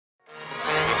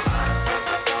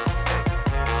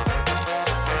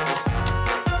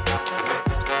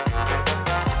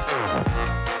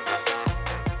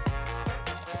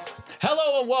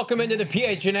welcome into the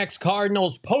PHNX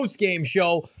Cardinals post-game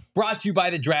show brought to you by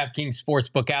the DraftKings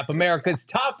Sportsbook app, America's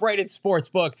top-rated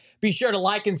sportsbook. Be sure to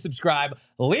like and subscribe.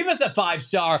 Leave us a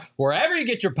 5-star wherever you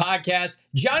get your podcasts.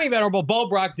 Johnny Venerable, Bo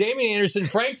Brock, Damian Anderson,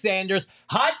 Frank Sanders.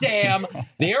 Hot damn.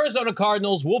 The Arizona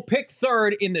Cardinals will pick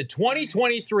third in the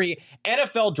 2023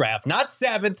 NFL Draft. Not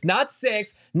 7th, not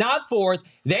 6th, not 4th.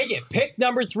 They get pick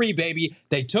number 3, baby.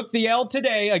 They took the L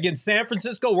today against San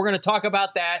Francisco. We're going to talk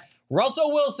about that.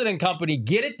 Russell Wilson and company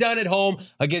get it done at home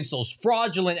against those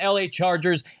fraudulent LA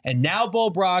Chargers. And now Bo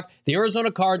Brock, the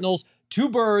Arizona Cardinals, 2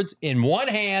 birds in one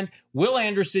hand. Will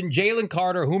Anderson, Jalen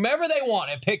Carter, whomever they want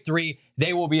at pick 3,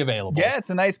 they will be available. Yeah, it's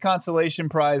a nice consolation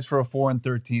prize for a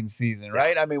 4-13 season,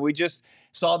 right? I mean, we just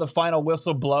saw the final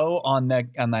whistle blow on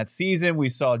that season. We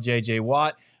saw J.J.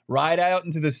 Watt ride out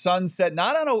into the sunset,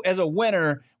 as a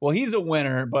winner. Well, he's a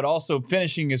winner, but also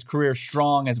finishing his career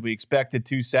strong as we expected.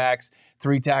 2 sacks,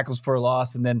 3 tackles for a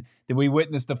loss, and then we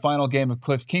witnessed the final game of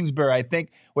Kliff Kingsbury. I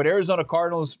think what Arizona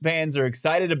Cardinals fans are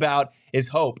excited about is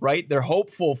hope, right? They're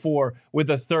hopeful with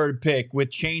a 3rd pick,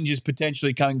 with changes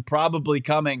potentially probably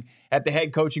coming at the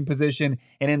head coaching position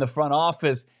and in the front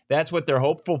office. That's what they're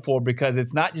hopeful for, because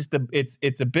it's not just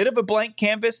it's a bit of a blank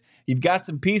canvas. You've got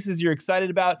some pieces you're excited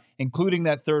about, including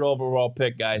that 3rd overall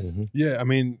pick, guys. Mm-hmm. Yeah, I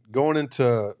mean, going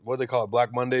into what they call it,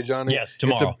 Black Monday, Johnny. Yes,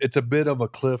 tomorrow. It's a bit of a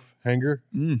cliffhanger.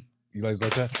 You guys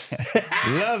like that?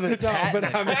 Love it. No, but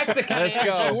I mean, That's the kind of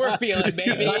energy we're feeling,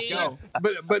 baby. Let's go.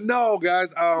 but no, guys.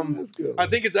 I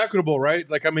think it's equitable, right?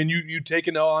 Like, I mean, you take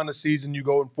an L on the season, you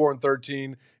go in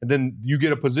 4-13, and then you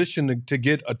get a position to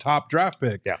get a top draft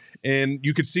pick. Yeah. And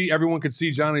everyone could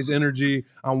see Johnny's energy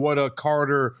on what a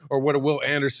Carter or what a Will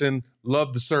Anderson,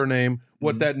 loved the surname,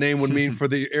 what that name would mean for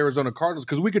the Arizona Cardinals,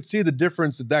 because we could see the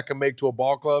difference that can make to a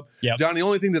ball club. Yep. Johnny, the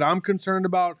only thing that I'm concerned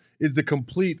about is the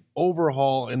complete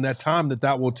overhaul and that time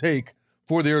that will take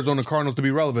for the Arizona Cardinals to be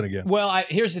relevant again. Well,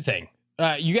 here's the thing.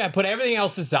 You got to put everything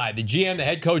else aside, the GM, the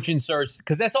head coaching search,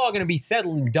 because that's all going to be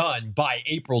settled and done by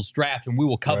April's draft, and we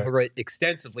will cover it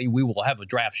extensively. We will have a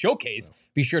draft showcase.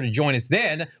 Be sure to join us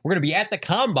then. We're going to be at the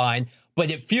Combine, but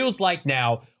it feels like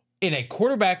now in a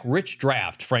quarterback-rich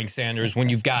draft, Frank Sanders, when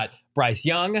you've got Bryce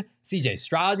Young, C.J.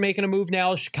 Stroud making a move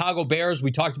now, Chicago Bears, we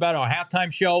talked about it on our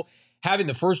halftime show, having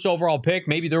the 1st overall pick,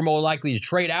 maybe they're more likely to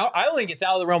trade out. I don't think it's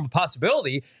out of the realm of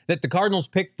possibility that the Cardinals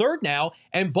pick 3rd now,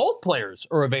 and both players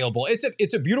are available.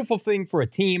 It's a beautiful thing for a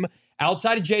team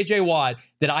outside of J.J. Watt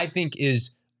that I think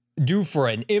is due for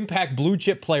an impact blue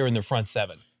chip player in the front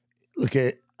 7. Look,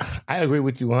 I agree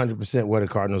with you 100% where the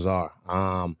Cardinals are.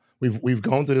 We've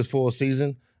gone through this full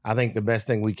season. I think the best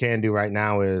thing we can do right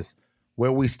now is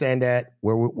where we stand at,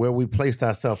 where we placed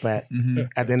ourselves at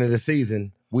at the end of the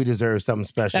season. We deserve something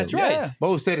special. That's right. Yeah.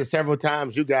 Bo said it several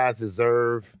times. You guys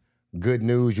deserve good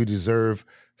news. You deserve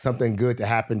something good to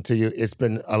happen to you. It's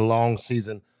been a long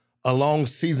season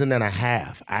and a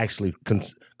half, actually,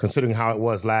 considering how it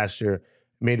was last year,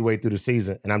 midway through the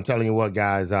season. And I'm telling you what,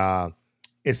 guys,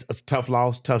 it's a tough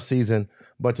loss, tough season.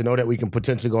 But to know that we can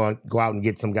potentially go out and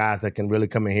get some guys that can really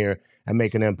come in here and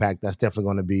make an impact, that's definitely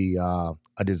going to be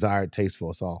a desired taste for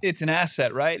us all. It's an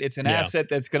asset, right? It's an asset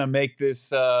that's going to make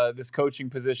this coaching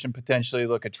position potentially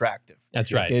look attractive.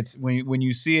 That's right. It's when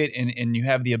you see it and you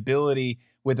have the ability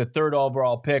with a 3rd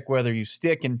overall pick, whether you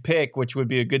stick and pick, which would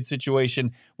be a good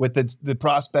situation with the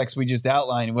prospects we just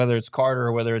outlined, whether it's Carter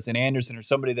or whether it's an Anderson or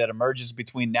somebody that emerges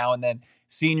between now and then.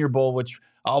 Senior Bowl, which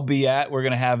I'll be at. We're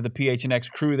going to have the PHNX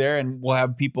crew there, and we'll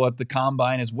have people at the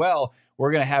Combine as well.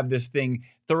 We're going to have this thing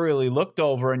thoroughly looked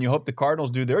over, and you hope the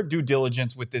Cardinals do their due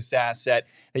diligence with this asset,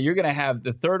 that you're going to have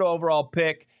the 3rd overall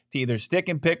pick to either stick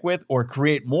and pick with or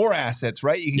create more assets,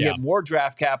 right? You can get more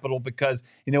draft capital because,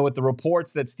 with the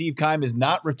reports that Steve Keim is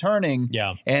not returning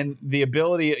and the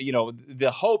ability,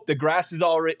 the hope, the grass is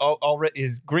already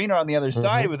is greener on the other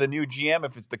side with a new GM,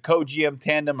 if it's the co-GM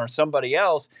tandem or somebody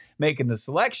else making the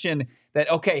selection, that,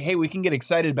 okay, hey, we can get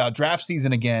excited about draft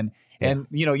season again. And,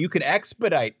 you can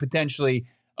expedite potentially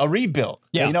a rebuild.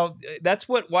 Yeah. That's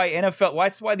why the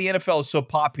NFL is so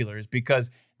popular, is because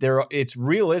it's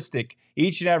realistic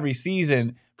each and every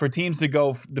season for teams to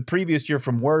go the previous year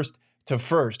from worst to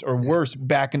first or worse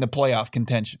back in the playoff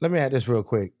contention. Let me add this real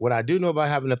quick. What I do know about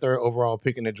having the 3rd overall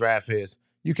pick in the draft is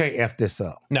you can't F this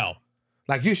up. No.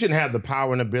 Like, you shouldn't have the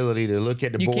power and ability to look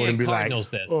at the board and be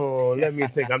Cardinals like, this. oh, let me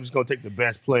think. I'm just going to take the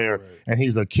best player, and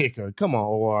he's a kicker. Come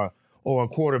on, or a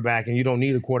quarterback, and you don't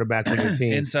need a quarterback on your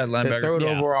team. Inside linebacker. The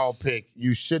 3rd overall pick,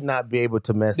 you should not be able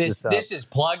to mess this up. This is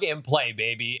plug and play,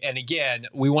 baby. And again,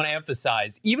 we want to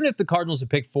emphasize, even if the Cardinals had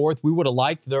picked 4th, we would have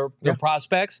liked their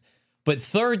prospects. But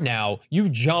third now, you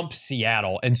jump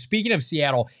Seattle. And speaking of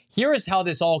Seattle, here is how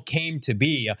this all came to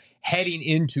be heading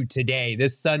into today,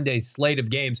 this Sunday slate of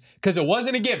games, because it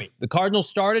wasn't a gimme. The Cardinals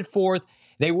started fourth.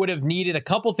 They would have needed a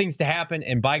couple things to happen,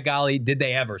 and by golly, did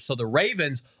they ever. So the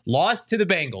Ravens lost to the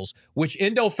Bengals, which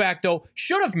de facto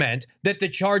should have meant that the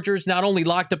Chargers not only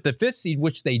locked up the 5th seed,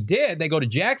 which they did, they go to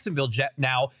Jacksonville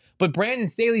now, but Brandon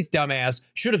Staley's dumbass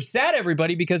should have sat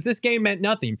everybody because this game meant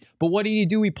nothing. But what did he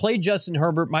do? He played Justin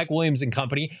Herbert, Mike Williams and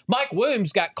company. Mike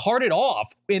Williams got carted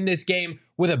off in this game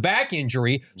with a back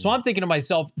injury. So I'm thinking to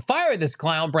myself, fire this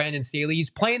clown, Brandon Staley.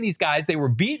 He's playing these guys. They were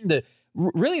beating the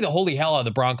holy hell out of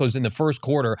the Broncos in the first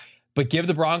quarter. But give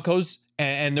the Broncos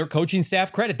and their coaching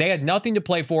staff credit. They had nothing to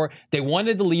play for. They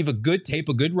wanted to leave a good tape,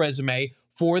 a good resume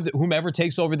for whomever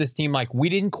takes over this team. Like, we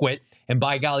didn't quit. And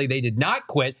by golly, they did not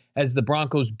quit as the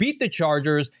Broncos beat the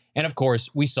Chargers. And of course,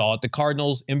 we saw it. The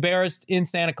Cardinals embarrassed in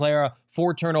Santa Clara,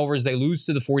 4 turnovers. They lose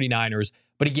to the 49ers.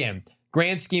 But again,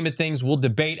 grand scheme of things, we'll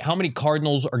debate how many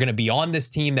Cardinals are going to be on this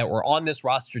team that were on this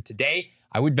roster today.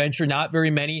 I would venture not very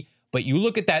many. But you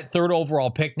look at that 3rd overall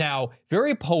pick now,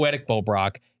 very poetic, Bo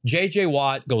Brock. J.J.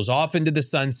 Watt goes off into the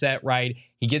sunset, right?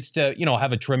 He gets to,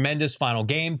 have a tremendous final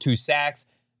game, 2 sacks,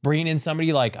 bringing in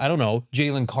somebody like, I don't know,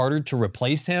 Jalen Carter to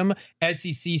replace him.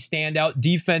 SEC standout,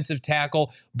 defensive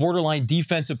tackle, borderline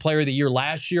defensive player of the year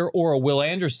last year, or a Will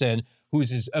Anderson,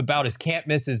 who's about as can't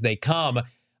miss as they come.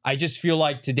 I just feel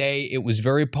like today it was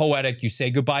very poetic. You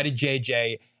say goodbye to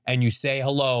JJ and you say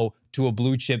hello to a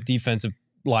blue chip defensive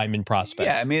lineman prospect.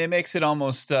 Yeah, I mean, it makes it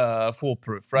almost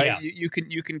foolproof, right? Yeah. You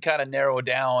can kind of narrow it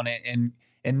down and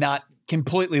not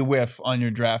completely whiff on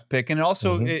your draft pick. And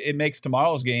also it makes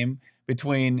tomorrow's game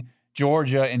between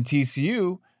Georgia and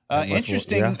TCU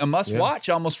interesting, a must watch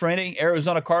almost for any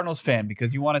Arizona Cardinals fan,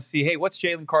 because you want to see, hey, what's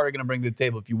Jalen Carter going to bring to the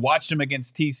table? If you watched him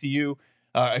against TCU,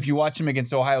 if you watch him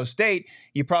against Ohio State,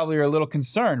 you probably are a little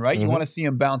concerned, right? You want to see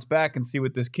him bounce back and see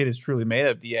what this kid is truly made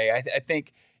of, DA. I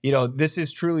think, this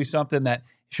is truly something that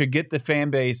should get the fan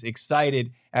base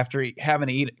excited after having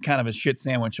to eat kind of a shit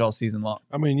sandwich all season long.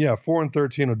 I mean,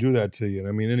 4-13 will do that to you. And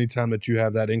I mean, anytime that you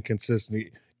have that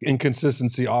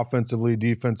inconsistency offensively,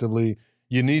 defensively,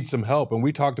 you need some help. And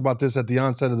we talked about this at the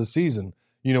onset of the season.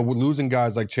 With losing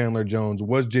guys like Chandler Jones,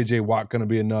 was J.J. Watt going to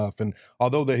be enough? And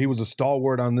although that he was a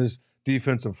stalwart on this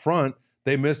defensive front,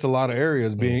 they missed a lot of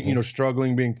areas, being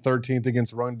struggling, being 13th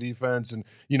against run defense, and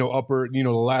upper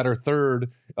latter third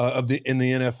in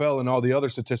the NFL and all the other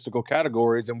statistical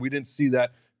categories. And we didn't see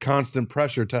that constant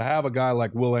pressure. To have a guy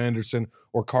like Will Anderson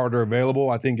or Carter available,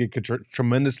 I think it could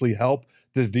tremendously help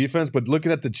this defense. But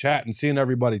looking at the chat and seeing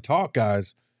everybody talk,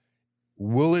 guys,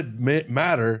 will it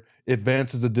matter if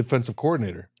Vance is a defensive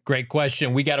coordinator? Great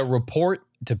question. We got a report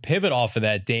to pivot off of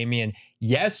that, Damian,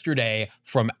 yesterday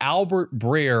from Albert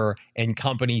Breer and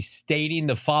company stating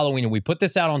the following, and we put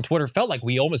this out on Twitter. Felt like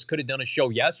we almost could have done a show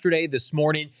yesterday, this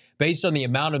morning, based on the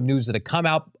amount of news that had come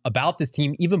out about this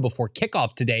team even before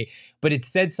kickoff today. But it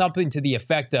said something to the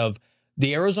effect of,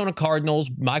 the Arizona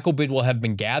Cardinals, Michael Bidwell, have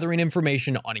been gathering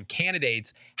information on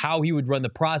candidates, how he would run the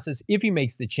process if he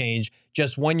makes the change,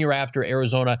 just 1 year after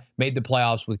Arizona made the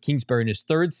playoffs with Kingsbury in his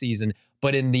 3rd season.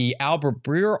 But in the Albert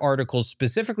Breer article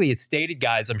specifically, it stated,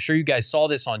 guys, I'm sure you guys saw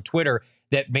this on Twitter,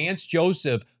 that Vance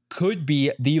Joseph could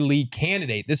be the lead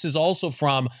candidate. This is also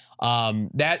from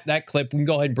that clip. We can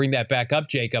go ahead and bring that back up,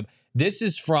 Jacob. This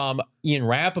is from Ian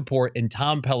Rappaport and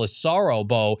Tom Pelissaro,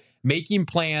 Bo, making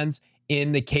plans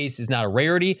in the case is not a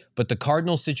rarity, but the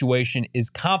Cardinals situation is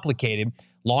complicated.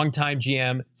 Longtime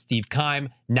GM Steve Keim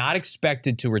not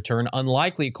expected to return.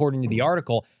 Unlikely, according to the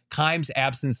article. Keim's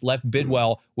absence left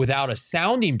Bidwell without a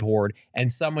sounding board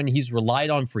and someone he's relied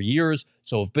on for years.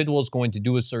 So if Bidwell's going to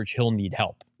do a search, he'll need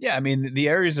help. Yeah, I mean, the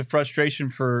areas of frustration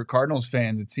for Cardinals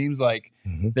fans, it seems like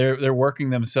they're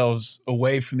working themselves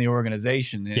away from the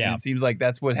organization. And it seems like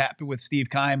that's what happened with Steve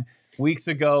Keim weeks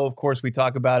ago. Of course, we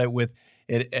talk about it with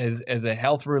it as a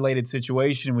health-related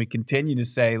situation. We continue to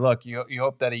say, look, you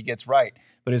hope that he gets right.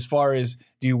 But as far as,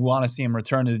 do you want to see him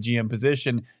return to the GM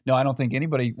position? No, I don't think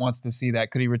anybody wants to see that.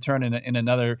 Could he return in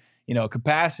another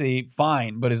capacity?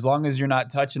 Fine. But as long as you're not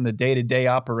touching the day-to-day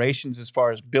operations as far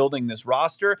as building this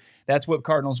roster, that's what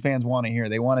Cardinals fans want to hear.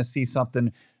 They want to see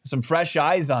some fresh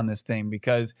eyes on this thing,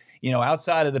 because,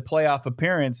 outside of the playoff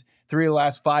appearance, 3 of the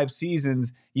last 5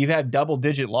 seasons, you've had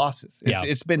double-digit losses.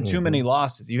 It's been too many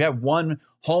losses. You've had 1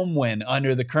 home win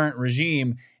under the current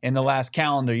regime in the last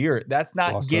calendar year. That's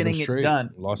not getting it done.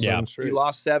 Lost 7 straight. You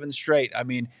lost 7 straight. I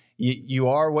mean, you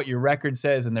are what your record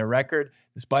says, and their record,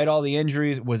 despite all the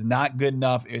injuries, was not good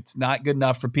enough. It's not good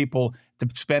enough for people to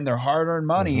spend their hard-earned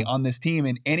money on this team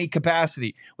in any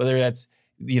capacity, whether that's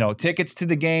tickets to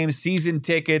the game, season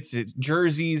tickets,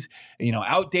 jerseys,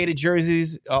 outdated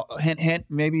jerseys. Hint, hint.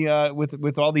 Maybe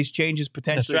with all these changes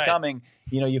potentially coming,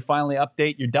 you finally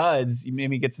update your duds. You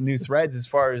maybe get some new threads as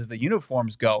far as the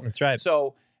uniforms go. That's right.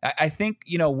 So I think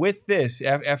with this,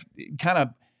 kind of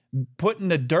putting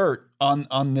the dirt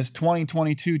on this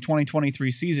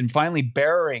 2022-2023 season, finally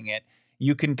burying it,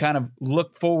 you can kind of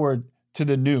look forward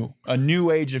to a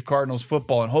new age of Cardinals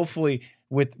football, and hopefully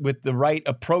with the right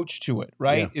approach to it,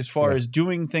 right? As far as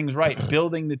doing things right,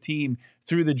 building the team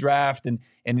through the draft and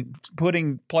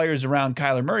putting players around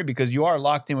Kyler Murray, because you are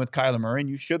locked in with Kyler Murray and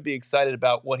you should be excited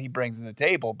about what he brings to the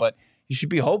table, but you should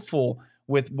be hopeful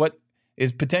with what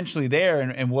is potentially there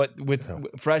and what with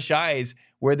fresh eyes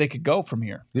where they could go from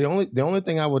here. The only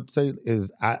thing I would say is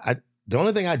the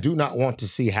only thing I do not want to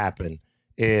see happen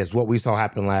is what we saw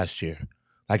happen last year.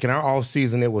 Like in our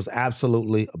offseason, it was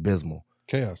absolutely abysmal.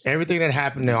 Chaos. Everything that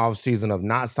happened in the offseason of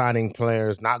not signing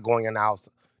players, not going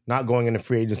into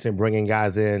free agency and bringing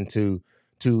guys in to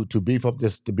beef up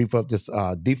this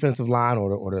defensive line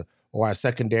or our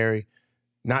secondary,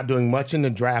 not doing much in the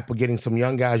draft, but getting some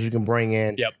young guys you can bring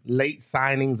in. Yep. Late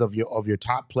signings of your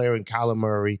top player in Kyler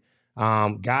Murray.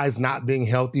 Guys not being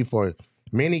healthy for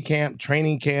mini camp,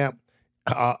 training camp,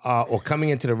 or coming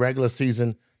into the regular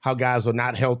season, how guys are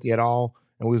not healthy at all.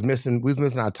 And we was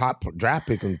missing our top draft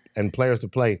pick and players to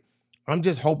play. I'm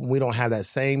just hoping we don't have that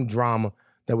same drama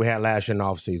that we had last year in the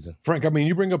offseason. Frank, I mean,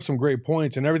 you bring up some great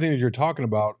points, and everything that you're talking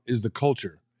about is the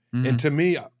culture. Mm-hmm. And to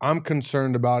me, I'm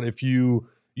concerned about if you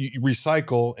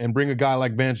recycle and bring a guy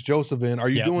like Vance Joseph in, are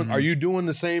you doing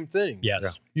the same thing? Yes. Yeah.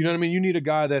 You know what I mean? You need a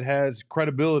guy that has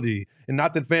credibility, and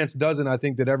not that Vance doesn't. I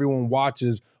think that everyone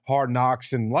watches Hard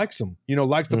Knocks and likes him.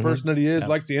 Likes the person that he is,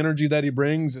 likes the energy that he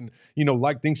brings, and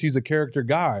thinks he's a character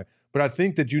guy. But I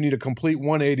think that you need a complete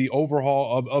 180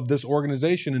 overhaul of this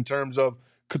organization in terms of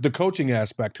the coaching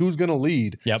aspect. Who's going to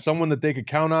lead? Someone that they could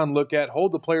count on, look at,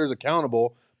 hold the players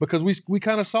accountable, because we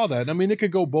kind of saw that. I mean, it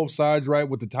could go both sides, right?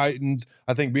 With the Titans,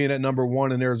 I think, being at number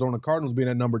 1 and Arizona Cardinals being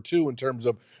at number 2 in terms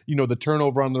of, the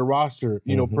turnover on the roster,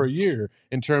 per year,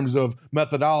 in terms of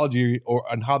methodology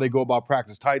and how they go about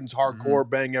practice. Titans hardcore,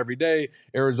 bang every day.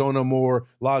 Arizona more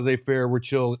laissez-faire, we're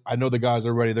chill. I know the guys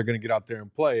are ready. They're going to get out there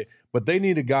and play. But they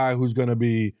need a guy who's going to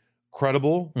be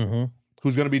credible,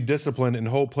 who's going to be disciplined and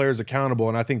hold players accountable.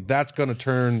 And I think that's going to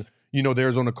turn, the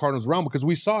Arizona Cardinals around, because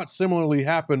we saw it similarly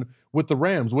happen with the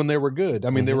Rams when they were good. I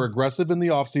mean, they were aggressive in the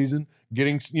offseason,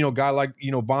 getting, a guy like,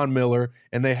 Von Miller,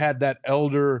 and they had that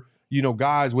elder,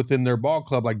 guys within their ball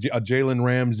club, like Jalen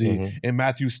Ramsey and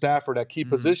Matthew Stafford at key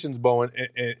positions, Bo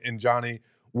and Johnny,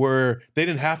 where they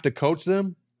didn't have to coach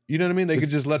them. You know what I mean? They could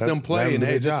just let them play and,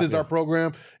 hey, this is our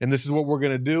program and this is what we're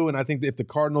going to do. And I think that if the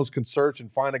Cardinals can search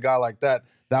and find a guy like that,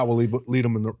 that will lead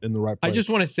them in the right place. I just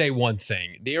want to say one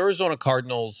thing. The Arizona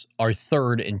Cardinals are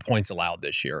third in points allowed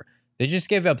this year. They just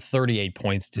gave up 38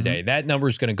 points today. That number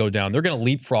is going to go down. They're going to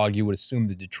leapfrog, you would assume,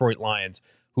 the Detroit Lions,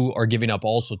 who are giving up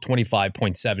also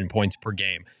 25.7 points per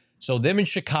game. So them and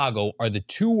Chicago are the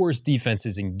 2 worst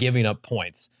defenses in giving up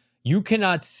points. You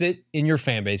cannot sit in your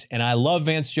fan base, and I love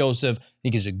Vance Joseph. I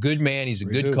think he's a good man. He's a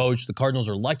good coach. The Cardinals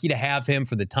are lucky to have him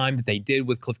for the time that they did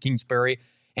with Kliff Kingsbury.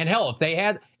 And hell, if they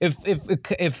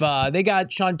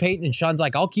got Sean Payton and Sean's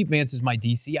like, I'll keep Vance as my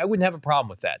DC, I wouldn't have a problem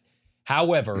with that.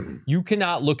 However, you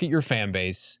cannot look at your fan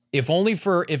base. If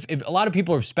a lot of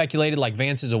people have speculated like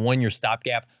Vance is a 1-year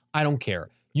stopgap, I don't care.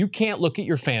 You can't look at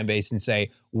your fan base and say,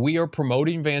 we are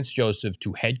promoting Vance Joseph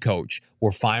to head coach.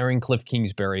 We're firing Kliff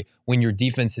Kingsbury when your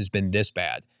defense has been this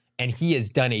bad. And he has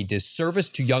done a disservice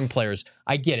to young players.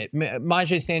 I get it.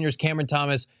 Myjai Sanders, Cameron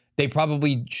Thomas, they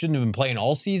probably shouldn't have been playing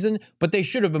all season, but they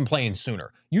should have been playing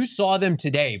sooner. You saw them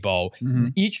today, Bo.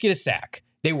 Each get a sack.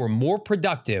 They were more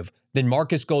productive than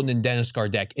Marcus Golden and Dennis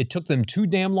Gardeck. It took them too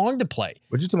damn long to play.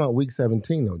 But you're talking about week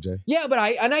 17, though, Jay. Yeah, but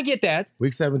I get that.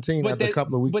 Week 17, after a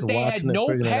couple of weeks of watching it, figuring it out.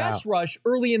 But they had no pass rush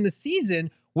early in the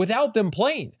season without them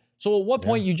playing. So at what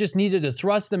point you just needed to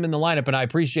thrust them in the lineup? And I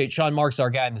appreciate Sean Marks, our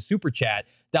guy in the super chat,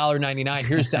 $1.99.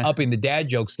 Here's to upping the dad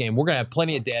jokes game. We're gonna have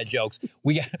plenty of dad jokes.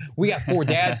 We got 4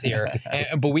 dads here,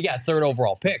 but we got 3rd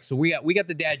overall pick. So we got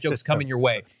the dad jokes coming your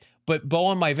way. But Bo,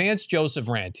 on my Vance Joseph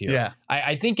rant here,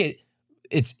 I think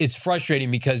it's frustrating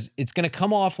because it's going to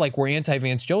come off like we're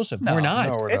anti-Vance Joseph. We're not.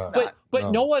 No, we're not.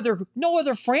 But no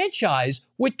other franchise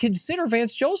would consider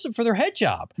Vance Joseph for their head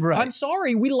job. Right. I'm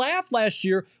sorry. We laughed last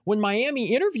year when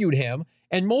Miami interviewed him,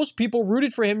 and most people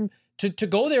rooted for him to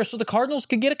go there so the Cardinals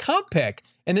could get a comp pick,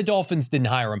 and the Dolphins didn't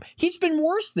hire him. He's been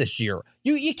worse this year.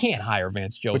 You can't hire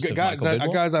Vance Joseph.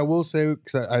 Guys, I will say,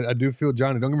 because I do feel,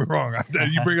 Johnny, don't get me wrong,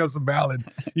 you bring up some valid,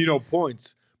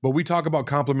 points. But we talk about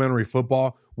complementary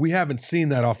football. We haven't seen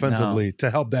that offensively to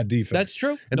help that defense. That's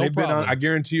true. And No they've been problem. on, I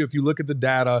guarantee you, if you look at the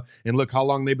data and look how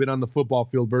long they've been on the football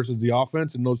field versus the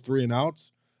offense and those 3 and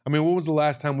outs. I mean, when was the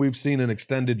last time we've seen an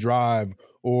extended drive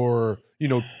or,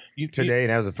 Today,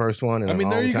 that was the first one. I mean,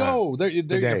 there you go. They're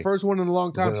the first one in a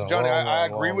long time. So, Johnny, I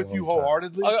agree with you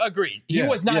wholeheartedly. Agreed. He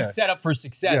was not set up for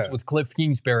success with Kliff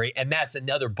Kingsbury, and that's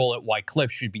another bullet why Kliff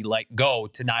should be let go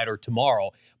tonight or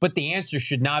tomorrow. But the answer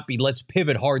should not be let's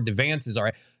pivot hard to Vance's. All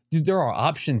right, dude, there are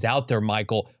options out there,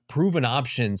 Michael, proven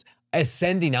options.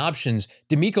 Ascending options.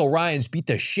 DeMeco Ryans beat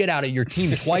the shit out of your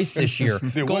team twice this year.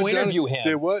 Go interview him.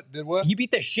 Did what? He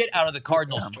beat the shit out of the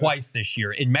Cardinals twice this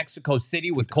year in Mexico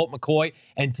City with Colt McCoy,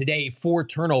 and today 4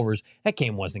 turnovers. That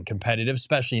game wasn't competitive,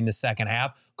 especially in the second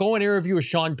half. Go and interview with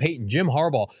Sean Payton, Jim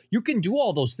Harbaugh. You can do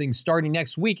all those things starting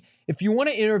next week. If you want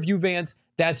to interview Vance,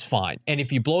 that's fine. And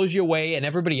if he blows you away and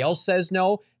everybody else says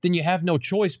no, then you have no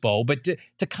choice, Bo. But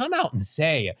to come out and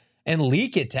say and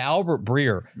leak it to Albert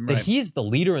Breer that he's the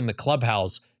leader in the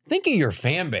clubhouse. Think of your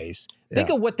fan base.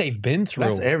 Think of what they've been through.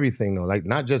 That's everything, though. Like,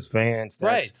 not just fans.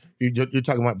 That's, you're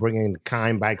talking about bringing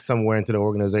Kime back somewhere into the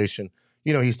organization.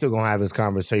 He's still going to have his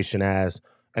conversation as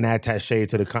an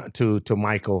attaché to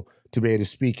Michael to be able to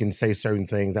speak and say certain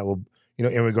things that will,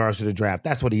 in regards to the draft.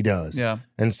 That's what he does. Yeah.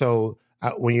 And so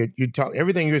when you talk,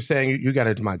 everything you're saying, you got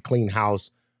to clean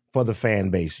house for the fan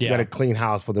base. You got to clean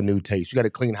house for the new taste. You got to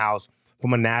clean house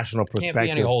from a national perspective. Can't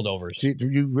be any holdovers.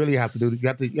 You really have to do. You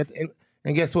have to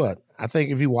and guess what? I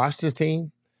think if you watch this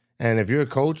team, and if you're a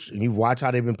coach and you watch how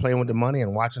they've been playing with the money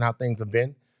and watching how things have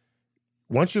been,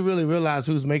 once you really realize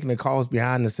who's making the calls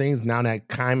behind the scenes, now that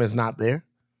Kime is not there,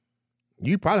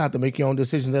 you probably have to make your own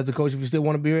decisions as a coach if you still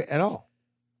want to be here at all.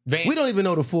 We don't even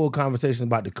know the full conversation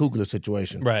about the Kugler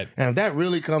situation. Right. And if that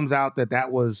really comes out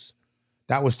that was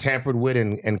tampered with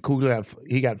and Kugler,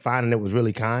 he got fined and it was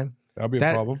really Kime, that'll be a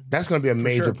problem. That's going to be a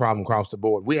major problem across the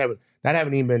board. That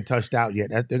haven't even been touched out yet.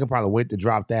 They can probably wait to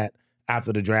drop that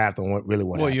after the draft on what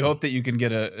happened. You hope that you can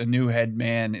get a new head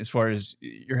man as far as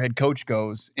your head coach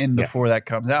goes in before that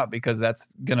comes out, because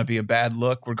that's going to be a bad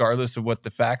look regardless of what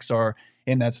the facts are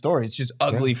in that story. It's just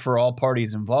ugly for all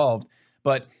parties involved.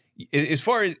 But as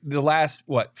far as the last,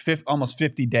 almost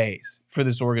 50 days for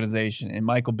this organization, and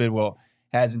Michael Bidwell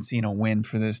hasn't seen a win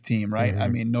for this team, right? I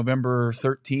mean, November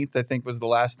 13th, I think, was the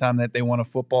last time that they won a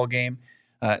football game.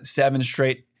 7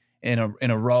 straight in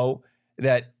a row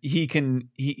that he's going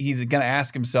to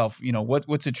ask himself,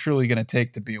 what's it truly going to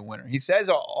take to be a winner? He says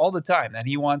all the time that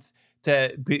he wants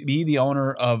to be the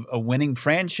owner of a winning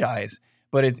franchise,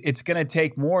 but it's going to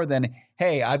take more than,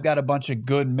 hey, I've got a bunch of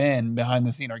good men behind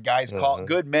the scene, or guys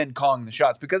good men calling the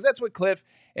shots, because that's what Kliff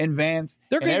and Vance,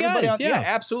 they're good guys. Yeah,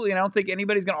 absolutely. And I don't think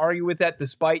anybody's going to argue with that,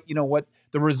 despite what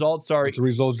the results are. It's a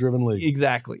results-driven league.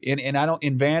 Exactly.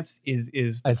 And Vance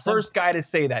is the first guy to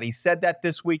say that. He said that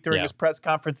this week during his press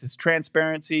conference. His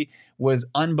transparency was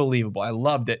unbelievable. I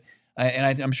loved it.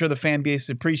 And I'm sure the fan base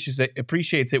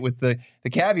appreciates it with the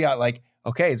caveat, like,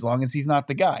 okay, as long as he's not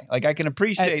the guy. Like, I can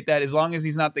appreciate that as long as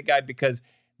he's not the guy, because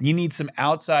you need some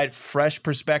outside, fresh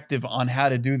perspective on how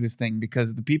to do this thing,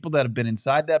 because the people that have been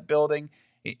inside that building,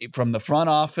 from the front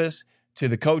office to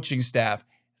the coaching staff,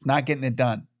 it's not getting it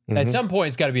done. At some point,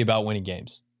 it's got to be about winning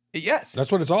games. Yes.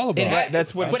 That's what it's all about.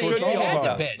 That's what it's all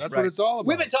about. That's what it's all about.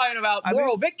 We've been talking about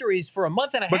moral victories for a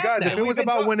month and a half. But guys, now. if it was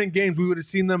about winning games, we would have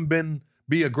seen them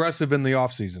be aggressive in the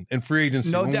offseason and free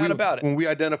agency. No doubt about it. When we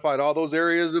identified all those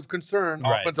areas of concern,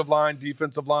 offensive line,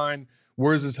 defensive line,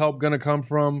 where's this help going to come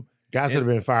from? Guys would have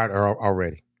been fired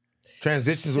already.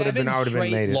 Transitions would have been already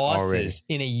been made already.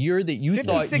 In a year that you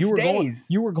thought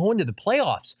you were going to the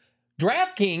playoffs.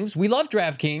 DraftKings, we love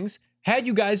DraftKings, had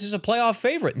you guys as a playoff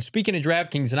favorite. And speaking of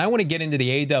DraftKings, and I want to get into the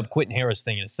A-Dub Quentin Harris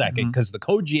thing in a second, because the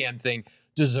co-GM thing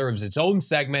deserves its own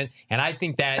segment. And I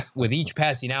think that with each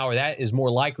passing hour, that is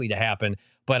more likely to happen.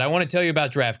 But I want to tell you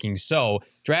about DraftKings. So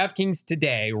DraftKings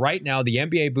today, right now, the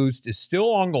NBA Boost is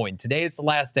still ongoing. Today is the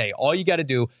last day. All you got to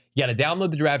do, you got to download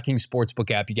the DraftKings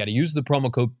Sportsbook app. You got to use the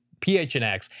promo code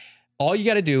PHNX. All you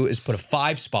got to do is put a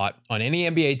 5 spot on any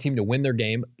NBA team to win their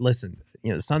game. Listen,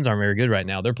 the Suns aren't very good right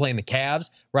now. They're playing the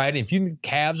Cavs, right? And if you think the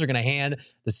Cavs are going to hand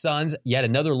the Suns yet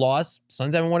another loss,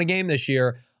 Suns haven't won a game this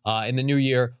year. In the new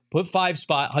year, put 5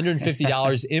 spot,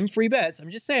 $150 in free bets. I'm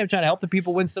just saying, I'm trying to help the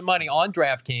people win some money on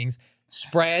DraftKings.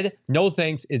 Spread, no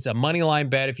thanks. It's a money line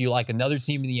bet. If you like another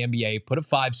team in the NBA, put a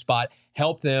 5 spot,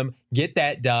 help them get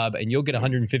that dub, and you'll get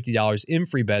 $150 in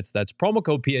free bets. That's promo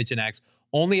code PHNX,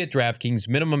 only at DraftKings.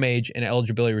 Minimum age and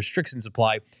eligibility restrictions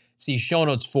apply. See show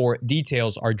notes for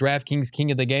details. Our DraftKings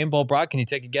king of the game, Bo Brock, can you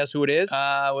take a guess who it is?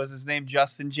 Was his name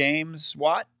Justin James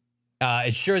Watt?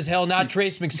 It's sure as hell not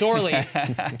Trace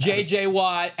McSorley. J.J.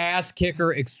 Watt, ass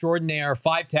kicker extraordinaire,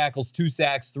 5 tackles, 2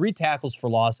 sacks, 3 tackles for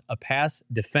loss, a pass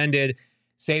defended,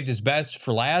 saved his best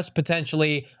for last,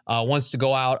 potentially, wants to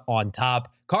go out on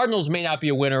top. Cardinals may not be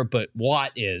a winner, but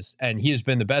Watt is, and he has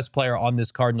been the best player on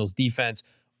this Cardinals defense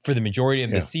for the majority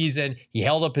of the season. He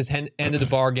held up his end of the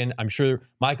bargain. I'm sure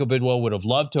Michael Bidwell would have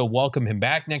loved to have welcomed him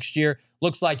back next year.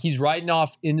 Looks like he's riding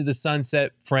off into the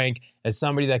sunset, Frank, as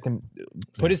somebody that can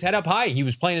put his head up high. He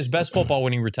was playing his best football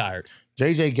when he retired.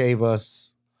 JJ gave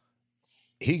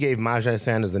Myjai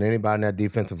Sanders and anybody in that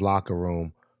defensive locker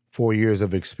room 4 years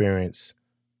of experience,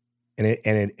 and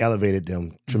it elevated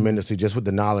them tremendously just with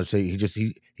the knowledge that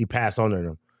he passed on to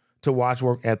them. To watch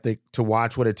work ethic, to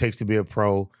watch what it takes to be a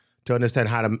pro, to understand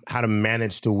how to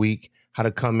manage the week, how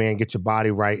to come in, get your body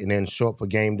right, and then show up for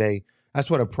game day. That's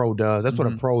what a pro does. That's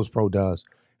what a pro does.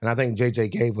 And I think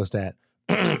JJ gave us that.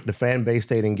 The fan base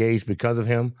stayed engaged because of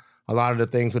him. A lot of the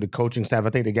things with the coaching staff, I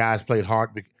think the guys played hard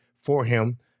for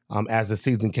him as the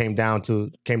season came down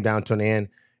to an end.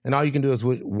 And all you can do is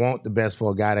want the best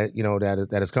for a guy that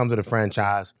has come to the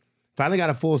franchise. Finally got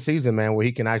a full season, man, where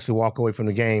he can actually walk away from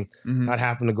the game, not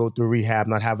having to go through rehab,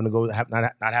 not having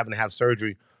to have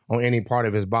surgery on any part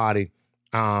of his body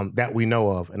that we know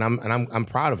of. And I'm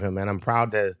proud of him, man. I'm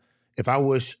proud that I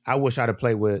wish I'd have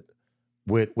played with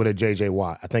a J.J.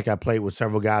 Watt. I think I played with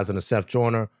several guys in the Seth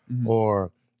Joyner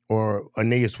or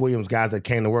Aeneas Williams, guys that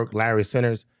came to work, Larry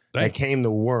Centers, that came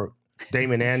to work,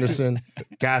 Damon Anderson,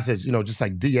 guys that, just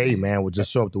like D.A., man, would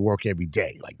just show up to work every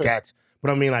day. Like that's,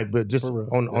 but I mean, like, but just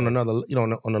on another,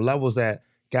 on the levels that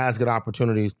guys get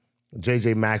opportunities,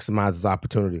 J.J. maximizes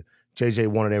opportunity. J.J.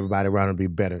 wanted everybody around him to be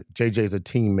better. J.J.'s a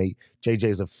teammate.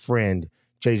 J.J.'s a friend.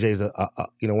 J.J.'s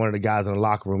one of the guys in the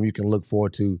locker room you can look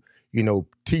forward to,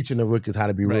 teaching the rookies how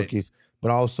to be rookies,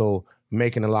 but also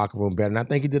making the locker room better. And I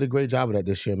think he did a great job of that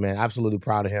this year, man. Absolutely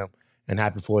proud of him and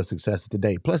happy for his success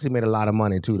today. Plus, he made a lot of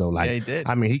money too, though. Like, yeah, he did.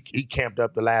 I mean, he camped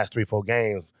up the last 3-4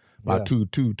 games about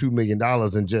 $2 million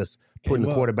and just putting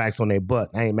the quarterbacks on their butt.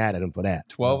 I ain't mad at him for that.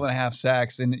 12 and a half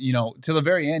sacks. And, till the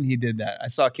very end, he did that. I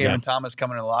saw Cameron Thomas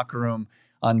coming in the locker room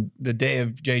on the day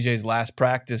of JJ's last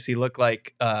practice. He looked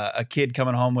like a kid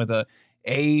coming home with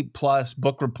A+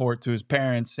 book report to his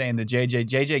parents saying that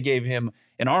JJ gave him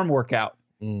an arm workout.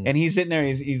 And he's sitting there,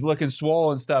 he's looking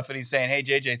swole and stuff, and he's saying, "Hey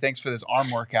JJ, thanks for this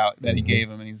arm workout that he gave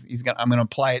him, and I'm going to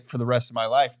apply it for the rest of my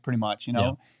life, pretty much,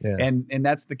 Yeah. And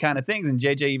that's the kind of things." And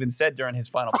JJ even said during his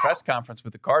final press conference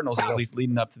with the Cardinals, at least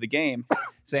leading up to the game,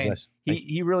 saying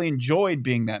he really enjoyed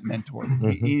being that mentor.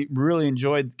 He really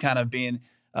enjoyed kind of being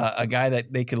a guy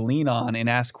that they could lean on and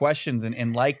ask questions,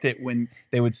 and liked it when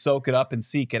they would soak it up and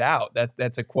seek it out.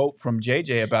 That's a quote from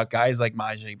JJ about guys like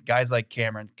Myjai, guys like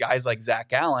Cameron, guys like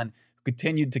Zach Allen,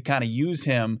 continued to kind of use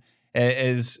him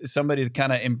as somebody to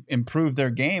kind of improve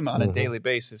their game on a daily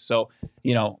basis. So,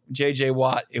 J.J.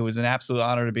 Watt, it was an absolute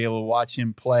honor to be able to watch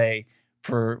him play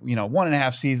for,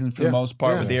 1.5 seasons for the most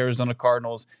part with the Arizona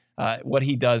Cardinals. What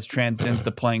he does transcends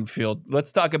the playing field.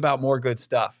 Let's talk about more good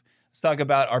stuff. Let's talk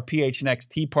about our PHNX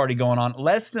Tea Party going on.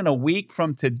 Less than a week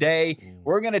from today,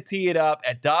 we're going to tee it up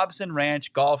at Dobson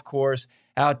Ranch Golf Course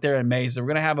out there in Mesa. We're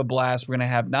going to have a blast. We're going to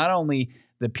have not only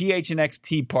the PHNX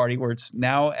Tea Party, where it's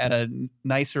now at a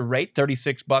nicer rate,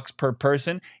 $36 per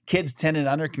person. Kids 10 and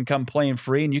under can come playing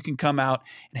free, and you can come out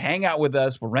and hang out with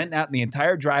us. We're renting out the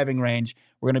entire driving range.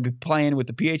 We're going to be playing with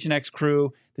the PHNX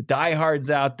crew, the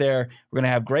diehards out there. We're going to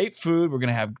have great food. We're going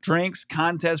to have drinks,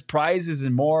 contests, prizes,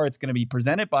 and more. It's going to be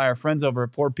presented by our friends over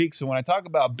at Four Peaks. So when I talk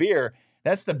about beer,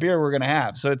 that's the beer we're going to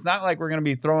have. So it's not like we're going to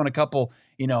be throwing a couple,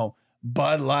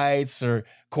 Bud Lights or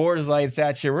Coors Lights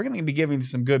at you. We're going to be giving you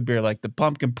some good beer, like the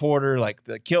Pumpkin Porter, like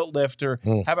the Kilt Lifter.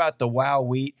 How about the Wow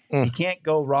Wheat? You can't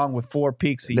go wrong with Four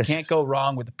Peaks. So you can't go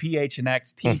wrong with the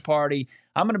PHNX Tea Party.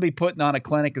 I'm going to be putting on a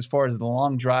clinic as far as the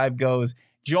long drive goes.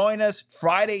 Join us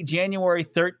Friday, January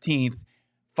 13th,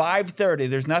 5:30.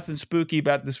 There's nothing spooky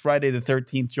about this Friday the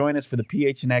 13th. Join us for the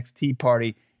PHNX Tea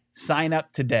Party. Sign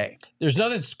up today. There's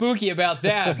nothing spooky about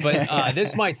that, but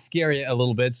this might scare you a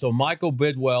little bit. So Michael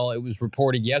Bidwell, it was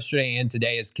reported yesterday and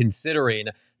today, is considering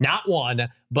not one,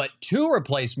 but 2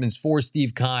 replacements for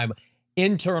Steve Keim.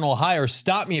 Internal hire.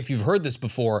 Stop me if you've heard this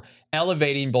before.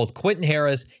 Elevating both Quentin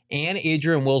Harris and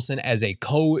Adrian Wilson as a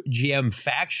co-GM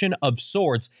faction of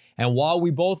sorts. And while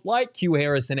we both like Q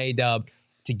Harris and A-Dub,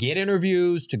 to get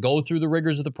interviews, to go through the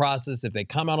rigors of the process, if they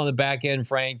come out on the back end,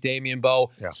 Frank, Damian,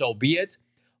 Bo, so be it.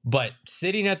 But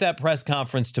sitting at that press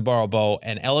conference to borrow Bo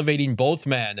and elevating both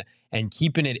men and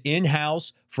keeping it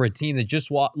in-house for a team that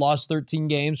just lost 13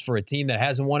 games, for a team that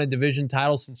hasn't won a division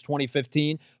title since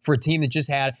 2015, for a team that just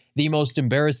had the most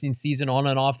embarrassing season on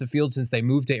and off the field since they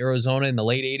moved to Arizona in the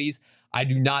late 80s. I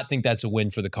do not think that's a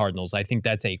win for the Cardinals. I think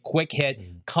that's a quick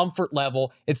hit, comfort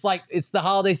level. It's like it's the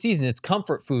holiday season. It's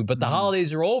comfort food, but the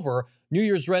holidays are over. New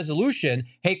Year's resolution,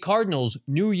 hey, Cardinals,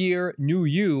 new year, new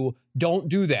you, don't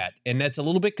do that. And that's a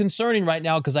little bit concerning right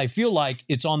now because I feel like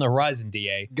it's on the horizon,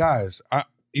 DA. Guys,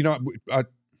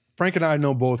 Frank and I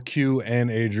know both Q and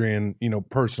Adrian,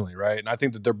 personally, right? And I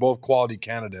think that they're both quality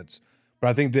candidates.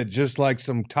 But I think that just like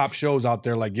some top shows out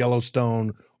there like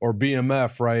Yellowstone or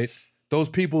BMF, right? Those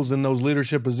people's in those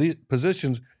leadership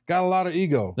positions got a lot of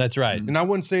ego. That's right. And I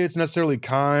wouldn't say it's necessarily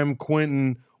Kime,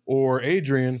 Quentin, or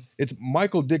Adrian. It's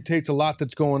Michael dictates a lot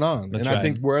that's going on. That's and right. I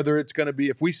think whether it's going to be,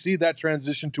 if we see that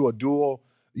transition to a dual,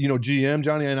 GM,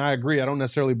 Johnny, and I agree. I don't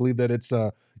necessarily believe that it's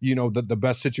the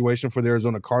best situation for the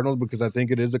Arizona Cardinals because I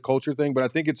think it is a culture thing, but I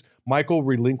think it's Michael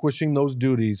relinquishing those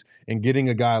duties and getting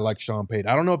a guy like Sean Payton.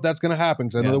 I don't know if that's going to happen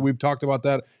because I know that we've talked about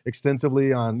that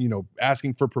extensively on,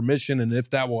 asking for permission and if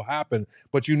that will happen,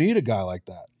 but you need a guy like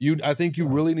that. I think you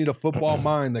really need a football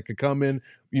mind that could come in,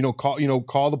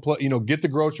 call the play, get the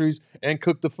groceries and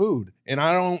cook the food. And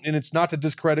it's not to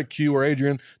discredit Q or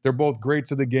Adrian. They're both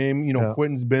greats of the game.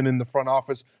 Quentin's been in the front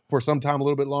office for some time, a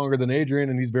little bit longer than Adrian,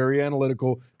 and he's very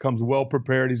analytical, comes well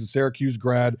prepared. He's a Syracuse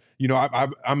grad.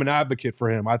 I'm an advocate for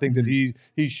him. I think that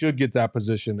he should get that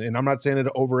position. And I'm not saying it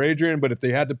over Adrian, but if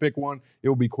they had to pick one, it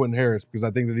would be Quentin Harris because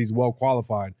I think that he's well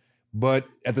qualified. But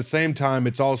at the same time,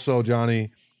 it's also,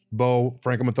 Johnny, Bo,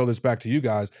 Frank, I'm going to throw this back to you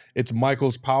guys. It's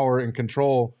Michael's power and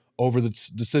control over the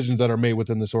decisions that are made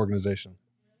within this organization.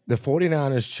 The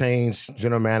 49ers changed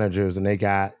general managers and they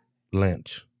got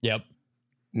Lynch. Yep.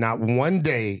 Not one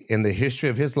day in the history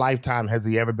of his lifetime has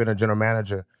he ever been a general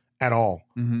manager at all.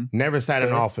 Mm-hmm. Never sat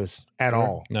in office at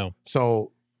all. No.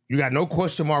 So you got no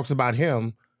question marks about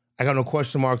him. I got no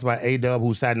question marks about A-Dub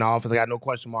who sat in the office. I got no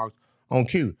question marks on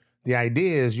Q. The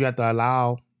idea is you have to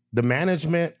allow the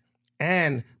management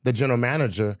and the general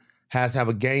manager has to have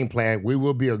a game plan. We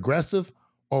will be aggressive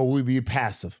or we'll be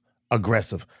passive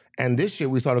aggressive. And this year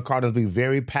we saw the Cardinals be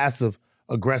very passive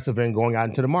aggressive in going out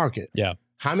into the market. Yeah.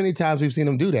 How many times we've seen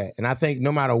them do that? And I think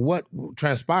no matter what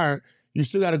transpired, you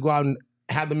still got to go out and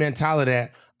have the mentality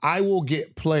that I will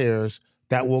get players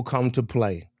that will come to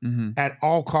play at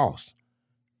all costs.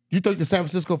 You think the San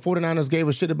Francisco 49ers gave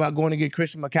a shit about going to get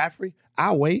Christian McCaffrey?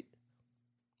 I'll wait.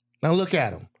 Now look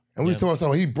at him. And we told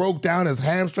him he broke down, his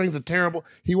hamstrings are terrible.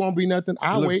 He won't be nothing.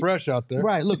 I'll wait. Look fresh out there.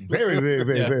 Right. Look very, very,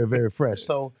 very, very, very fresh.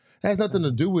 So it has nothing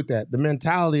to do with that. The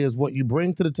mentality is what you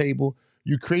bring to the table.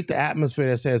 You create the atmosphere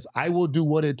that says, I will do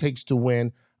what it takes to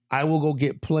win. I will go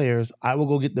get players. I will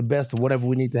go get the best of whatever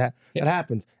we need to have. That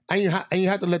happens. And you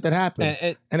have to let that happen.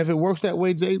 And if it works that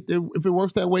way, Jay, if it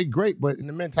works that way, great. But in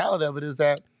the mentality of it is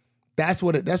that's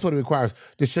what it requires.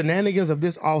 The shenanigans of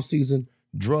this offseason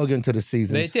drug into the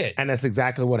season. They did. And that's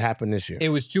exactly what happened this year. It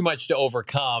was too much to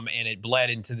overcome, and it bled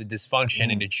into the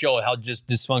dysfunction, and it showed how just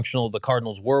dysfunctional the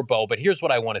Cardinals were, Bo. But here's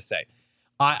what I want to say.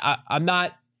 I'm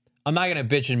not going to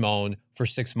bitch and moan for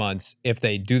 6 months if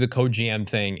they do the co-GM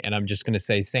thing, and I'm just going to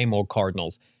say same old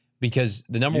Cardinals. Because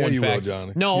the number one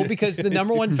factor, because the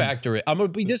number one factor, I'm going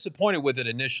to be disappointed with it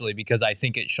initially because I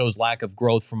think it shows lack of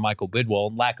growth from Michael Bidwell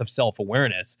and lack of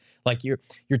self-awareness. Like your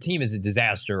team is a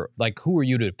disaster. Like who are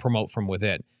you to promote from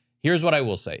within? Here's what I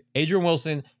will say: Adrian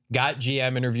Wilson got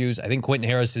GM interviews. I think Quentin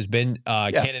Harris has been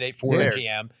candidate for a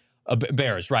GM.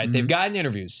 Bears, right? Mm-hmm. They've gotten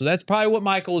interviews, so that's probably what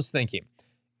Michael is thinking.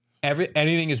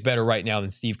 Anything is better right now than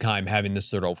Steve Keim having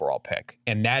this third overall pick,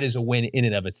 and that is a win in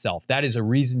and of itself. That is a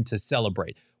reason to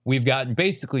celebrate. We've gotten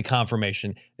basically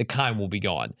confirmation that Keim will be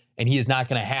gone, and he is not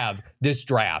going to have this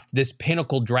draft, this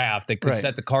pinnacle draft that could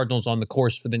set the Cardinals on the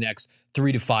course for the next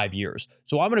 3 to 5 years.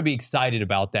 So I'm going to be excited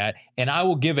about that, and I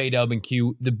will give A-Dub and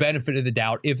Q the benefit of the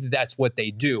doubt if that's what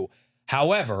they do.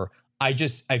 However, I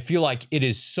feel like it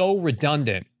is so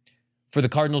redundant for the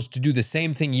Cardinals to do the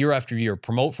same thing year after year,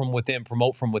 promote from within,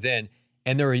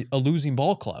 and they're a losing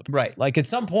ball club. Right. Like at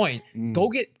some point, go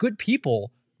get good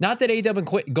people. Not that A-Dub and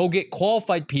Quinn, go get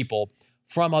qualified people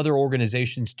from other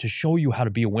organizations to show you how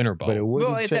to be a winner, Bo. But it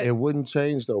wouldn't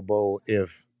change, though, Bo,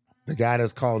 if the guy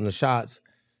that's calling the shots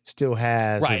still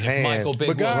has his hand. Michael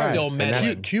Bidwell still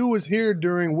meddling. Q was here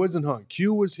during Wisenhunt.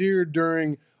 Q was here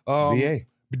during BA.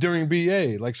 During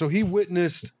BA. Like, so he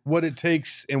witnessed what it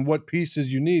takes and what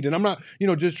pieces you need. And I'm not,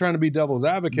 just trying to be devil's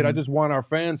advocate. I just want our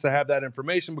fans to have that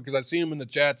information because I see them in the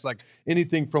chats, like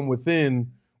anything from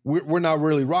within we're not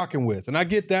really rocking with. And I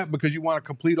get that because you want a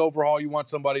complete overhaul. You want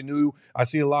somebody new. I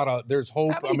see a lot of, there's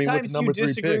hope. How many times do you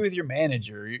disagree with your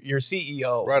manager, your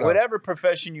CEO, whatever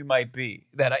profession you might be,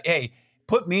 that, hey,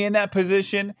 put me in that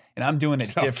position and I'm doing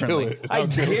it differently. I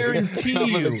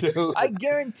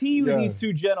guarantee you these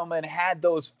two gentlemen had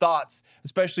those thoughts,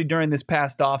 especially during this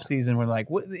past offseason. We're like,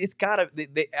 it's got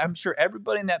to, I'm sure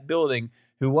everybody in that building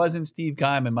who wasn't Steve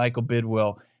Keim and Michael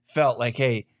Bidwill felt like,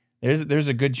 hey, there's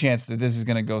a good chance that this is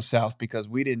going to go south because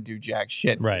we didn't do jack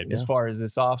shit as far as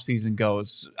this offseason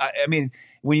goes. I mean,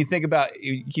 when you think about,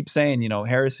 you keep saying,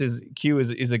 Harris's Q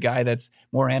is a guy that's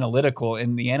more analytical,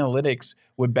 and the analytics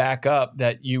would back up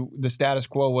that the status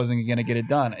quo wasn't going to get it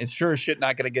done. It's sure as shit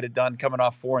not going to get it done coming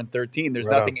off 4-13. There's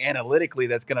nothing analytically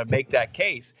that's going to make that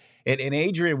case. And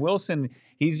Adrian Wilson,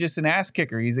 he's just an ass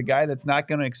kicker. He's a guy that's not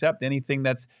going to accept anything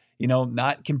that's,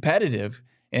 not competitive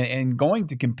and going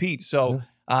to compete. So,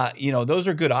 those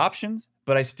are good options,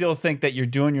 but I still think that you're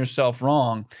doing yourself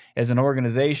wrong as an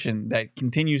organization that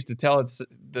continues to tell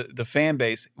the fan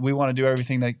base, we want to do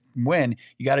everything that can win.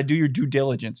 You got to do your due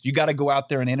diligence. You got to go out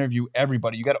there and interview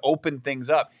everybody. You got to open things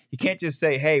up. You can't just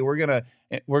say, hey, we're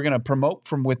gonna promote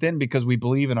from within because we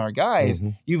believe in our guys.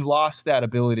 You've lost that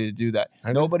ability to do that.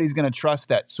 Nobody's going to trust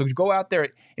that. So go out there,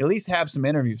 at least have some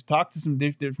interviews, talk to some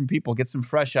different people, get some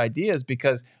fresh ideas,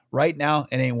 because right now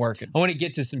it ain't working. I want to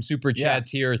get to some super chats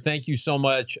here. Thank you so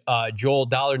much, Joel.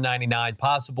 $1.99.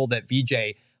 Possible that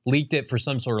VJ leaked it for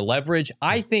some sort of leverage.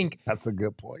 I think that's a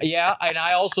good point. Yeah, and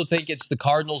I also think it's the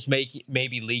Cardinals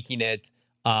maybe leaking it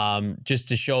just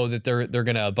to show that they're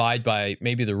going to abide by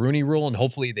maybe the Rooney Rule, and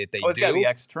hopefully that they do. It's got to be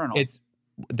external.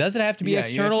 Does it have to be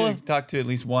external? You have to talk to at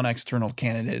least one external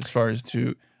candidate as far as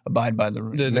to abide by the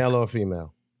rule. Male or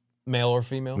female? Male or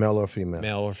female? Male or female.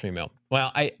 Male or female.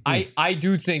 Well, I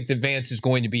do think that Vance is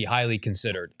going to be highly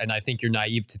considered, and I think you're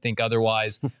naive to think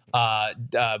otherwise.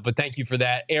 But thank you for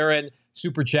that. Aaron,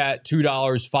 super chat,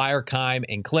 $2. Fire Keim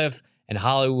and Kliff, and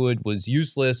Hollywood was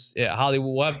useless. Yeah,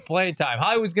 Hollywood will have plenty of time.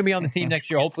 Hollywood's going to be on the team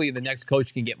next year. Hopefully the next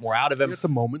coach can get more out of him. Get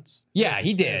some moments. Yeah,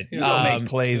 he did. Make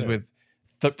plays with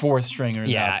fourth stringers.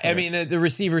 Yeah, I mean the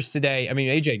receivers today. I mean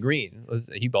AJ Green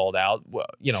he balled out.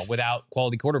 Without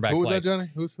quality quarterback. Who was play. that, Johnny?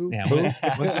 Who? Yeah,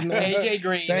 AJ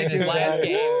Green in his last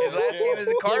game. His last game as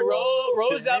a Cardinal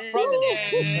rose up from the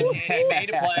dead and he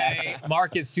made a play.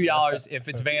 Marcus $2. If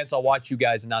it's Vance, I'll watch you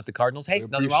guys and not the Cardinals. Hey,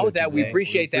 nothing wrong with that. We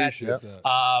appreciate that.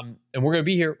 And we're gonna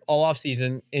be here all off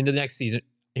season into next season.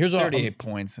 Here's 38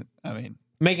 points. I mean,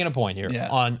 making a point here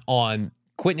on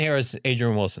Quentin Harris,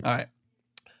 Adrian Wilson. All right.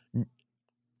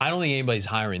 I don't think anybody's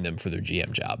hiring them for their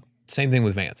GM job. Same thing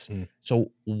with Vance.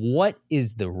 So what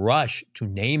is the rush to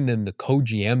name them the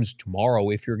co-GMs tomorrow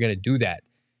if you're going to do that?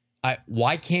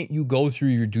 Why can't you go through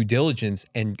your due diligence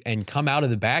and come out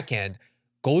of the back end,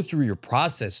 go through your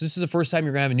process? This is the first time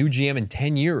you're going to have a new GM in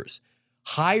 10 years.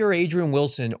 Hire Adrian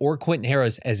Wilson or Quentin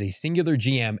Harris as a singular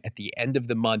GM at the end of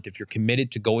the month if you're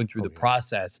committed to going through the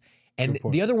process. And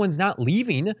the other one's not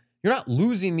leaving. You're not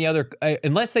losing the other,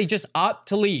 unless they just opt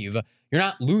to leave. You're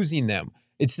not losing them.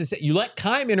 It's this. You let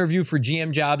Keim interview for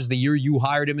GM jobs the year you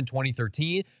hired him in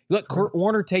 2013. You let Kurt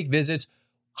Warner take visits.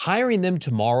 Hiring them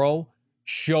tomorrow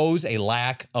shows a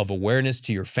lack of awareness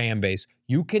to your fan base.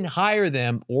 You can hire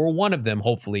them, or one of them,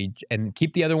 hopefully, and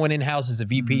keep the other one in-house as a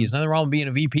VP. There's nothing wrong with being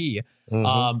a VP.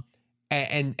 And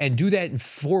do that in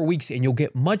 4 weeks, and you'll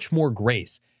get much more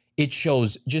grace. It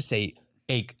shows just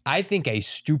I think a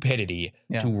stupidity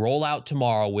to roll out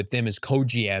tomorrow with them as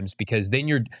co-GMs, because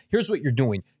then here's what you're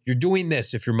doing. You're doing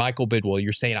this if you're Michael Bidwill.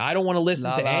 You're saying, I don't want to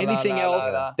listen to anything else.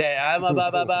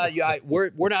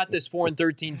 We're not this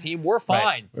 4-13 team. We're fine.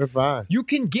 Right. We're fine. You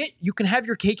can have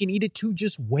your cake and eat it too.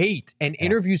 Just wait and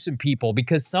interview some people,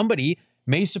 because somebody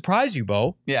may surprise you,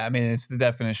 Bo. Yeah, I mean, it's the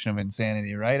definition of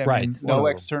insanity, right? I mean, no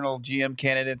external GM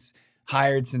candidates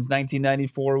hired since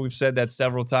 1994. We've said that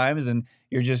several times, and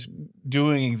you're just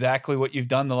doing exactly what you've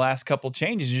done the last couple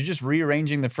changes. You're just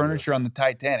rearranging the furniture on the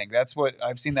Titanic. That's what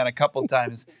I've seen that a couple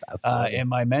times in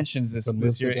my mentions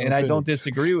this year, and I don't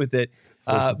disagree with it.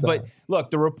 But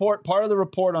look, part of the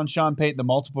report on Sean Payton, the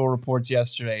multiple reports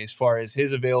yesterday, as far as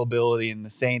his availability and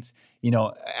the Saints,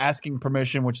 asking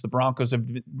permission, which the Broncos have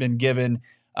been given.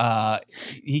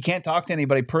 He can't talk to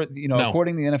anybody according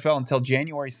to the NFL until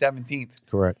January 17th.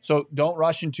 Correct. So don't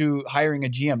rush into hiring a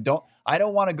GM. I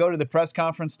don't want to go to the press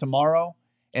conference tomorrow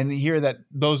and hear that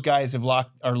those guys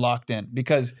are locked in,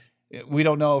 because we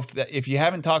don't know if you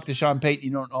haven't talked to Sean Payton,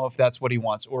 you don't know if that's what he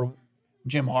wants, or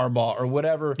Jim Harbaugh or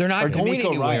whatever. They're not going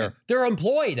anywhere. Ryan. They're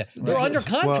employed. They're under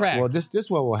contract. Well, this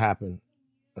is what will happen.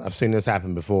 I've seen this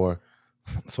happen before.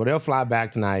 So they'll fly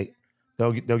back tonight.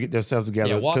 They'll get themselves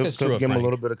together. Walk us through give them a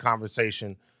little bit of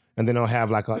conversation. and then they'll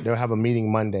have a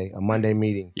meeting Monday, a Monday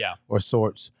meeting, or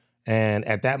sorts. And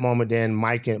at that moment, then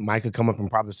Mike could come up and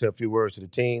probably say a few words to the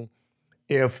team.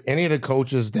 If any of the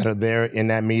coaches that are there in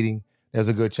that meeting, there's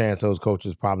a good chance those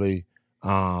coaches probably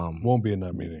won't be in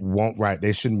that meeting.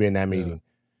 They shouldn't be in that meeting.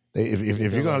 If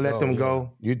you're gonna let them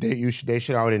go, they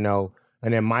should already know.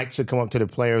 And then Mike should come up to the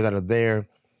players that are there.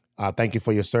 Thank you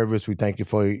for your service. We thank you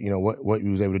for what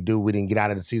you was able to do. We didn't get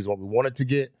out of the season what we wanted to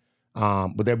get,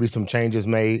 but there'll be some changes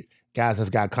made. Guys that's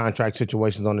got contract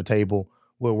situations on the table.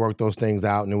 We'll work those things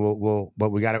out, and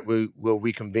we'll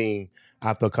reconvene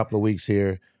after a couple of weeks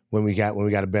here when we got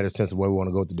a better sense of where we want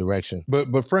to go with the direction.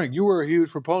 But Frank, you were a huge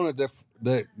proponent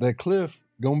that Kliff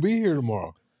gonna be here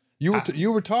tomorrow. You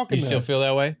were talking. You still feel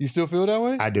that way? You still feel that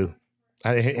way? I do.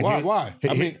 Why?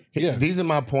 These are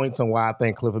my points on why I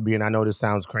think Kliff would be, and I know this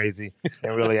sounds crazy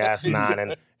and really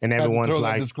asinine, and everyone's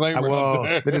like,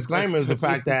 the disclaimer is the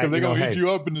fact that they're gonna eat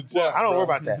you up in the chat. Well, I don't worry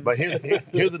about that, but here's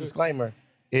the disclaimer: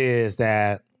 is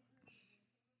that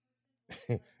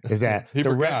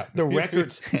the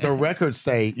records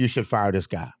say you should fire this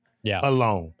guy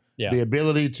alone. Yeah. The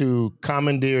ability to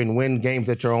commandeer and win games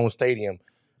at your own stadium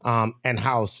and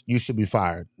house, you should be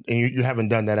fired, and you haven't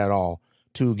done that at all.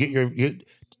 To get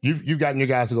you've gotten your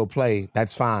guys to go play,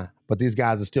 that's fine. But these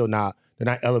guys are still not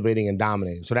elevating and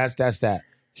dominating. So that's that.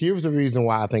 Here's the reason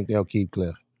why I think they'll keep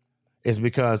Kliff. It's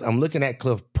because I'm looking at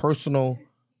Kliff personal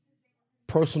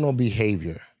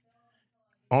behavior.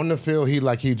 On the field, he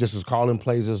just was calling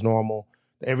plays as normal.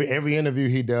 Every interview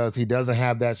he does, he doesn't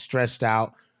have that stressed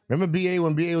out. Remember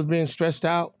when BA was being stressed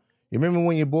out? You remember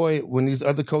when these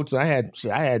other coaches, I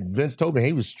had Vince Tobin,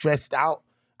 he was stressed out.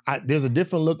 There's a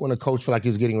different look when a coach feels like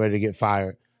he's getting ready to get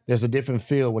fired. There's a different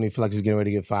feel when he feels like he's getting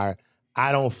ready to get fired.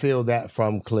 I don't feel that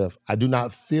from Kliff. I do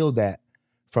not feel that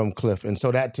from Kliff. And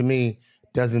so that, to me,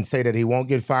 doesn't say that he won't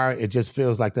get fired. It just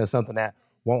feels like there's something that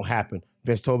won't happen.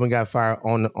 Vince Tobin got fired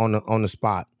on the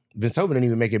spot. Vince Tobin didn't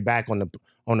even make it back on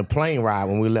the plane ride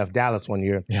when we left Dallas one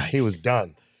year. Yikes. He was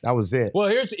done. That was it. Well,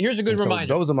 here's a good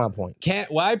reminder. Those are my points.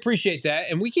 I appreciate that,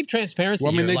 and we keep transparency.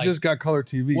 Well, I mean, here. they just got color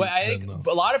TV. Well, I think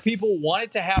a lot of people want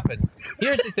it to happen.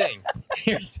 Here's the thing.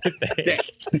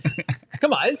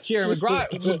 Come on, it's Jerry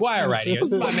Maguire right here.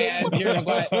 This is my man, Jerry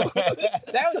Maguire.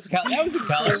 That was a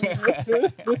color.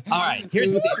 All right,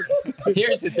 here's the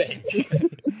thing.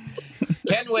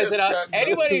 Ken Wisenhunt.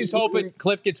 Anybody who's hoping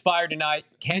Kliff gets fired tonight,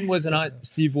 Ken Wisenhunt,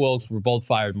 Steve Wilkes were both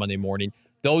fired Monday morning.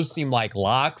 Those seem like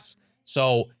locks.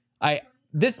 So I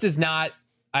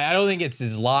don't think it's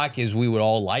as lock as we would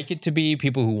all like it to be.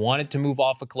 People who want it to move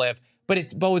off a Kliff, but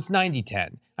it's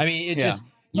 90-10. I mean, just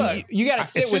you got to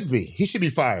sit with. He should be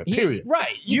fired. Period.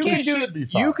 Right.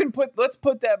 Let's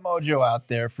put that mojo out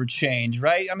there for change.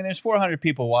 Right. I mean, there's 400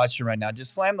 people watching right now.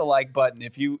 Just slam the like button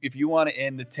if you want to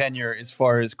end the tenure as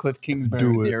far as Kliff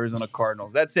Kingsbury with the Arizona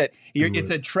Cardinals. That's it. It's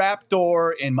a trap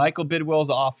door in Michael Bidwell's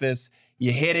office.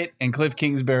 You hit it, and Kliff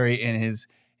Kingsbury and his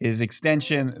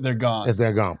extension, they're gone.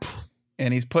 They're gone.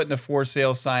 And he's putting a for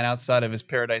sale sign outside of his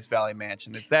Paradise Valley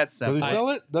mansion. It's that simple.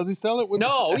 Does he sell it?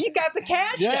 No, he got the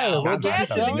cash now. The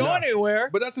cash isn't going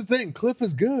anywhere. But that's the thing. Kliff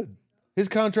is good. His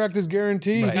contract is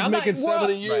guaranteed. Right. He's making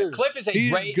 70 years. Kliff is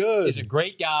a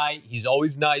great guy. He's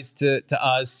always nice to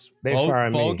us.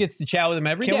 Bo gets to chat with him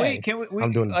every day.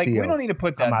 I'm doing we don't need to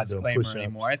put that disclaimer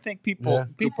anymore. I think people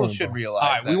should realize. All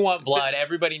right, we want blood.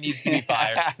 Everybody needs to be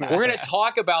fired. We're going to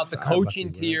talk about the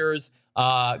coaching tiers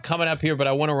coming up here, but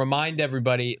I want to remind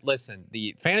everybody, listen,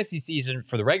 the fantasy season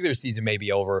for the regular season may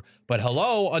be over, but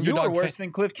hello, Underdog. You were worse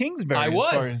than Kliff Kingsbury. I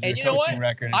was. And you know what?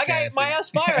 I got my ass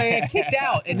fired. I got kicked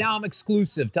out, and now I'm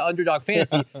exclusive to Underdog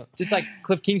Fantasy, just like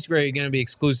Kliff Kingsbury going to be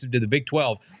exclusive to the Big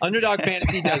 12. Underdog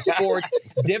Fantasy does sports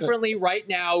differently right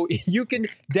now. You can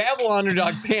dabble on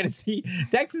Underdog Fantasy.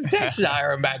 Texas Tech should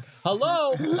hire him back.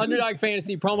 Hello, Underdog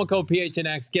Fantasy, promo code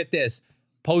PHNX. Get this.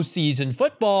 Postseason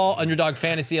football, Underdog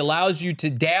Fantasy allows you to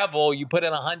dabble. You put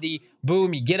in a hundy,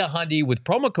 boom, you get a hundy with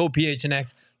promo code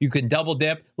PHNX. You can double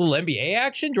dip. A little NBA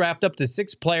action, draft up to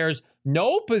 6 players,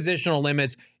 no positional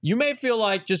limits. You may feel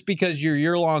like just because your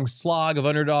year-long slog of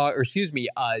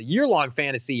year-long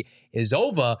fantasy is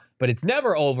over, but it's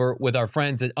never over with our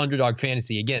friends at Underdog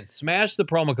Fantasy. Again, smash the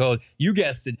promo code, you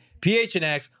guessed it,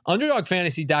 PHNX,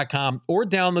 UnderdogFantasy.com, or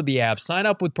download the app. Sign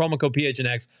up with promo code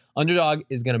PHNX. Underdog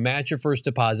is going to match your first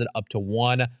deposit up to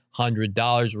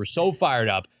 $100. We're so fired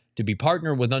up to be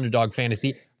partnered with Underdog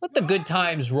Fantasy. let the good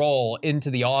times roll into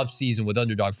the offseason with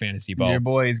Underdog Fantasy, Bo. Your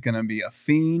boy is going to be a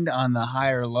fiend on the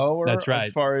higher lower. That's right.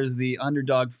 As far as the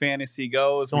Underdog Fantasy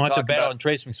goes. Don't have to bet on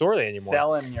Trace McSorley anymore.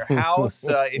 Selling your house.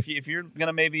 If you're going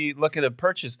to maybe look at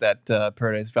purchase that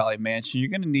Paradise Valley mansion, you're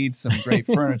going to need some great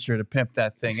furniture to pimp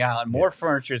that thing out. And more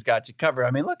furniture's got you covered.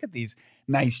 I mean, look at these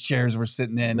nice chairs we're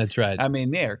sitting in. That's right. I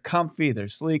mean, they're comfy. They're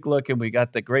sleek looking. We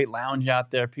got the great lounge out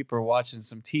there. People are watching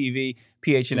some TV.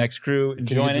 PHNX crew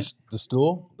enjoying it. The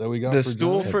stool that we got The for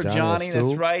stool Johnny? for Johnny.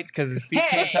 That's right, because his feet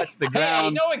can't touch the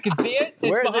ground. Hey, no one can see it. It's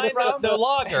Where is it behind from? the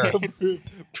locker.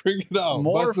 Bring it out.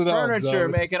 More Bust it out, furniture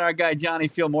Johnny. making our guy Johnny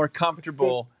feel more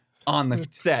comfortable on the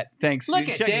set. Thanks. Look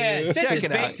at this. This check is it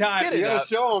big out. time. Get You it gotta up.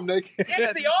 show them.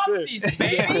 It's the off season,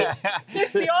 baby.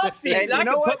 It's the off season. And I you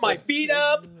know can what? put my feet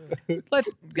up. I'm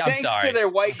Thanks sorry. to their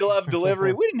white glove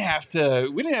delivery, we didn't have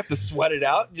to sweat it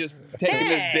out. Just taking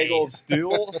this big old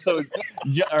stool. So,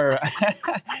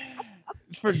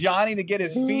 for Johnny to get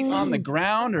his feet on the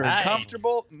ground or Right.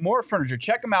 comfortable, More Furniture.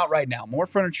 Check them out right now.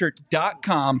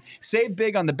 Morefurniture.com. Save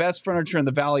big on the best furniture in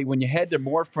the valley when you head to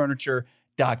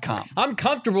morefurniture.com. I'm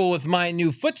comfortable with my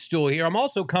new footstool here. I'm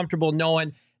also comfortable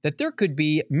knowing that there could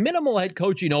be minimal head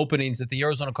coaching openings that the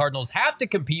Arizona Cardinals have to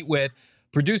compete with.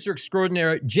 Producer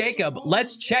extraordinaire Jacob,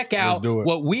 let's check out do it.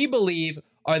 what we believe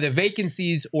are the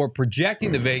vacancies, or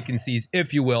projecting the vacancies,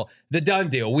 if you will. The done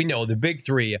deal. We know the big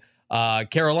three.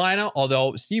 Carolina,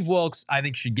 although Steve Wilkes, I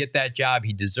think, should get that job.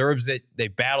 He deserves it. They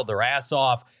battled their ass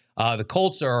off. The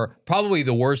Colts are probably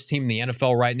the worst team in the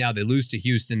NFL right now. They lose to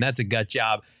Houston. That's a gut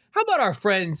job. How about our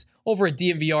friends over at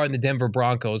DMVR and the Denver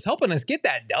Broncos helping us get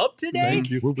that dub today? Thank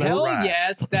you. Let's Hell ride.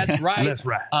 yes, that's right. Let's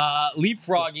ride.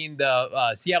 Leapfrogging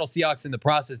the Seattle Seahawks in the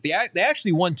process. They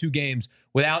actually won 2 games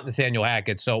without Nathaniel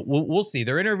Hackett, so we'll see.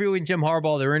 They're interviewing Jim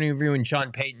Harbaugh. They're interviewing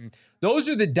Sean Payton. Those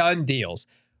are the done deals.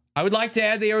 I would like to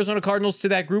add the Arizona Cardinals to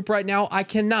that group right now. I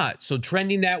cannot. So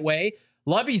trending that way.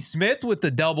 Lovie Smith with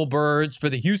the double birds for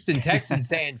the Houston Texans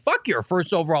saying, fuck your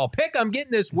first overall pick. I'm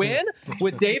getting this win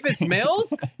with Davis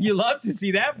Mills. You love to see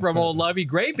that from old Lovie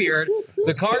Graybeard.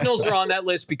 The Cardinals are on that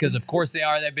list because, of course, they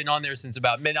are. They've been on there since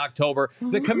about mid-October.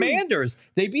 The Commanders,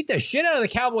 they beat the shit out of the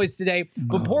Cowboys today.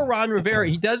 But poor Ron Rivera,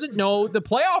 he doesn't know the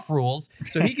playoff rules,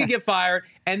 so he could get fired.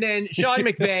 And then Sean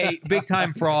McVay,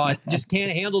 big-time fraud, just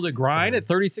can't handle the grind at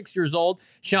 36 years old.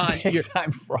 Sean, you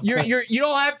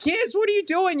don't have kids. What are you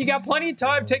doing? You got plenty of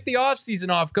time. Take the off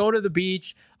season off. Go to the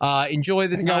beach. Enjoy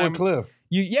the Hang out time. with Kliff.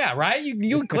 Right?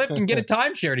 You and Kliff can get a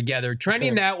timeshare together.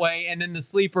 Trending that way. And then the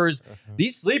sleepers.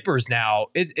 These sleepers now,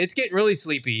 it's getting really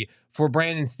sleepy for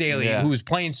Brandon Staley, who's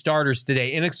playing starters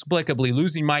today, inexplicably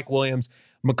losing Mike Williams.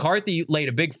 McCarthy laid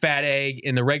a big fat egg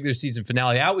in the regular season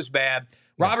finale. That was bad.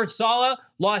 Robert Saleh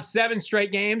lost 7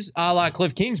 straight games, a la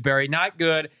Kliff Kingsbury. Not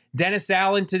good. Dennis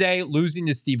Allen today losing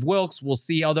to Steve Wilkes. We'll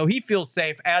see, although he feels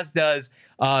safe, as does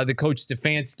the coach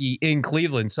Stefanski in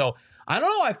Cleveland. So I don't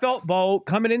know. I felt, Bo,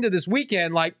 coming into this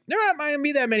weekend, like there might not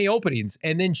be that many openings.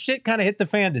 And then shit kind of hit the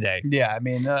fan today. Yeah, I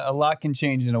mean, a lot can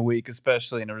change in a week,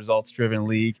 especially in a results-driven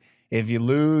league. If you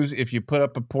lose, if you put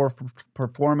up a poor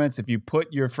performance, if you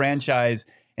put your franchise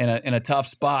in a tough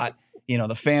spot, you know,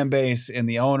 the fan base and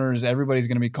the owners, everybody's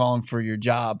going to be calling for your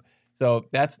job. So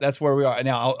that's where we are.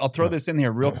 Now, I'll throw this in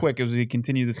here real quick as we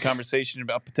continue this conversation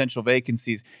about potential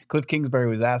vacancies. Kliff Kingsbury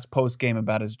was asked post-game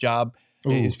about his job,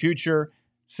 his future.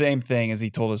 Same thing as he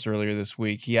told us earlier this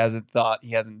week. He hasn't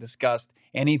discussed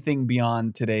anything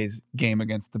beyond today's game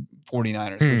against the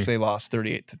 49ers, which they lost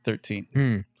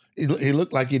 38-13. He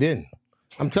looked like he didn't.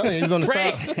 I'm telling you, he was on the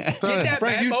Frank, side. get that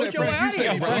bad mojo out of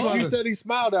here, bro. You said he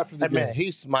smiled after the Hey, game. man, he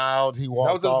smiled. He That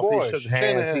walked was his off. boy. He shook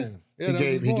Shanahan. hands. Yeah, He that was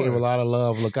his gave boy. a lot of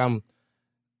love. Look, I'm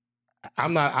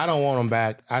not. I don't want him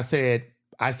back. I said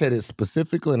it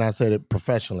specifically, and I said it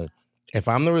professionally. If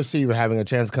I'm the receiver having a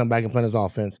chance to come back and play this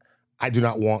offense, I do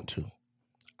not want to.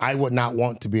 I would not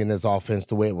want to be in this offense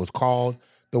the way it was called,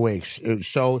 the way it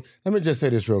showed. Let me just say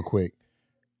this real quick.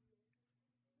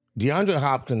 DeAndre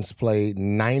Hopkins played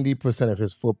 90% of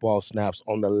his football snaps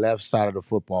on the left side of the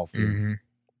football field. Mm-hmm.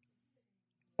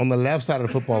 On the left side of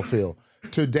the football field.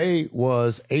 Today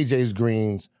was A.J.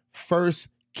 Green's first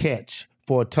catch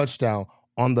for a touchdown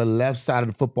on the left side of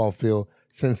the football field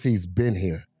since he's been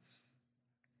here.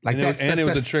 Like And it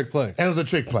was a trick play. And it was a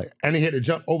trick play. And he had to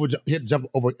jump over.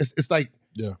 It's like,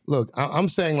 Yeah. look, I'm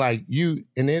saying like you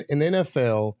in the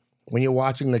NFL, when you're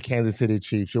watching the Kansas City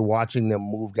Chiefs, you're watching them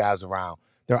move guys around.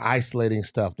 They're isolating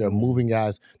stuff. They're moving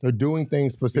guys. They're doing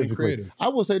things specifically. creative. I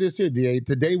will say this here, DA.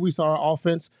 Today we saw our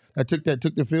offense that took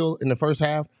the field in the first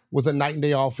half was a night and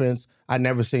day offense I'd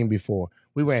never seen before.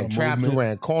 We ran traps, we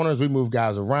ran corners, we moved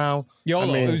guys around.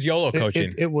 YOLO. It was YOLO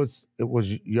coaching. It was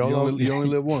YOLO. You only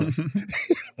live once.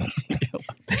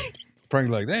 Frank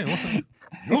like, damn, what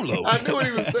YOLO. I knew what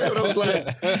he was saying. I was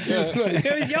like,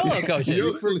 It was YOLO coaching.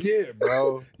 You forget,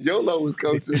 bro. YOLO was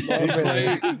coaching.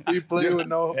 He played with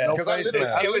no Because I face. literally-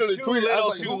 It was literally too tweeted, I was little,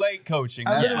 like, too who- late coaching.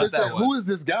 I That's literally what that said, who is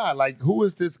this guy? Like, who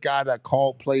is this guy that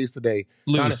called plays today?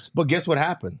 Loose. But guess what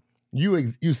happened?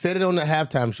 You said it on the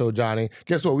halftime show, Johnny.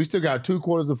 Guess what? We still got 2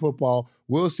 quarters of football.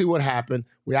 We'll see what happened.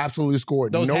 We absolutely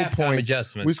scored Those no halftime points.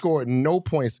 adjustments. We scored no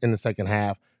points in the second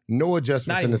half. No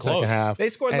adjustments Not in the even close. second half. They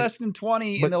scored And- less than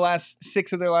 20 but- in the last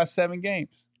 6 of their last 7 games.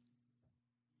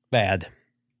 Bad.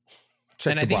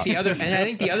 Check And the I think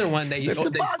box. the other one they Check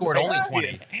the box. scored only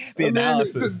 20. The I mean,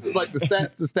 analysis. this is like the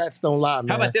stats don't lie, man.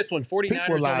 How about this one? 49ers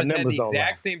People lie, almost had numbers the don't lie.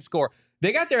 exact same score.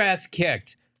 They got their ass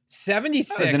kicked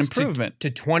 76 That was an improvement. to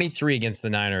 23 against the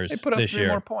Niners They put up this 3 year.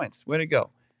 more points. Way to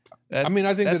go. I mean,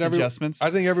 I think that's that adjustments.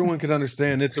 I think everyone could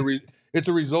understand it's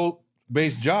a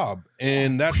result-based job,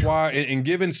 and that's why. And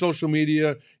given social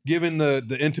media, given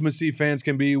the intimacy fans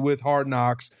can be with Hard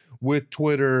Knocks, with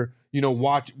Twitter,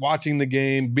 watching the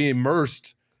game, be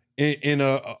immersed in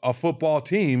a football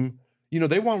team.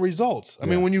 They want results. I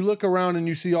mean, when you look around and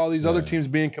you see all these other teams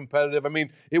being competitive, I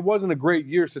mean, it wasn't a great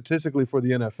year statistically for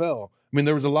the NFL. I mean,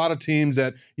 there was a lot of teams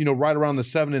that, right around the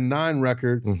 7-9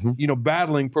 record,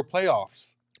 battling for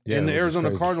playoffs. Yeah, and the which is Arizona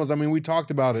crazy. Cardinals, I mean, we talked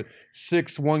about it.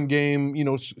 6-1 game,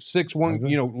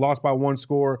 6-1, lost by 1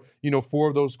 score. 4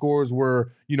 of those scores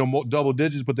were, double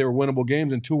digits, but they were winnable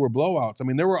games, and 2 were blowouts. I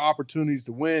mean, there were opportunities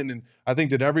to win, and I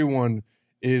think that everyone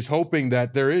is hoping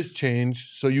that there is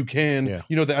change so you can,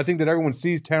 I think that everyone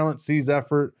sees talent, sees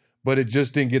effort, but it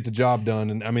just didn't get the job done.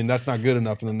 And I mean, that's not good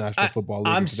enough in the National Football League.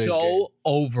 I'm in today's so game.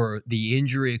 over the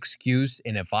injury excuse.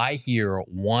 And if I hear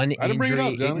one I didn't bring it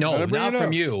injury, up, Johnny. I no, didn't bring not it from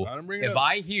up. you. I didn't bring it If up.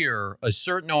 I hear a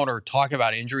certain owner talk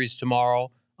about injuries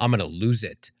tomorrow, I'm going to lose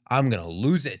it. I'm going to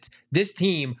lose it. This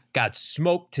team got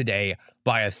smoked today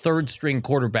by a third-string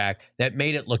quarterback that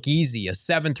made it look easy, a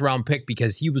 7th-round pick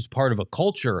because he was part of a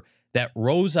culture that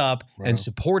rose up and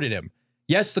supported him.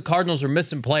 Yes, the Cardinals are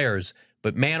missing players,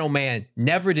 but man, oh man,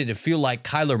 never did it feel like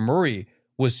Kyler Murray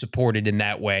was supported in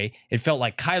that way. It felt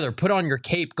like, Kyler, put on your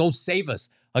cape, go save us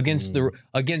against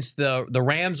the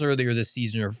Rams earlier this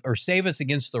season, or save us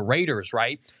against the Raiders,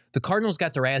 right? The Cardinals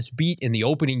got their ass beat in the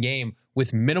opening game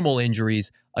with minimal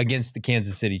injuries against the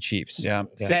Kansas City Chiefs. Yeah.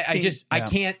 I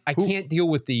can't deal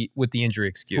with the injury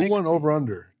excuse. Who won over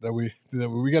under that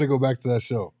we got to go back to that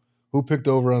show? Who picked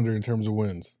over under in terms of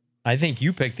wins? I think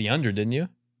you picked the under, didn't you?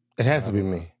 It has to be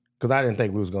me. Because I didn't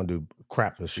think we was going to do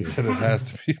crap this year. He said it has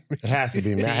to be me. It has to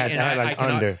be me. See, I had like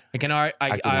under. I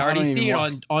already don't see it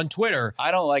even on Twitter.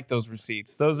 I don't like those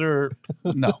receipts. Those are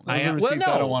receipts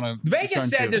I don't want to. Vegas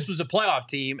said this was a playoff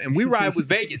team, and we ride with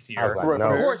Vegas here. I was like, no.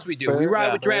 Of course we do. Fair. We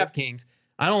ride with Yeah. DraftKings.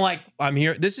 I'm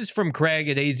here. This is from Craig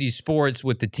at AZ Sports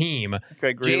with the team.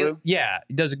 Craig Grelu? Yeah,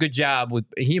 he does a good job with.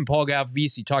 He and Paul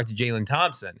Galvisi talked to Jalen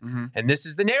Thompson, and this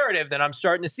is the narrative that I'm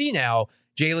starting to see now.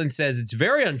 Jalen says it's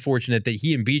very unfortunate that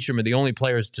he and Beacham are the only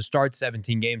players to start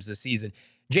 17 games this season.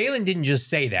 Jalen didn't just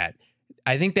say that.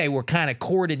 I think they were kind of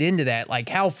courted into that. Like,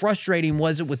 how frustrating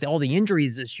was it with all the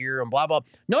injuries this year and blah, blah.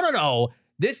 No.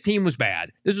 This team was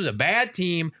bad. This was a bad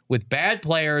team with bad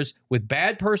players, with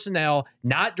bad personnel,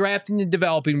 not drafting and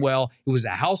developing well. It was a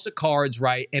house of cards,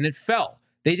 right? And it fell.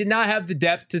 They did not have the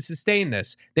depth to sustain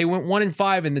this. They went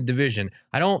 1-5 in the division.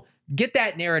 I don't get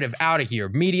that narrative out of here.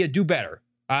 Media, do better.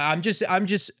 I'm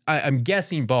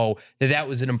guessing, Bo, that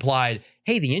was an implied,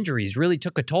 hey, the injuries really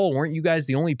took a toll. Weren't you guys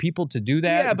the only people to do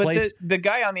that? Yeah, but the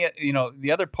guy on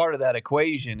the other part of that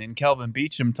equation, and Kelvin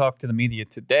Beachum talked to the media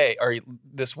today or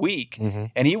this week,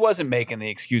 and he wasn't making the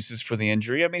excuses for the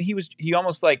injury. I mean, he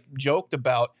almost like joked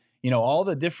about all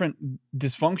the different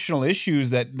dysfunctional issues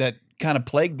that kind of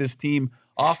plagued this team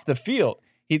off the field.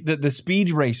 The speed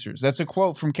racers. That's a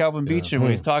quote from Calvin Beachum when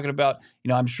he's talking about,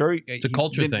 I'm sure it's a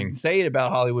culture didn't thing. Say it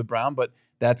about Hollywood Brown, but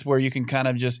that's where you can kind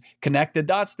of just connect the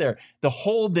dots there. The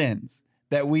hold-ins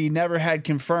that we never had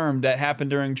confirmed that happened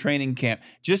during training camp.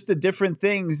 Just the different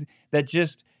things that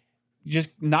just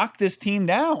knocked this team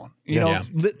down.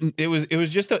 It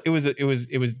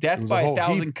was death by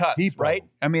 1,000 cuts, right?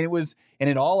 I mean, it was, and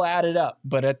it all added up.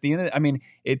 But at the end,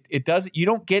 it doesn't. You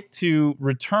don't get to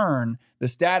return the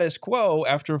status quo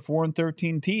after a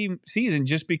 4-13 team season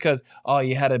just because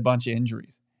you had a bunch of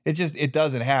injuries. It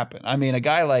doesn't happen. I mean, a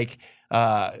guy like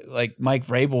Mike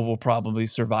Vrabel will probably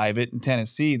survive it in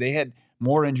Tennessee. They had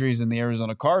more injuries than the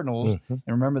Arizona Cardinals. And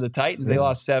remember the Titans, they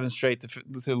lost 7 straight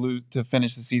to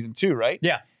finish the season too, right?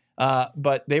 Yeah.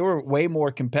 But they were way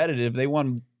more competitive. They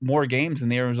won more games than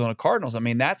the Arizona Cardinals. I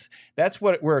mean, that's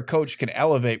where a coach can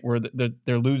elevate, where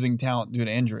they're losing talent due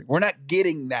to injury. We're not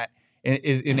getting that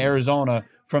in Arizona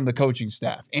from the coaching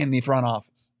staff and the front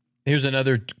office. Here's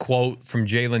another quote from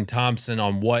Jalen Thompson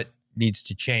on what needs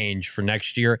to change for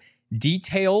next year.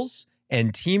 Details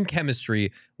and team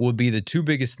chemistry will be the two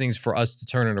biggest things for us to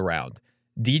turn it around.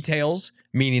 Details,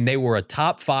 meaning they were a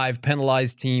top 5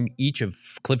 penalized team each of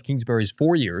Kliff Kingsbury's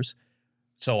 4 years.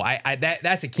 So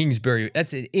that's a Kingsbury,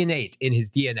 that's innate in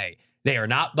his DNA. They are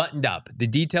not buttoned up. The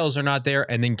details are not there.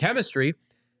 And then chemistry,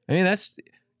 I mean, that's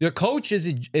the coach is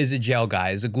a gel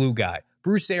guy, is a glue guy.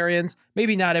 Bruce Arians,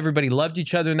 maybe not everybody loved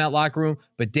each other in that locker room,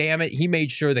 but damn it, he made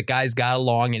sure that guys got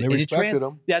along. And They respected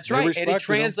him. That's They right. And it respected him.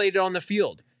 translated on the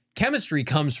field. Chemistry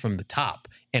comes from the top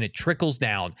and it trickles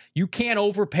down. You can't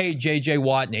overpay J.J.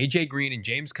 Watt and A.J. Green and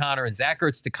James Conner and Zach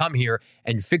Ertz to come here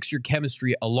and fix your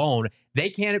chemistry alone. They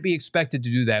can't be expected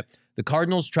to do that. The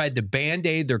Cardinals tried to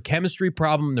Band-Aid their chemistry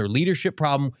problem, their leadership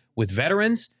problem with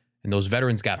veterans, and those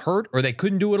veterans got hurt, or they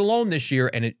couldn't do it alone this year,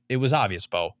 and it was obvious,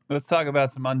 Bo. Let's talk about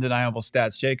some undeniable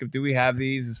stats. Jacob, do we have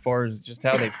these as far as just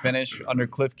how they finish under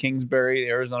Kliff Kingsbury, the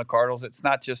Arizona Cardinals? It's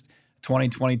not just a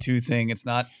 2022 thing. It's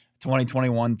not a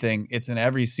 2021 thing. It's an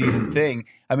every season thing.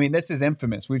 I mean, this is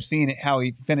infamous. We've seen it, how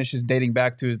he finishes dating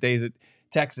back to his days at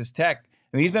Texas Tech.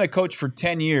 I mean, he's been a coach for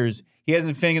 10 years. He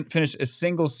hasn't finished a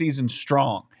single season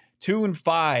strong.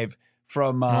 2-5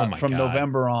 from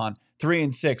November on.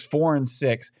 3-6,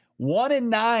 4-6.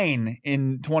 1-9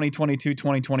 in 2022,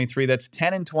 2023. That's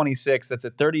 10-26. That's a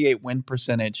 38 win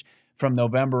percentage from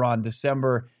November on.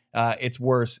 December, it's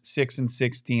worse.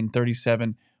 6-16,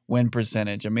 37 win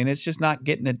percentage. I mean, it's just not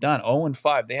getting it done.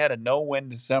 0-5. They had a no-win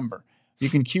December. You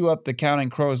can cue up the Counting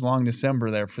Crows long December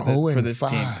there for this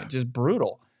team. It's just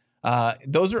brutal.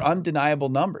 Those are undeniable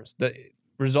numbers. The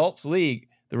results league,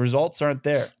 the results aren't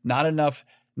there. Not enough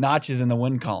notches in the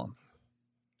win column.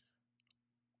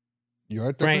 You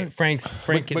are there, Frank.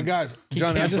 But guys,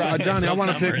 Johnny, I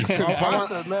want to pick. Frank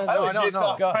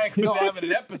was having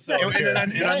an episode here. And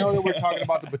I know that we're talking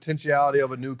about the potentiality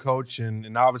of a new coach,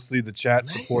 and obviously the chat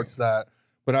supports that.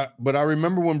 But I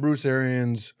remember when Bruce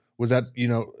Arians was at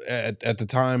the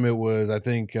time it was, I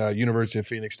think, University of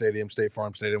Phoenix Stadium, State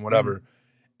Farm Stadium, whatever,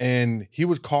 and he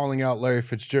was calling out Larry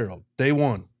Fitzgerald. Day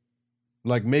one,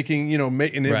 like making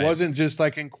and it wasn't just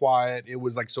like in quiet. It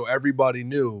was like so everybody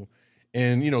knew.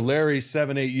 And, Larry,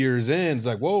 7-8 years in, is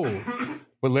like, whoa.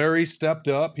 But Larry stepped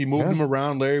up. He moved him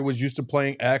around. Larry was used to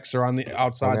playing X or on the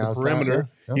outside, the perimeter.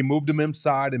 Yeah. He moved him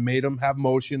inside and made him have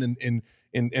motion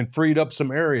and freed up some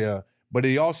area. But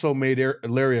he also made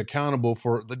Larry accountable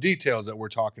for the details that we're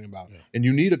talking about. Yeah. And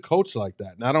you need a coach like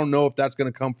that. And I don't know if that's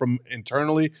going to come from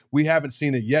internally. We haven't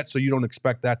seen it yet, so you don't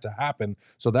expect that to happen.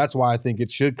 So that's why I think it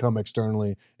should come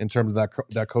externally in terms of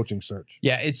that coaching search.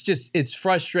 Yeah, it's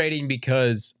frustrating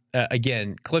because –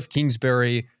 again, Kliff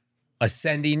Kingsbury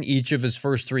ascending each of his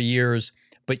first 3 years,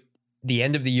 but the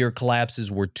end of the year collapses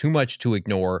were too much to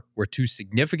ignore, were too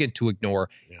significant to ignore,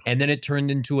 and then it turned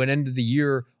into an end of the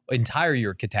year, entire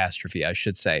year catastrophe, I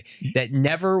should say. That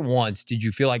never once did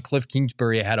you feel like Kliff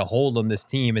Kingsbury had a hold on this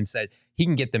team and said, he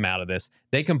can get them out of this.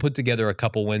 They can put together a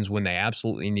couple wins when they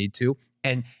absolutely need to.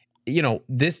 And,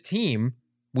 this team,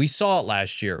 we saw it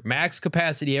last year, max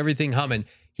capacity, everything humming.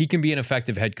 He can be an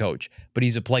effective head coach, but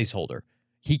he's a placeholder.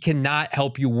 He cannot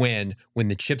help you win when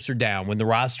the chips are down, when the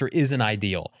roster isn't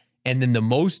ideal. And then the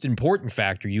most important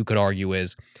factor you could argue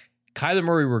is Kyler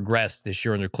Murray regressed this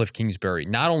year under Kliff Kingsbury,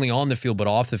 not only on the field, but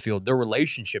off the field. Their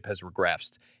relationship has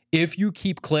regressed. If you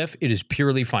keep Kliff, it is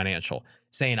purely financial.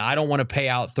 Saying, I don't want to pay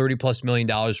out $30+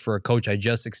 million for a coach I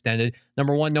just extended.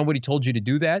 Number one, nobody told you to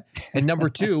do that. And number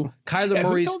two, Kyler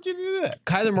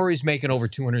Murray's making over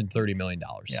 $230 million.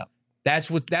 Yeah. That's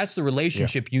the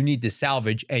relationship you need to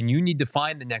salvage, and you need to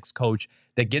find the next coach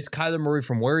that gets Kyler Murray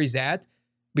from where he's at.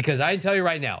 Because I can tell you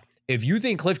right now, if you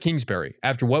think Kliff Kingsbury,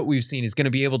 after what we've seen, is going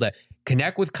to be able to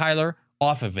connect with Kyler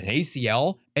off of an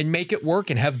ACL and make it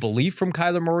work and have belief from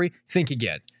Kyler Murray, think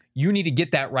again. You need to get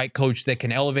that right coach that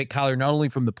can elevate Kyler not only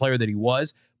from the player that he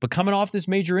was, but coming off this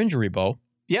major injury, Bo.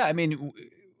 Yeah, I mean,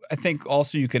 I think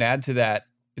also you can add to that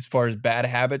as far as bad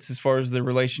habits, as far as the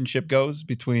relationship goes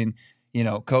between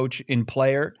coach and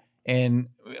player, and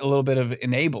a little bit of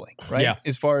enabling, right? Yeah.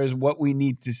 As far as what we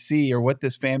need to see or what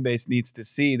this fan base needs to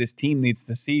see, this team needs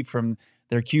to see from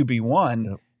their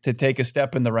QB1 to take a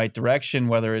step in the right direction,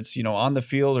 whether it's, on the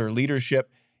field or leadership.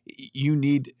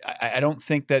 I don't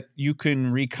think that you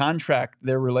can recontract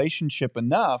their relationship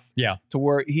enough to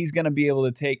where he's going to be able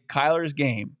to take Kyler's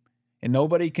game, and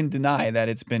nobody can deny that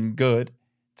it's been good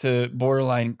to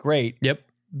borderline great. Yep.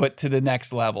 But to the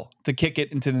next level, to kick it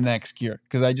into the next gear.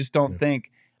 Because I just don't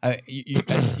think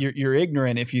you're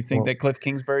ignorant if you think that Kliff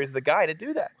Kingsbury is the guy to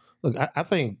do that. Look, I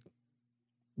think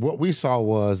what we saw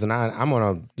was,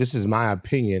 and this is my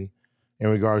opinion, in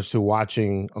regards to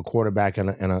watching a quarterback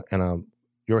and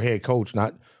your head coach,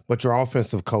 but your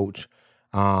offensive coach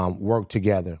work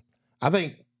together. I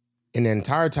think in the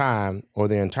entire time or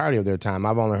the entirety of their time,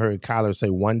 I've only heard Kyler say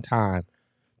one time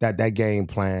that game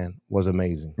plan was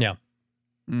amazing. Yeah.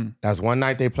 That's one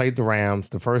night they played the Rams,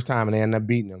 the first time, and they ended up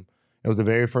beating them. It was the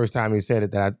very first time he said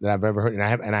it that I've ever heard, and I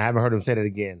haven't heard him say it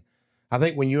again. I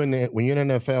think when you're in the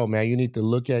NFL, man, you need to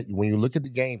look at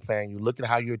the game plan, you look at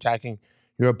how you're attacking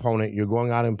your opponent, you're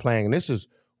going out and playing, and this is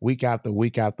week after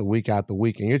week after week after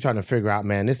week, and you're trying to figure out,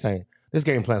 man, this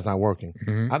game plan's not working.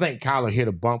 I think Kyler hit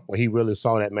a bump where he really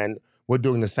saw that, man, we're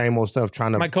doing the same old stuff,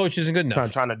 my coach isn't good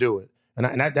enough. Trying to do it,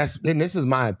 and this is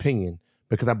my opinion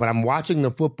but I'm watching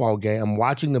the football game, I'm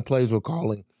watching the plays we're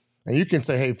calling, and you can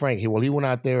say, hey, Frank, he went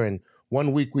out there and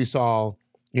one week we saw,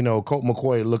 Colt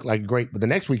McCoy looked like great, but the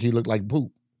next week he looked like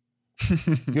poop.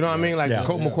 You know what I mean? Like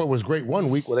Colt McCoy was great one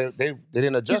week, well they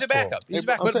didn't adjust. He's a backup. He's a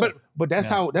backup. But that's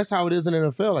how it is in the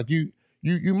NFL. Like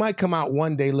you might come out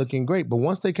one day looking great, but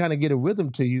once they kind of get a rhythm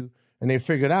to you and they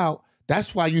figure it out,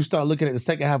 that's why you start looking at the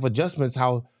second half adjustments,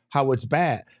 how it's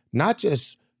bad. Not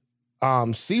just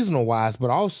seasonal wise, but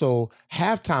also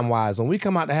halftime wise. When we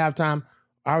come out to halftime,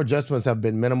 our adjustments have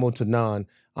been minimal to none,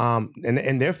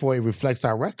 and therefore it reflects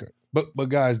our record. But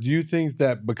guys, do you think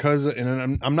that because,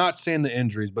 and I'm not saying the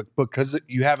injuries, but because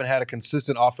you haven't had a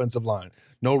consistent offensive line,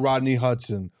 no Rodney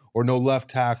Hudson or no left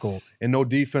tackle and no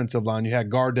defensive line, you had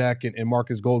Gardeck and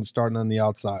Marcus Golden starting on the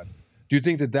outside. Do you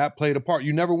think that played a part?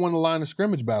 You never won the line of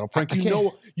scrimmage battle, Frank.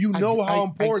 You know how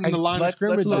important the line of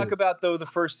scrimmage is. Let's talk about the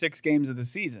first 6 games of the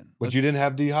season. But you didn't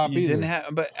have D-Hop either. You didn't have,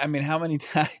 but I mean, how many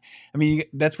times? I mean,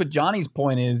 that's what Johnny's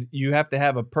point is. You have to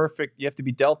have you have to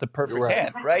be dealt a perfect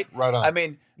hand, right? Right on. I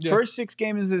mean, first 6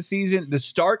 games of the season, the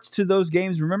starts to those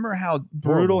games. Remember how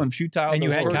brutal and futile and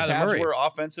those first Kyler halves Murray were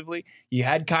offensively. You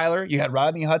had Kyler, you had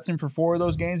Rodney Hudson for 4 of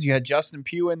those games. You had Justin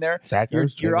Pugh in there.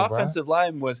 Your offensive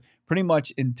line was pretty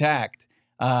much intact.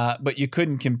 But you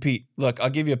couldn't compete. Look, I'll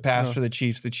give you a pass for the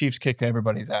Chiefs. The Chiefs kicked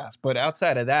everybody's ass. But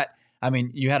outside of that, I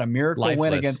mean, you had a miracle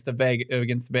win against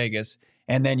Vegas,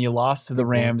 and then you lost to the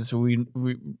Rams, who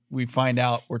we find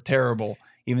out were terrible,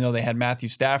 even though they had Matthew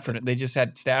Stafford. They just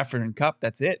had Stafford and Kupp.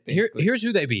 That's it. Here's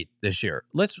who they beat this year.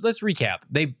 Let's recap.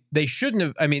 They shouldn't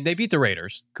have. I mean, they beat the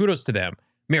Raiders. Kudos to them.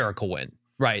 Miracle win.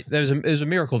 Right. It was a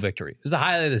miracle victory. It was the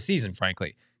highlight of the season,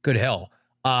 frankly. Good hell.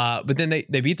 But then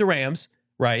they beat the Rams.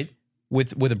 Right.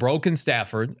 With a broken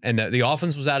Stafford, and the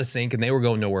offense was out of sync, and they were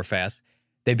going nowhere fast.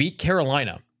 They beat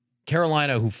Carolina,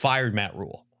 who fired Matt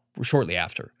Rule shortly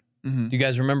after. Do you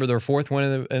guys remember their 4th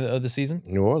win of the season?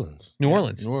 New Orleans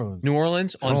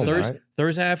On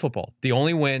Thursday Night Football. The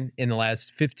only win in the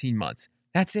last 15 months.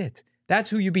 That's it.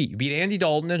 That's who you beat. You beat Andy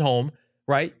Dalton at home,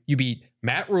 right? You beat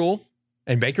Matt Rule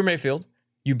and Baker Mayfield.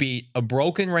 You beat a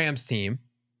broken Rams team,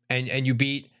 and you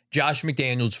beat Josh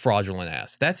McDaniels' fraudulent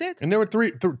ass. That's it. And there were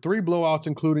three blowouts,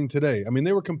 including today. I mean,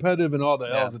 they were competitive in all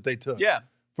the L's that they took. Yeah.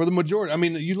 For the majority. I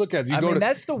mean, you look at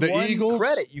that's the one Eagles,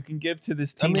 credit you can give to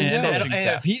this team. And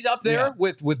if he's up there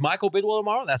with Michael Bidwell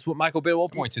tomorrow, that's what Michael Bidwell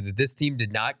points to, that this team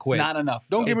did not quit. It's not enough.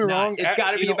 Don't get me wrong. It's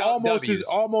got to be about W's.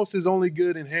 Almost is only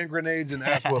good in hand grenades and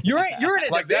ass whoopings. You're in a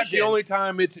division. That's the only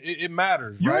time it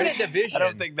matters. You're right? in a division. I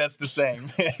don't think that's the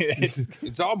same.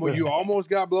 It's almost, you almost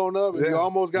got blown up and you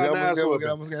almost got an ass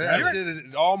whooping. That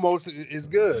shit is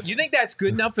good. You think that's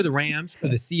good enough for the Rams or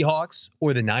the Seahawks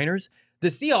or the Niners? The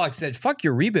Seahawks said, fuck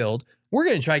your rebuild. We're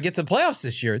going to try to get to the playoffs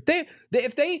this year.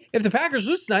 If the Packers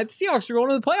lose tonight, the Seahawks are going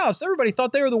to the playoffs. Everybody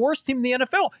thought they were the worst team in the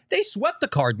NFL. They swept the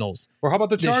Cardinals. Or how about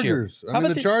the Chargers?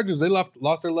 The Chargers, they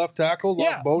lost their left tackle,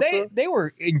 lost Bosa. They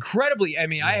were incredibly, I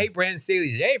mean, I hate Brandon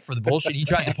Staley today for the bullshit he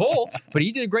tried to pull, but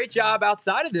he did a great job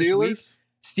outside of this week.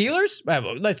 Steelers?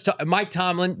 Let's talk. Mike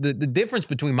Tomlin. The difference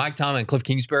between Mike Tomlin and Kliff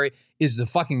Kingsbury is the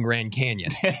fucking Grand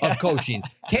Canyon of coaching.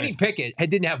 Kenny Pickett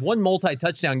didn't have one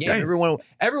multi-touchdown game. Everyone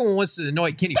wants to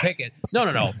annoy Kenny Pickett.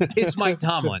 No. It's Mike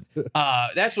Tomlin.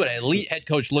 That's what an elite head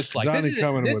coach looks like. Johnny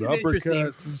this is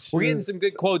interesting. We're getting some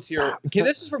good quotes here. Okay,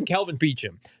 this is from Kelvin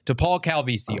Beachum to Paul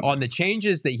Calvisi on the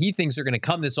changes that he thinks are going to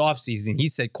come this offseason. He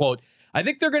said, quote, I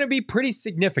think they're going to be pretty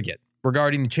significant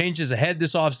regarding the changes ahead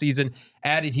this offseason.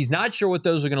 Added, he's not sure what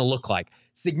those are going to look like.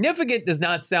 Significant does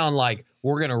not sound like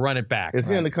we're going to run it back. Is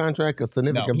he in the contract? Because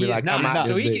significant no, he is not.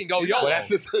 So he can go YOLO.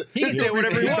 He can say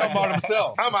whatever he wants. Talking about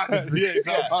himself. I'm out this big.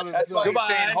 That's why he's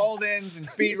saying hold-ins and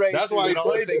speed races. That's why he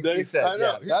played today. I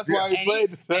know. That's why he played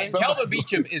today. And Kelvin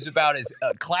Beachum is about his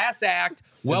class act,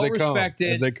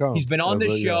 well-respected. He's been on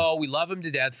the show. We love him to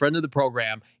death. Friend of the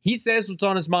program. He says what's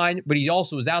on his mind, but he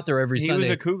also is out there every Sunday. He was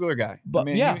a Kugler guy. But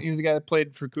he was a guy that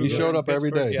played for Kugler. He showed up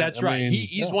every day. That's right.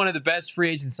 he's one of the best free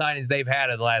agent signings they've had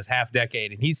in the last half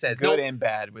decade, and he says good and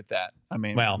bad with that. I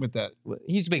mean, with that,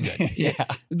 he's been good. yeah.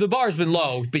 The bar's been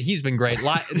low, but he's been great.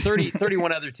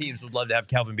 31 other teams would love to have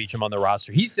Kelvin Beachum on the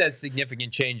roster. He says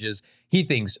significant changes he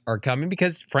thinks are coming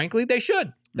because, frankly, they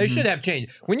should. They should have change.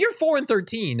 When you're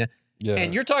 4-13. Yeah.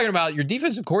 And you're talking about your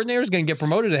defensive coordinator is going to get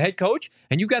promoted to head coach,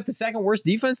 and you got the second worst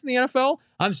defense in the NFL.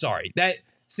 I'm sorry, that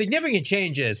significant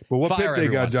changes. But what pick they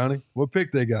got, Johnny? What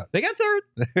pick they got? They got third.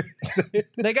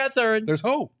 They got third. There's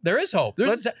hope. There is hope.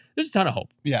 There's a ton of hope.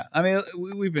 Yeah, I mean,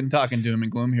 we've been talking doom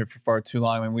and gloom here for far too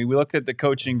long. I mean, we looked at the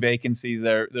coaching vacancies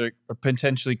that are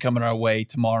potentially coming our way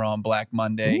tomorrow on Black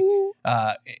Monday.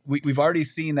 We've already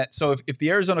seen that. So if the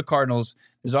Arizona Cardinals,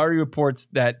 there's already reports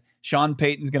that Sean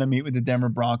Payton's going to meet with the Denver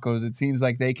Broncos. It seems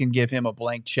like they can give him a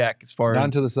blank check as far not as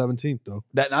until the 17th, though.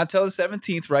 Not until the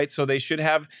 17th, right? So they should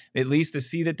have at least a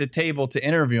seat at the table to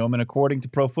interview him. And according to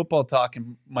Pro Football Talk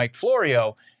and Mike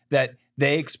Florio, that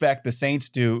they expect the Saints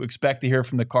to hear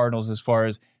from the Cardinals as far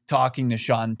as talking to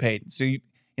Sean Payton. So you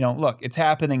know, look, it's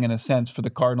happening in a sense for the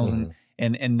Cardinals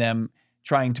and them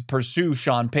trying to pursue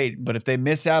Sean Payton. But if they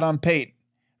miss out on Payton,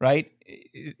 right?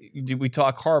 Do we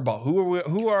talk Harbaugh?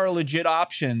 Who are legit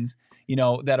options, you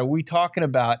know, that are we talking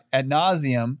about ad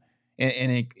nauseum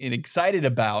and excited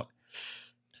about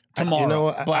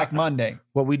tomorrow, Black Monday?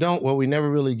 What we never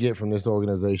really get from this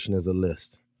organization is a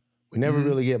list. We never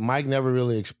really get. Mike never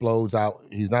really explodes out.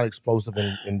 He's not explosive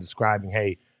in describing,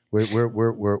 hey,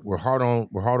 we're hard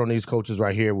on these coaches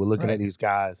right here. We're looking at these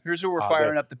guys. Here's who we're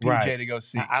firing up the PJ to go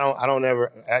see. They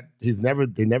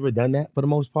never done that for the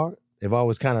most part. They've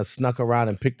always kind of snuck around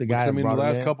and picked the guy. I mean, the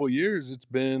last couple of years, it's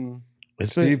been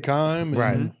Steve Keim,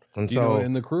 right? And so,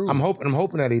 in the crew. I'm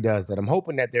hoping that he does that. I'm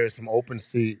hoping that there's some open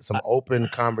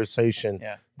conversation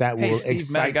that will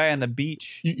excite. That guy on the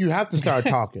beach. You have to start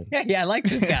talking. Yeah, I like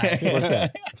this guy. What's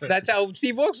that? That's how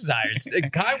Steve Wilkes was hired.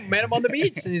 Keim met him on the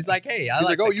beach, and he's like, "Hey,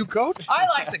 you coach? I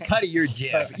like the cut of your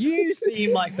jib. You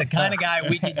seem like the kind of guy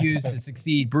we could use to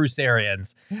succeed Bruce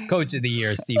Arians, Coach of the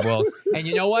Year, Steve Wilkes." And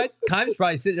you know what? Keim's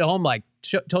probably sitting at home like,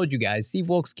 "Told you guys, Steve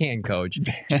Wilkes can coach,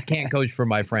 just can't coach for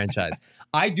my franchise."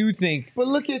 I do think, but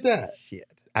look at that. Shit.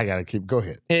 I gotta keep. Go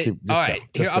ahead. All right,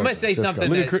 here, I'm gonna say something.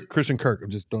 Look at Christian Kirk.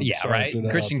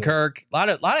 Christian Kirk. A lot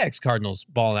of ex-Cardinals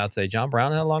balling out today. John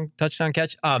Brown had a long touchdown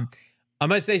catch. I'm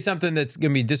gonna say something that's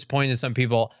gonna be disappointing to some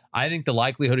people. I think the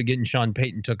likelihood of getting Sean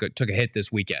Payton took a hit this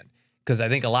weekend because I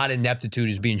think a lot of ineptitude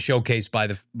is being showcased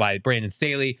by Brandon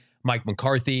Staley, Mike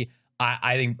McCarthy.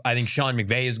 I think Sean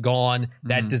McVay is gone.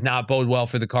 That does not bode well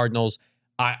for the Cardinals.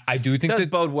 I do think it does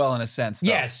bode well in a sense, though.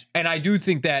 Yes, and I do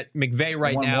think that McVay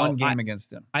won one game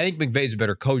against him. I think McVay's a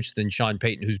better coach than Sean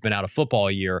Payton, who's been out of football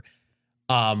a year.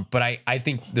 But I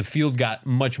think the field got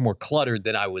much more cluttered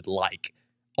than I would like.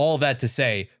 All of that to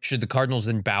say, should the Cardinals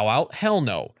then bow out? Hell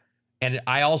no. And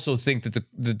I also think that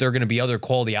there are going to be other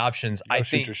quality options. I think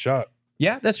shoot your shot.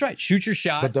 Yeah, that's right. Shoot your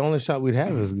shot. But the only shot we'd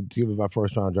have is to give it our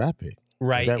first round draft pick.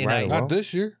 Right. Is that right? Not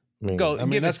this year. Give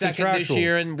a second this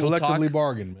year and we'll collectively talk.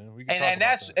 bargain, man.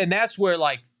 And that's where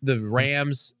like the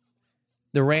Rams,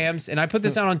 and I put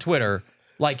this out on Twitter.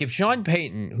 Like if Sean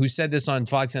Payton, who said this on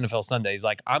Fox NFL Sunday, he's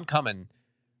like, I'm coming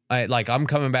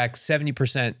back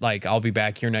 70%. Like I'll be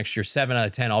back here next year. 7 out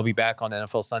of 10, I'll be back on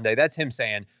NFL Sunday. That's him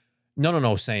saying,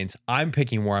 no, Saints, I'm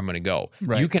picking where I'm going to go.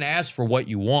 Right. You can ask for what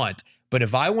you want, but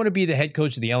if I want to be the head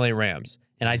coach of the LA Rams,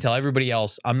 and I tell everybody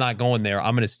else I'm not going there,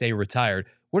 I'm going to stay retired.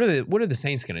 What are the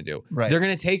Saints going to do? Right. They're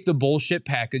going to take the bullshit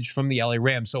package from the LA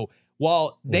Rams. So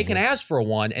while they can ask for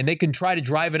one and they can try to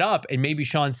drive it up, and maybe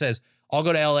Sean says, I'll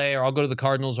go to LA or I'll go to the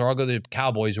Cardinals or I'll go to the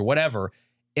Cowboys or whatever.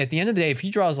 At the end of the day, if he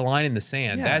draws a line in the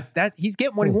sand, that he's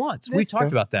getting what he wants. We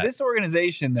talked about that. This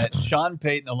organization that Sean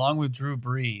Payton, along with Drew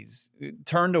Brees,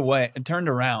 turned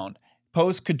around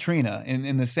post Katrina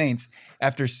in the Saints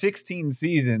after 16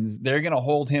 seasons, they're going to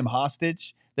hold him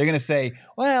hostage. They're going to say,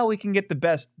 well, we can get the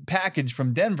best package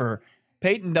from Denver.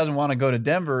 Peyton doesn't want to go to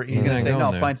Denver. He's going to say,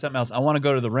 no, I'll find something else. I want to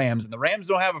go to the Rams. And the Rams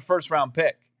don't have a first-round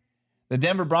pick. The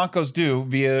Denver Broncos do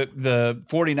via the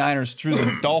 49ers through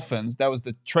the Dolphins. That was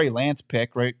the Trey Lance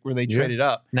pick, right, where they traded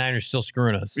up. Niners still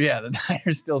screwing us. Yeah, the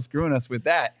Niners still screwing us with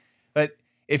that. But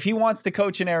if he wants to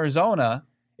coach in Arizona,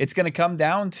 it's going to come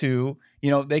down to,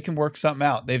 they can work something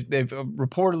out. They've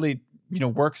reportedly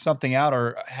work something out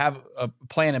or have a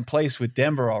plan in place with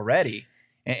Denver already.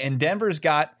 And Denver's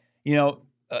got,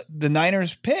 the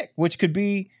Niners pick, which could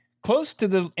be close to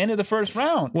the end of the first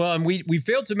round. Well, and we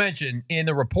failed to mention in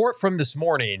the report from this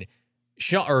morning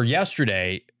or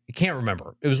yesterday, I can't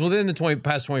remember. It was within the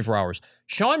past 24 hours.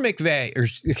 Sean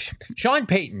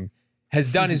Payton has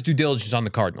done his due diligence on the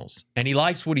Cardinals, and he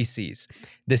likes what he sees.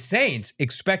 The Saints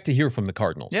expect to hear from the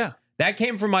Cardinals. Yeah. That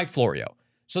came from Mike Florio.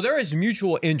 So there is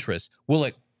mutual interest. Will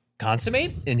it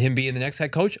consummate in him being the next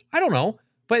head coach? I don't know.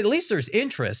 But at least there's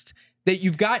interest that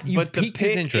you've piqued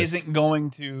his interest. Isn't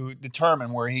going to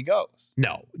determine where he goes.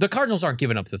 No. The Cardinals aren't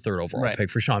giving up the third overall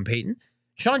pick for Sean Payton.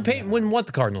 Sean Payton wouldn't want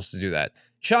the Cardinals to do that.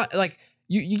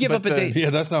 You give up a Yeah,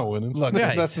 that's not winning. Look,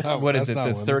 that's not. What is that's it?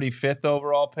 The not winning. 35th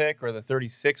overall pick or the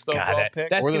 36th overall pick?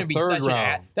 That's Or going the to be third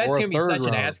round. that's Or a going to be third such an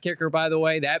round. ass kicker, by the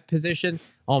way, that position.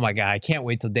 Oh my God, I can't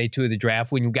wait till day 2 of the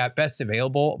draft when you got best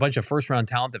available, a bunch of first round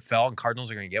talent that fell, and Cardinals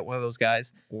are going to get one of those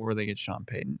guys. Or they get Sean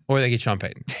Payton. Or they get Sean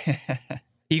Payton.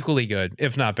 Equally good,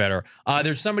 if not better.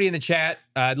 There's somebody in the chat.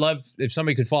 I'd love if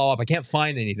somebody could follow up. I can't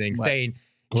find anything saying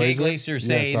Jay Glazer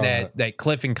saying that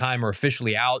Kliff and Keim are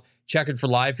officially out. Check it for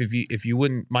life if you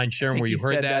wouldn't mind sharing where you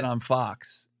heard said that on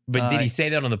Fox. But did he say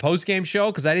that on the post-game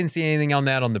show? Because I didn't see anything on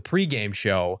that on the pre-game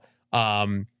show.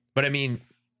 But I mean,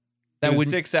 that was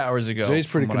 6 hours ago. Jay's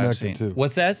pretty connected too.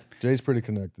 What's that? Jay's pretty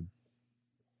connected.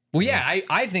 Well, yeah,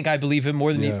 I think I believe him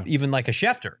more than even like a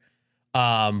Schefter.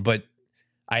 But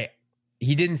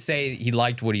he didn't say he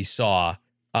liked what he saw.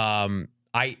 Sean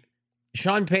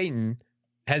Payton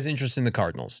has interest in the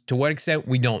Cardinals. To what extent,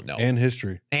 we don't know. And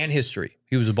history.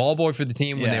 He was a ball boy for the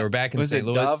team when they were back in St.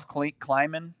 Louis. Dove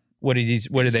Kleiman? What did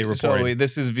they report? So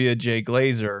this is via Jay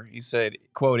Glazer. He said,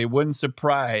 quote, "It wouldn't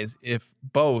surprise if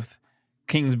both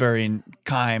Kingsbury and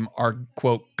Keim are,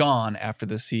 quote, gone after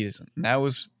the season." And that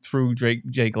was through Jay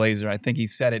Glazer. I think he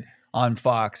said it on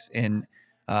Fox. And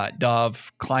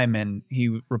Dove Kleiman,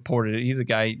 he reported it. He's a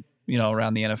guy,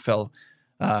 around the NFL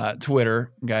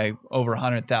Twitter, guy over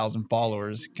 100,000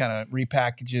 followers, kind of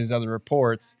repackages other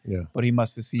reports. Yeah. But he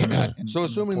must have seen that. So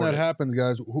assuming that happens,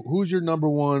 guys, who's your number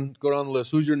one? Go down the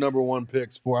list. Who's your number one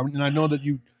picks for? I mean, I know that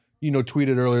you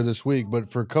tweeted earlier this week,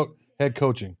 but for head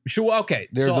coaching, sure. Okay.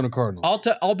 the Arizona Cardinals.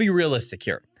 I'll be realistic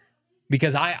here,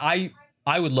 because I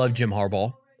would love Jim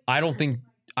Harbaugh. I don't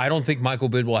think Michael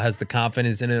Bidwell has the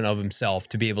confidence in and of himself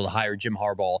to be able to hire Jim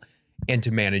Harbaugh and to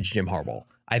manage Jim Harbaugh.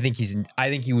 I think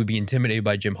he would be intimidated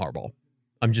by Jim Harbaugh.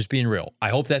 I'm just being real.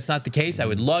 I hope that's not the case. I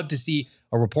would love to see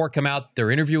a report come out.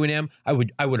 They're interviewing him. I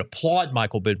would applaud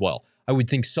Michael Bidwell. I would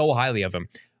think so highly of him.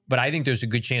 But I think there's a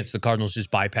good chance the Cardinals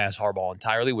just bypass Harbaugh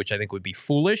entirely, which I think would be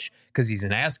foolish because he's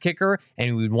an ass kicker and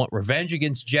he would want revenge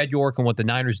against Jed York and what the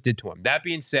Niners did to him. That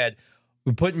being said,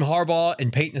 we're putting Harbaugh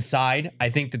and Peyton aside. I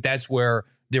think that's where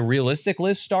the realistic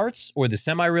list starts, or the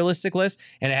semi-realistic list,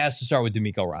 and it has to start with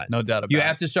DeMeco Ryan. No doubt about it. You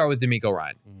have to start with DeMeco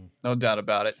Ryan. No doubt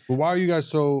about it. But why are you guys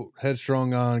so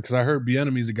headstrong on? Because I heard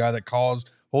Bieniemy's a guy that holds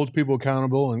people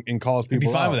accountable and calls people You'd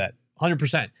be fine out. with that,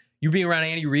 100%. You being around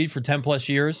Andy Reid for 10 plus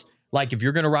years, like if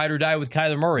you're going to ride or die with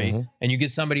Kyler Murray, and you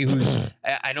get somebody who's,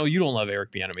 I know you don't love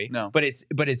Eric Bieniemy, no, but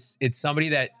it's somebody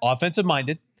that offensive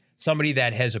minded, somebody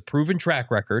that has a proven track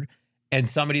record, and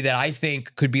somebody that I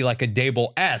think could be like a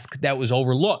Dable-esque that was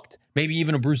overlooked, maybe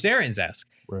even a Bruce Arians-esque.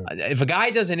 Right. If a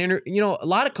guy doesn't a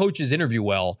lot of coaches interview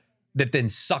well that then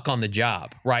suck on the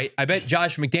job, right? I bet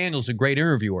Josh McDaniels a great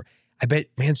interviewer. I bet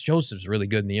Vance Joseph's really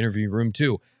good in the interview room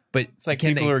too. But it's like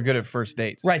people are good at first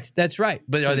dates. Right, that's right.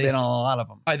 But are they been on a lot of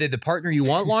them? Are they the partner you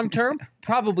want long term?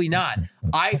 Probably not.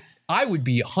 I would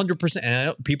be 100%. And I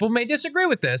know people may disagree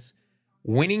with this.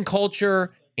 Winning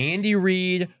culture, Andy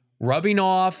Reid, rubbing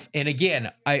off, and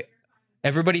again,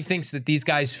 everybody thinks that these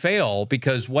guys fail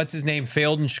because what's his name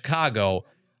failed in Chicago.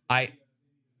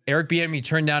 Eric Bieniemy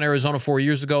turned down Arizona 4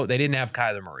 years ago. They didn't have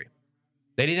Kyler Murray.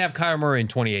 They didn't have Kyler Murray in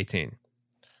 2018.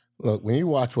 Look, when you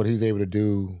watch what he's able to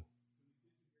do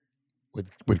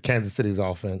with Kansas City's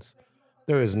offense,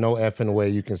 there is no effing way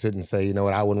you can sit and say, you know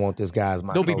what, I wouldn't want this guy as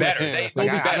my They'll be coach. better. They'll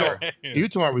be better. You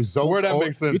talking about results? Where that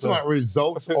makes sense, You talking about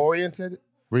results oriented?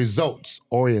 Results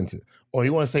oriented. Or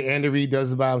you want to say Andy Reid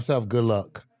does it by himself? Good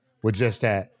luck with just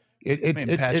that. It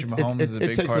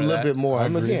takes a little bit more.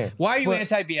 Again, why are you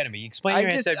anti-Bieniemy? Explain your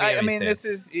anti-Bieniemy I mean,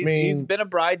 stance. He's been a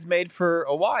bridesmaid for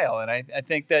a while, and I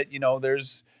think that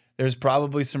there's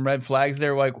probably some red flags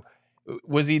there. Like,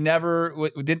 was he never?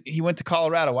 He went to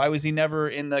Colorado? Why was he never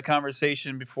in the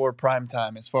conversation before prime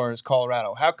time as far as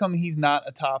Colorado? How come he's not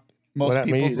atop most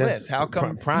people's list? How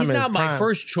come he's not my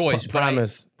first choice? Prime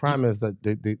is the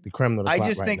creme of the crop. I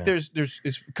just think there's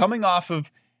it's coming off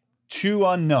of two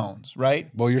unknowns, right?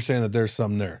 Well, you're saying that there's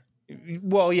some there.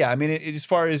 Well, yeah. I mean, as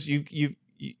far as you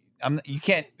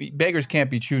can't beggars can't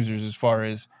be choosers as far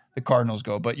as the Cardinals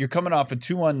go. But you're coming off of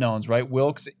two unknowns, right?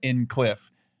 Wilks and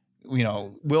Kliff.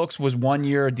 Wilks was 1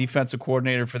 year a defensive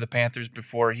coordinator for the Panthers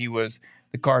before he was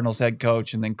the Cardinals head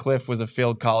coach, and then Kliff was a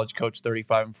failed college coach,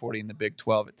 35-40 in the Big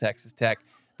 12 at Texas Tech.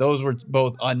 Those were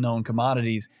both unknown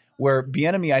commodities. where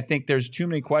Bieniemy, I think there's too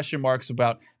many question marks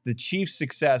about the Chiefs'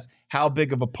 success. How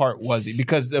big of a part was he?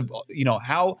 Because of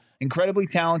how incredibly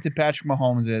talented Patrick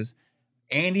Mahomes is.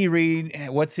 Andy Reid,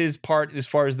 what's his part as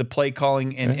far as the play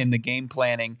calling and the game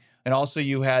planning? And also,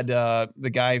 you had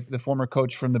the former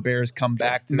coach from the Bears, come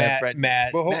back to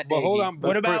Matt. But hold on.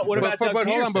 What about Doug hold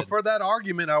Peterson? on. But for that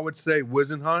argument, I would say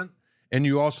Wisenhunt, and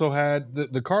you also had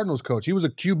the Cardinals coach. He was a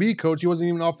QB coach. He wasn't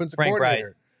even an offensive Frank coordinator.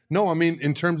 Wright. No, I mean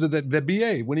in terms of the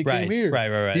BA when he came here.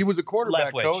 Right. He was a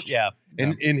quarterback Leftwich, coach. yeah.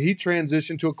 And he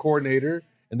transitioned to a coordinator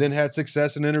and then had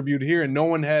success and interviewed here. And no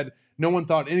one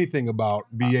thought anything about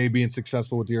BA being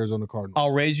successful with the Arizona Cardinals.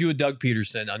 I'll raise you a Doug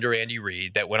Peterson under Andy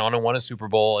Reid that went on and won a Super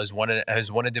Bowl, has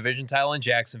won a division title in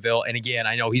Jacksonville. And again,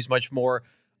 I know he's much more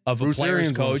of a Bruce player's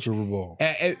Arians won the coach. Super Bowl.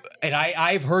 And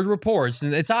I've heard reports,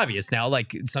 and it's obvious now,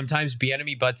 like sometimes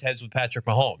Bieniemy butts heads with Patrick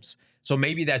Mahomes. So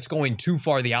maybe that's going too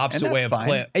far the opposite way of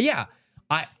Kliff. Yeah.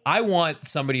 I want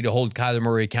somebody to hold Kyler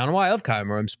Murray accountable. I love Kyler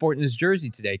Murray. I'm sporting his jersey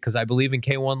today because I believe in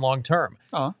K1 long term.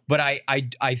 But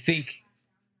I think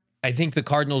the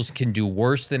Cardinals can do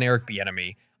worse than Eric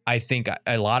Bieniemy. I think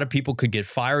a lot of people could get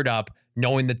fired up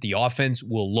knowing that the offense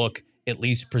will look at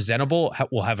least presentable,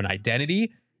 will have an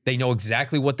identity. They know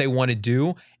exactly what they want to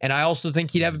do. And I also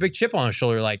think he'd have a big chip on his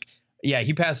shoulder. Like, yeah,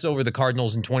 he passed over the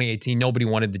Cardinals in 2018. Nobody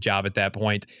wanted the job at that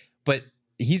point. But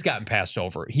he's gotten passed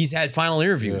over. He's had final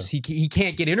interviews. Yeah. He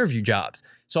can't get interview jobs.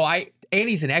 And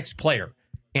he's an ex-player.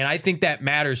 And I think that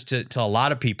matters to a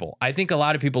lot of people. I think a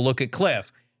lot of people look at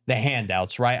Kliff, the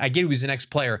handouts, right? I get he was an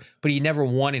ex-player, but he never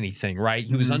won anything, right?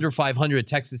 He was under 500 at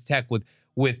Texas Tech with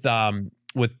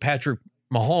Patrick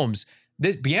Mahomes.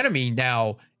 This Bieniemy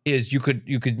now is, you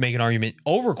could make an argument,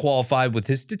 overqualified with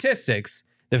his statistics.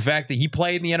 The fact that he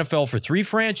played in the NFL for 3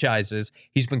 franchises,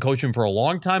 he's been coaching for a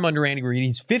long time under Andy Reid.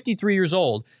 He's 53 years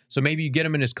old, so maybe you get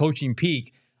him in his coaching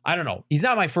peak. I don't know. He's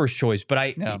not my first choice, but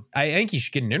I think he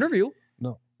should get an interview.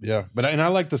 No, yeah, but I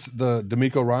like the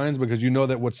D'Amico Ryans because you know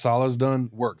that what Salah's done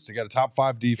works. They got a top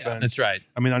 5 defense. Yeah, that's right.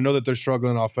 I mean, I know that they're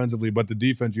struggling offensively, but the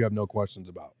defense you have no questions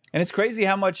about. And it's crazy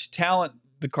how much talent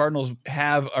the Cardinals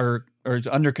have or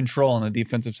under control on the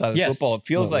defensive side of football. It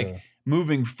feels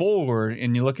moving forward,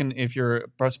 and you're looking, if you're a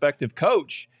prospective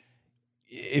coach,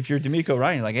 if you're D'Amico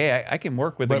Ryan, you're like, hey, I can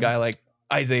work with a guy like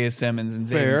Isaiah Simmons and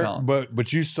Zayden Collins.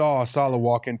 But you saw Salah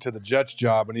walk into the Jets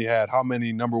job, and he had how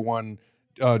many number 1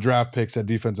 draft picks at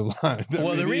defensive line?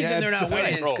 Well, the reason they're not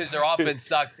winning is because their offense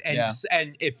sucks.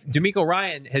 And if D'Amico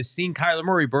Ryan has seen Kyler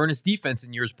Murray burn his defense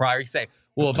in years prior, he say,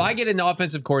 well, if I get an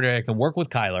offensive coordinator, I can work with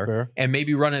Kyler and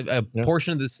maybe run a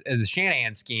portion of the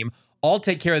Shanahan scheme. I'll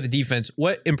take care of the defense.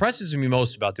 What impresses me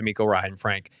most about D'Amico Ryan,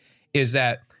 Frank, is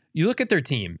that you look at their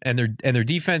team and their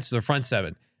defense, their front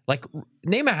seven. Like,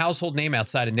 name a household name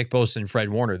outside of Nick Bosa and Fred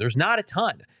Warner. There's not a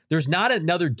ton. There's not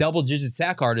another double-digit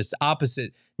sack artist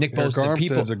opposite Nick Bosa. Eric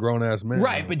Armstead's a grown-ass man.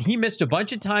 Right, but he missed a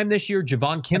bunch of time this year.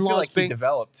 Javon Kinlaw's he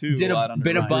developed, too. Did a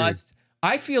bit of bust.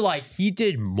 I feel like he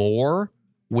did more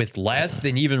with less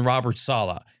than even Robert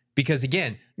Saleh. Because,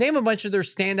 again, name a bunch of their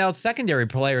standout secondary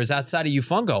players outside of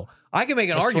Ufungo. I can make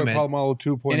an argument. Troy Polamalu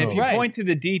 2.0. And if you point to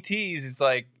the DTs, it's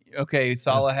like, okay,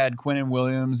 Saleh had Quinnen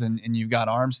Williams, and you've got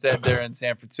Armstead there in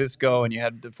San Francisco, and you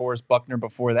had DeForest Buckner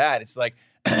before that. It's like,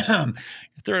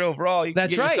 third overall, you can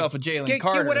get yourself a Jalen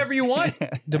Carter. Get whatever you want,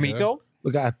 D'Amico.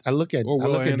 Look, I look at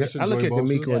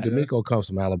D'Amico, and D'Amico comes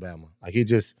from Alabama. Like, he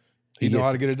knows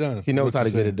how to get it done. He knows how to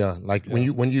get it done. Like,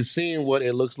 when you've seen what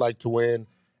it looks like to win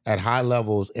at high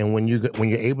levels, and when you're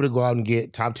able to go out and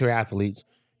get top tier athletes,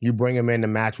 you bring them in to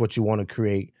match what you want to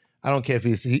create. I don't care if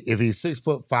he's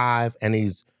 6'5"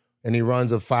 and he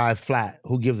runs a 5 flat.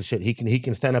 Who gives a shit? He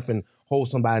can stand up and hold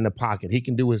somebody in the pocket. He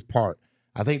can do his part.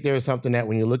 I think there is something that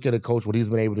when you look at a coach, what he's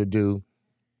been able to do,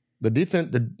 the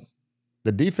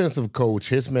defensive coach,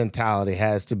 his mentality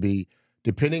has to be,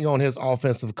 depending on his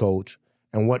offensive coach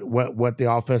and what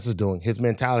the offense is doing, his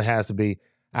mentality has to be,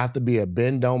 I have to be a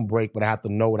bend, don't break, but I have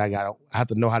to know what I got. I have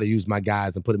to know how to use my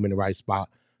guys and put them in the right spot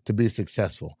to be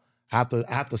successful. I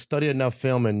have to study enough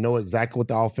film and know exactly what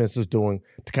the offense is doing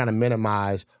to kind of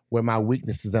minimize where my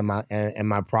weaknesses and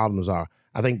my problems are.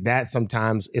 I think that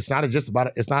sometimes it's not just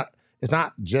about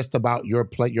your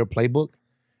playbook.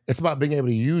 It's about being able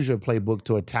to use your playbook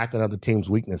to attack another team's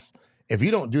weakness. If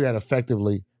you don't do that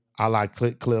effectively, I like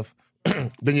Kliff,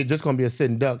 then you're just going to be a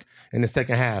sitting duck in the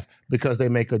second half because they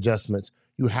make adjustments.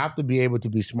 You have to be able to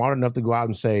be smart enough to go out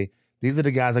and say, these are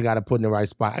the guys I got to put in the right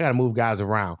spot. I got to move guys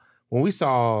around. When we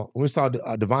saw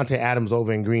Devontae Adams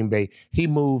over in Green Bay, he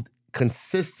moved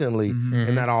consistently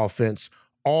in that offense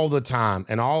all the time,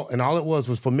 and all it was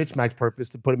for mismatch purpose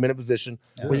to put him in a position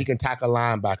where he can tackle a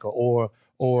linebacker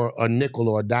or a nickel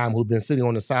or a dime who've been sitting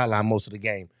on the sideline most of the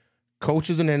game.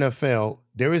 coaches in the NFL,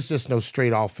 there is just no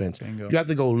straight offense. Bingo. You have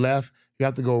to go left. You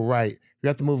have to go right. You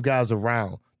have to move guys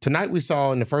around. Tonight we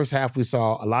saw, in the first half, we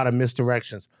saw a lot of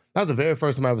misdirections. That was the very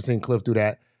first time I ever seen Kliff do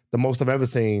that. The most I've ever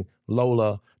seen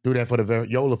Yola do that for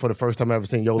the first time I ever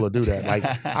seen Yola do that.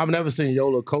 Like, I've never seen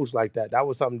Yola coach like that. That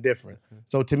was something different.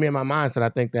 So to me, in my mindset, I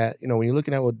think that, when you're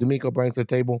looking at what D'Amico brings to the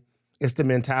table, it's the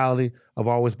mentality of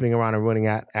always being around a running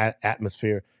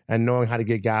atmosphere and knowing how to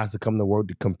get guys to come to work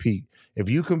to compete. If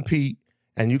you compete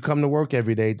and you come to work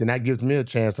every day, then that gives me a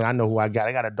chance, and I know who I got.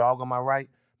 I got a dog on my right.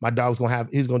 My dog's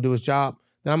he's gonna do his job.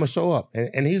 Then I'm gonna show up,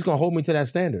 and he's gonna hold me to that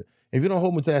standard. If you don't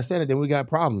hold me to that standard, then we got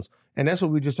problems. And that's what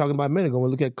we were just talking about a minute ago. When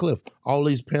we look at Kliff, all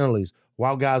these penalties,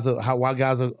 while guys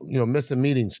are missing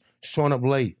meetings, showing up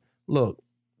late. Look,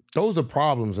 those are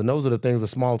problems, and those are the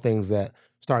small things that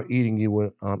start eating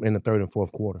you in the third and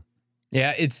fourth quarter.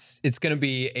 Yeah, it's going to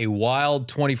be a wild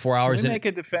 24 hours. Can we make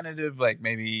a definitive,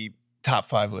 maybe top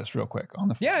 5 list real quick on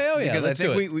the yeah. Because let's I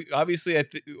think do it. we obviously,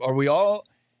 are we all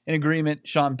in agreement?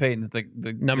 Sean Payton's the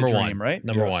number the dream, one, right?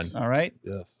 Number Yes. one. All right.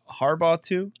 Yes. Harbaugh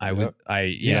 2.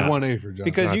 He's 1A for John.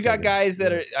 Because you got taking guys it.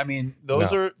 that are,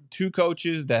 those are 2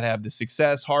 coaches that have the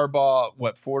success. Harbaugh,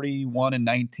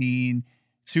 41-19,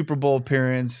 Super Bowl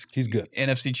appearance. He's good.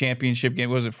 NFC Championship game.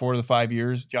 What was it, 4 of the 5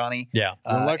 years, Johnny? Yeah.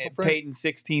 You don't like him, Frank? Peyton,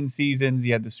 16 seasons.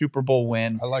 You had the Super Bowl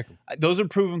win. I like him. Those are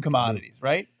proven commodities,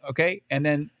 right? Okay. And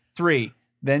then 3.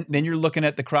 Then you're looking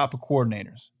at the crop of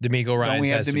coordinators. D'Amico Ryan. Don't we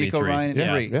have has to be D'Amico 3. Ryan at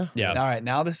 3? Yeah. All right.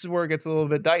 Now this is where it gets a little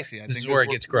bit dicey. This is where it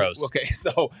gets gross. Okay.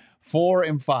 So 4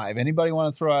 and 5. Anybody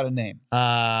want to throw out a name?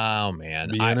 Oh man,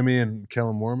 The enemy and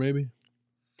Kellen Moore, maybe.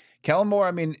 Kellen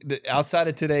Moore, outside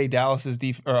of today, Dallas's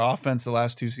offense the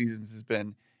last 2 seasons has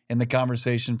been in the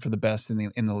conversation for the best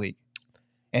in the league,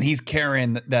 and he's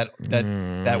carrying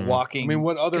that walking.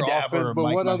 What other cadaver,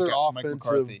 Mike offensive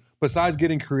McCarthy. besides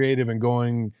getting creative and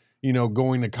going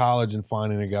to college and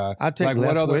finding a guy? I take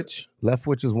Leftwich.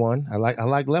 Leftwich is one. I like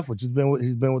Leftwich.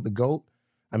 He's been with the GOAT.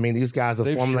 These guys are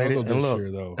They've formulated. struggled And this look,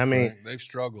 year, though. They've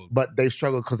struggled. But they've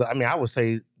struggled because I would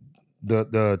say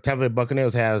the Tampa Bay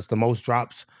Buccaneers has the most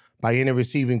drops by any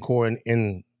receiving core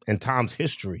in Tom's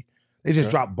history. They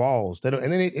just drop balls. They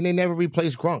they never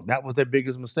replaced Gronk. That was their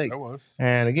biggest mistake. That was.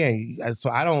 And again, so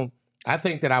I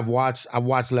think that I've watched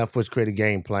Leftwich create a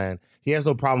game plan. He has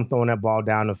no problem throwing that ball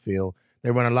down the field. They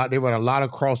run a lot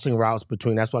of crossing routes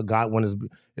between. That's why Godwin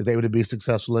is able to be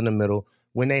successful in the middle.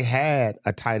 When they had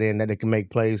a tight end that they can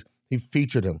make plays, he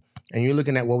featured him. And you're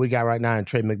looking at what we got right now in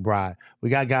Trey McBride. We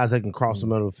got guys that can cross the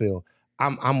middle of the field.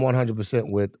 I'm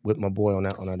 100% with my boy on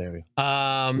that area.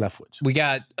 Leftwich. We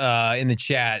got in the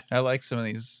chat. I like some of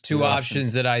these 2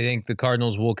 options that I think the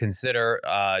Cardinals will consider.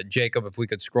 Jacob, if we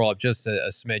could scroll up just a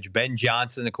smidge. Ben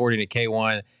Johnson, according to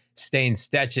K1. Stain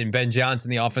Stetchen. Ben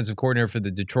Johnson, the offensive coordinator for the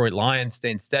Detroit Lions.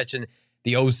 Stain Stetchen,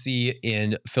 the OC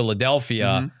in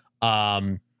Philadelphia.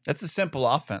 That's a simple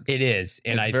offense. It is.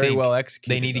 And it's I very think well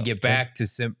executed, they need to get back to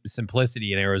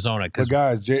simplicity in Arizona. But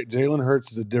guys, Jalen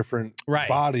Hurts is a different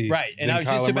body. Right. And I was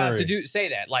just about to say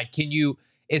that. Can you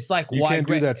 – it's like you why can't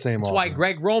do that same It's offense. why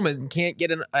Greg Roman can't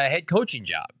get a head coaching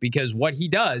job, because what he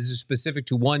does is specific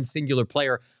to one singular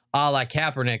player, a la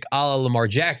Kaepernick, a la Lamar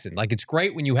Jackson. It's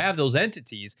great when you have those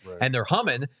entities and they're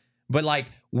humming, but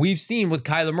we've seen with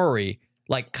Kyler Murray –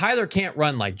 Kyler can't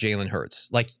run like Jalen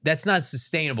Hurts. That's not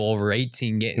sustainable over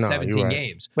 17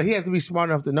 games. But he has to be smart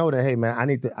enough to know that, hey, man, I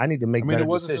need to make better it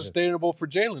wasn't decisions. sustainable for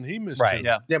Jalen. He missed Right.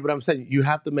 it. Yeah, but I'm saying you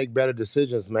have to make better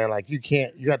decisions, man.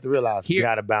 You have to realize you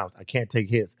got to bounce. I can't take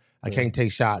hits. I can't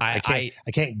take shots. I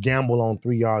can't gamble on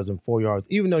 3 yards and 4 yards,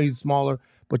 even though he's smaller.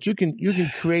 But you can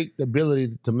create the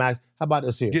ability to max. How about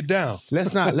this here? Get down.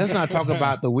 Let's not talk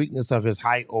about the weakness of his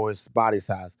height or his body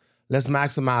size. Let's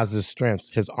maximize his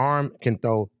strengths. His arm can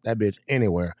throw that bitch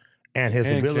anywhere, and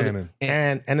his ability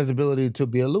and his ability to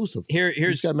be elusive.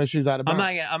 Here's got to make sure he's out of bounds.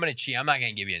 I'm gonna cheat. I'm not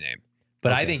gonna give you a name,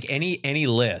 but I think any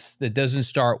list that doesn't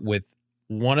start with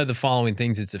one of the following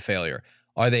things, it's a failure.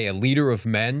 Are they a leader of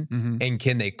men, and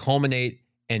can they culminate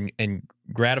and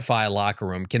gratify a locker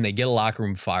room? Can they get a locker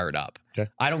room fired up?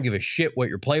 Okay. I don't give a shit what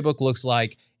your playbook looks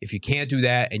like. If you can't do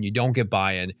that and you don't get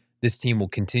buy-in, this team will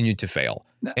continue to fail.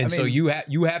 So you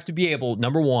have to be able,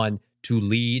 number one, to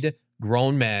lead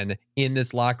grown men in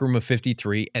this locker room of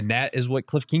 53, and that is what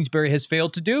Kliff Kingsbury has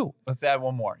failed to do. Let's add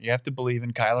one more. You have to believe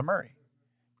in Kyler Murray.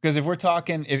 Because if we're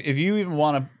talking, if you even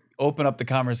want to open up the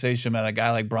conversation about a guy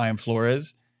like Brian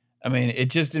Flores, it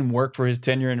just didn't work for his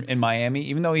tenure in Miami.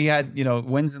 Even though he had,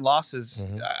 wins and losses,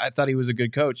 I thought he was a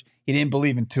good coach. He didn't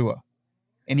believe in Tua.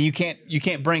 And you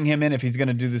can't bring him in if he's going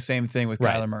to do the same thing with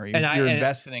Kyler Murray. You're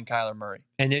invested in Kyler Murray.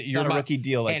 And you're not a rookie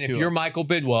deal. And if you're Michael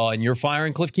Bidwell and you're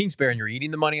firing Kliff Kingsbury and you're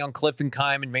eating the money on Kliff and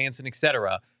Keim and Manson, et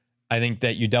cetera, I think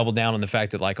that you double down on the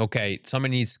fact that, like, okay,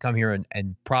 somebody needs to come here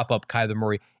and prop up Kyler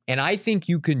Murray. And I think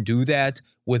you can do that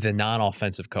with a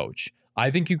non-offensive coach.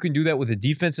 I think you can do that with a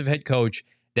defensive head coach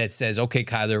that says, okay,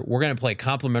 Kyler, we're going to play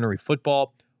complementary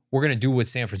football. We're going to do what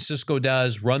San Francisco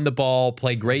does, run the ball,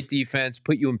 play great defense,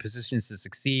 put you in positions to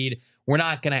succeed. We're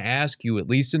not going to ask you, at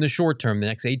least in the short term, the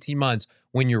next 18 months,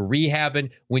 when you're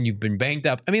rehabbing, when you've been banged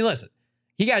up. I mean, listen,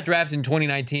 he got drafted in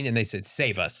 2019 and they said,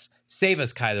 save us,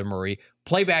 Kyler Murray.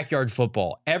 Play backyard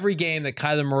football. Every game that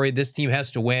Kyler Murray, this team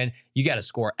has to win, you got to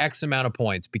score X amount of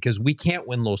points because we can't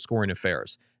win low-scoring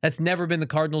affairs. That's never been the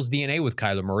Cardinals' DNA with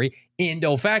Kyler Murray. In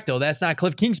de facto, that's not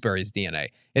Kliff Kingsbury's DNA.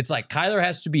 It's like Kyler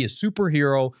has to be a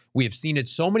superhero. We have seen it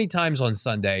so many times on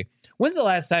Sunday. When's the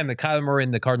last time that Kyler Murray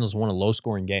and the Cardinals won a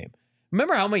low-scoring game?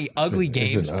 Remember how many ugly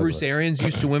games Bruce Arians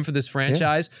used to win for this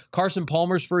franchise? Yeah. Carson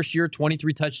Palmer's first year,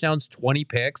 23 touchdowns, 20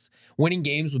 picks, winning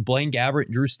games with Blaine Gabbert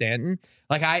and Drew Stanton.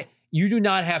 You do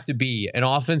not have to be an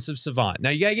offensive savant. Now,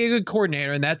 you got to get a good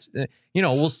coordinator, and that's,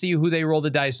 we'll see who they roll the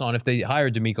dice on if they hire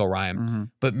DeMeco Ryan. Mm-hmm.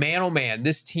 But man, oh man,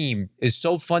 this team is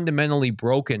so fundamentally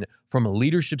broken from a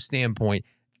leadership standpoint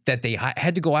that they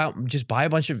had to go out and just buy a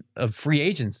bunch of free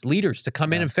agents, leaders to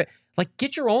come in and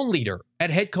get your own leader at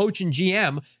head coach and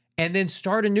GM and then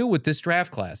start anew with this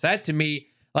draft class. That to me,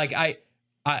 I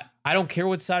don't care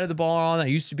what side of the ball I'm on. I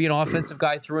used to be an offensive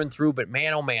guy through and through, but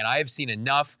man, oh man, I have seen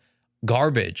enough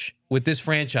garbage with this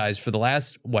franchise for the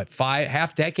last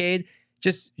half decade.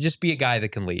 Just be a guy that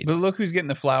can lead. But look who's getting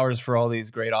the flowers for all these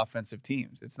great offensive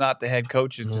teams. It's not the head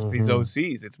coaches, it's just these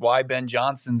OCs. It's why Ben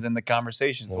Johnson's in the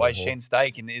conversation. It's why Shane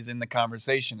Steichen is in the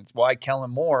conversation. It's why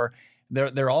Kellen Moore.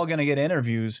 They're all going to get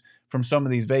interviews from some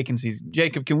of these vacancies.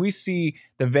 Jacob, can we see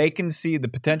the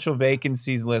potential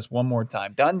vacancies list one more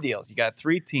time? Done deals. You got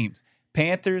 3 teams: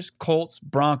 Panthers, Colts,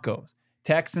 Broncos.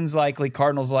 Texans likely,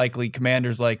 Cardinals likely,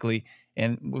 Commanders likely,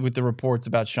 and with the reports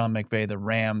about Sean McVay, the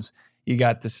Rams. You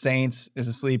got the Saints as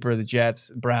a sleeper, the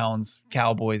Jets, Browns,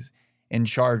 Cowboys, and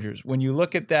Chargers. When you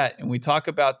look at that and we talk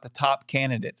about the top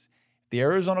candidates, the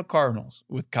Arizona Cardinals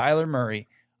with Kyler Murray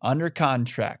under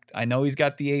contract. I know he's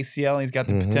got the ACL and he's got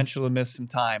the potential to miss some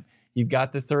time. You've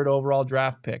got the 3rd overall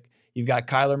draft pick. You've got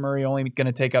Kyler Murray only going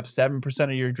to take up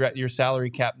 7% of your salary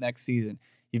cap next season.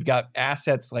 You've got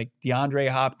assets like DeAndre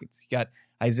Hopkins. You got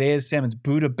Isaiah Simmons,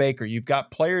 Budda Baker. You've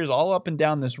got players all up and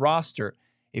down this roster.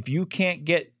 If you can't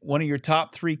get one of your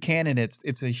top 3 candidates,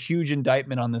 it's a huge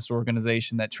indictment on this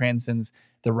organization that transcends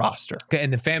the roster. Okay,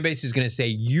 and the fan base is going to say,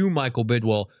 you, Michael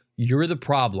Bidwell, you're the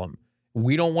problem.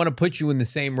 We don't want to put you in the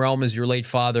same realm as your late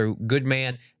father. Good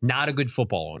man, not a good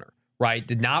football owner, right?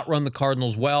 Did not run the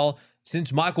Cardinals well.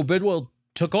 Since Michael Bidwell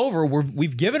took over,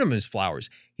 we've given him his flowers.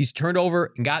 He's turned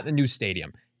over and gotten a new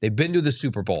stadium. They've been to the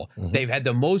Super Bowl. They've had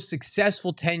the most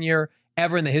successful tenure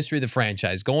ever in the history of the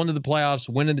franchise, going to the playoffs,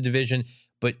 winning the division.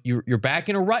 But you're back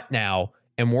in a rut now,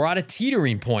 and we're at a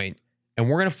teetering point, and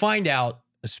we're going to find out,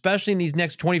 especially in these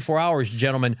next 24 hours,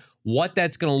 gentlemen, what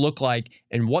that's going to look like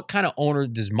and what kind of owner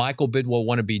does Michael Bidwell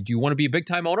want to be. Do you want to be a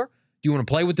big-time owner? Do you want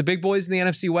to play with the big boys in the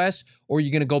NFC West? Or are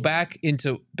you going to go back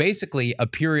into basically a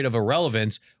period of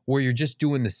irrelevance where you're just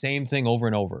doing the same thing over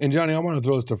and over? And Johnny, I want to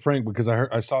throw this to Frank because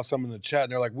I saw some in the chat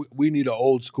and they're like, we need an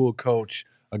old school coach,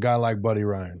 a guy like Buddy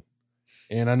Ryan.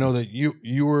 And I know that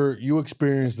you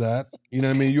experienced that. You know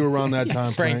what I mean? You were around that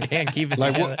time. Frank can't keep it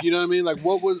like together. What, you know what I mean? Like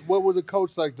what was a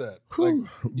coach like that?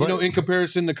 Like, in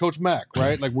comparison to Coach Mack,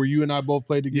 right? Like where you and I both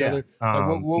played together. Yeah.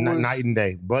 Like what was night and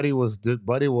day. Buddy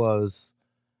was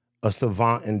a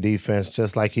savant in defense,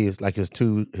 just like his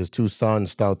two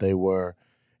sons thought they were,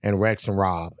 and Rex and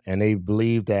Rob. And they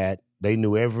believed that they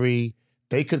knew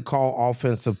they could call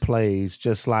offensive plays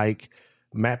just like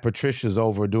Matt Patricia's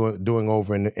doing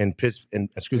over in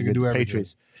the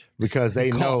Patriots, because they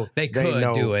know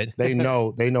do it. they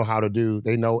know how to do.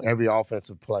 They know every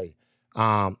offensive play.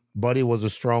 Buddy was a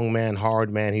strong man,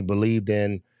 hard man. He believed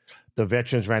in the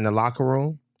veterans ran the locker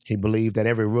room. He believed that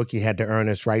every rookie had to earn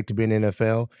his right to be in the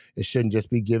NFL. It shouldn't just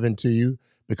be given to you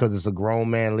because it's a grown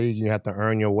man league. You have to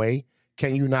earn your way.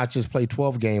 Can you not just play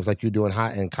 12 games like you do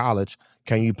in college?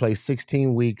 Can you play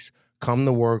 16 weeks? Come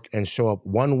to work and show up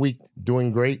 1 week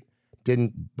doing great. Buddy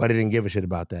didn't give a shit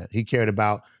about that. He cared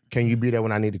about, can you be there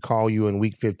when I need to call you in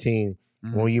week 15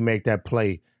 when you make that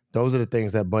play? Those are the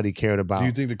things that Buddy cared about. Do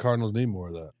you think the Cardinals need more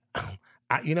of that?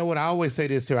 You know what? I always say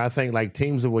this here. I think like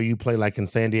teams where you play like in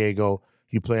San Diego,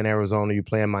 you play in Arizona, you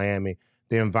play in Miami,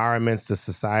 the environments, the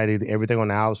society, everything on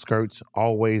the outskirts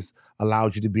always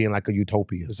allows you to be in like a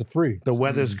utopia. It's free. The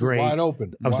weather's great. Wide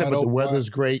open. I'm saying, but the weather's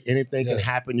great. Anything can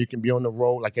happen. You can be on the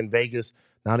road, like in Vegas.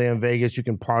 Now they're in Vegas. You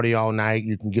can party all night.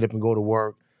 You can get up and go to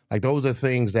work. Like those are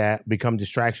things that become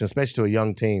distractions, especially to a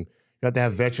young team. You have to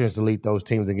have veterans to lead those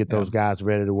teams and get those guys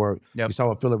ready to work. Yep. You saw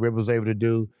what Phillip Rivers was able to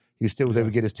do. He still was able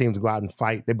to get his teams to go out and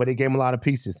fight, but he gave him a lot of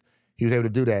pieces. He was able to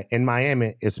do that. In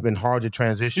Miami, it's been hard to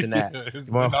transition that. It's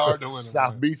been hard to win.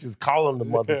 South Beach is calling the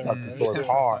mother suckers, so it's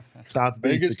hard. South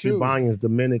Beach, Vegas the Cubanians,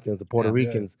 Dominicans, the Puerto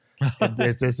Ricans.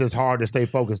 It's just hard to stay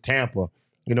focused. Tampa,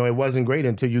 it wasn't great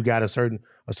until you got a certain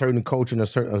coach and a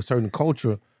certain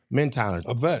culture mentality.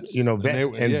 Of vets. Vets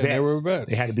and vets. They were vets.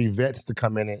 They had to be vets to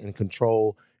come in and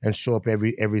control and show up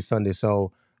every Sunday.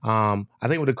 So I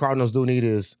think what the Cardinals do need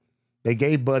is they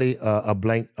gave Buddy a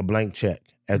blank check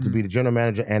as to be the general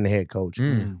manager and the head coach.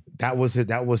 That was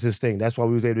his thing. That's why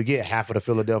we was able to get half of the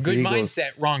Philadelphia Eagles. Good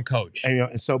mindset, wrong coach. And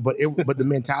but the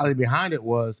mentality behind it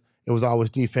was always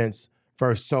defense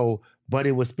first. So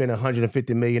Buddy would spend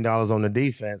 $150 million on the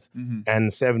defense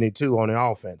and 72 on the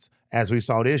offense. As we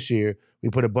saw this year, we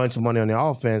put a bunch of money on the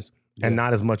offense and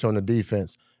not as much on the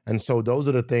defense. And so those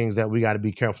are the things that we got to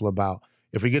be careful about.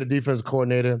 If we get a defensive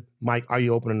coordinator, Mike, are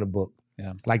you opening the book?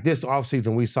 Yeah. Like this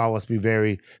offseason, we saw us be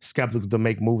very skeptical to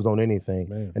make moves on anything.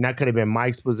 Man. And that could have been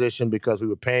Mike's position because we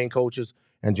were paying coaches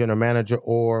and general manager,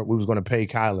 or we was going to pay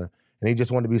Kyler. And he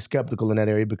just wanted to be skeptical in that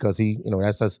area because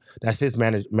that's his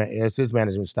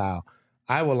management style.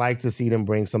 I would like to see them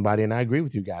bring somebody, and I agree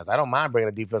with you guys. I don't mind bringing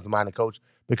a defensive-minded coach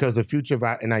because the future of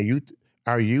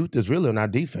our youth is really in our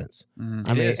defense.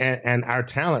 I mean, and our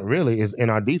talent really is in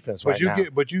our defense now.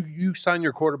 But you sign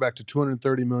your quarterback to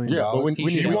 $230 million. Yeah,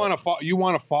 but you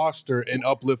want to foster and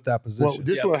uplift that position. Well,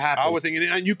 this is what happens. I was thinking,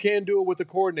 and you can do it with the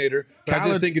coordinator. But I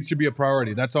just think it should be a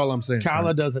priority. That's all I'm saying.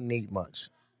 Kyler doesn't need much.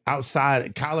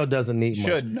 Outside, Kyler doesn't need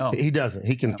much. No. He doesn't.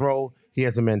 He can throw. He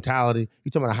has a mentality.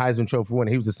 You talking about a Heisman Trophy winner?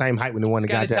 He was the same height when he won the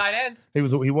Got a goddamn. tight end. He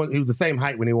was the same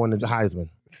height when he won the Heisman.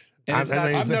 And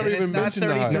I've never even mentioned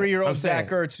that. 33-year-old Zach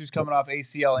Ertz who's coming off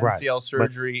ACL, MCL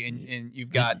surgery, and you've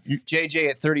got JJ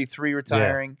at 33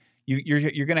 retiring.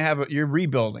 You're going to have you're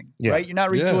rebuilding, right? You're not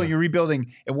retooling, you're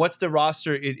rebuilding. And what's the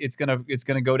roster? It's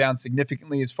gonna go down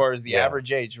significantly as far as the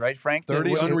average age, right, Frank?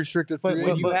 30 unrestricted free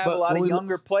agents. You have a lot of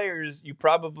younger players. You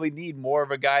probably need more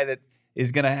of a guy that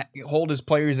is going to hold his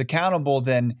players accountable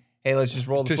than, hey, let's just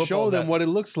roll the football. To show them what it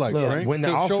looks like, right? When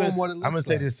the offense, I'm going to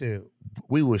say this here.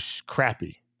 We were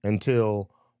crappy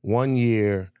until 1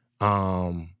 year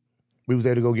we was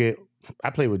able to go get, I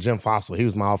played with Jim Fossil. He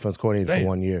was my offense coordinator for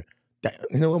 1 year.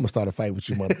 I'm going to start a fight with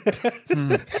you, mother.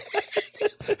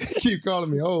 Keep calling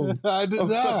me old. I did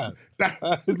not. That's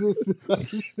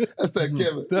that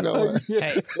Kevin. You know what?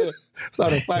 Hey.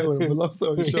 Started a fight with him, but long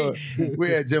story short.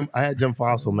 I had Jim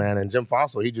Fossil, man, and Jim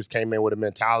Fossil, he just came in with a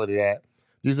mentality that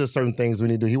these are certain things we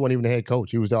need to do. He wasn't even the head coach.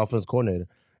 He was the offense coordinator.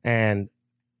 And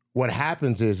what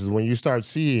happens is when you start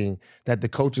seeing that the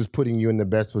coach is putting you in the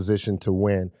best position to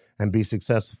win and be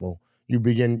successful,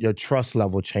 your trust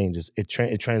level changes. It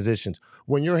transitions.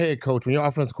 When your head coach, when your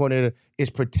offense coordinator is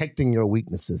protecting your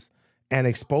weaknesses and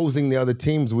exposing the other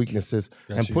team's weaknesses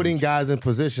and putting guys in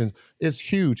position, it's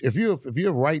huge. If you're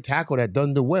a right tackle that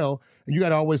doesn't do well, you got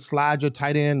to always slide your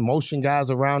tight end, motion guys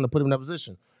around to put them in that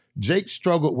position. Jake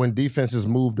struggled when defenses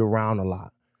moved around a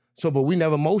lot. So, but we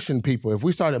never motioned people. If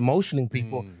we started motioning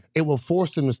people, it will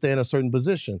force them to stay in a certain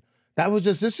position.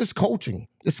 It's just coaching.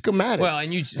 It's schematics. Well,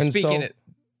 and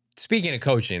speaking of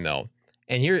coaching, though,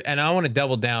 and I want to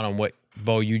double down on what,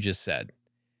 Bo, you just said,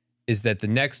 is that the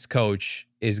next coach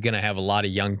is going to have a lot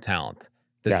of young talent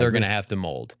that they're going to have to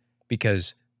mold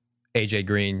because A.J.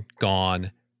 Green,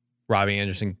 gone. Robbie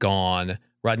Anderson, gone.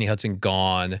 Rodney Hudson,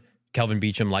 gone. Kelvin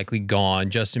Beachum, likely gone.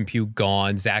 Justin Pugh,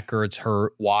 gone. Zach Ertz,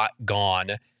 hurt. Watt,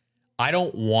 gone. I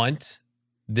don't want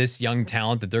this young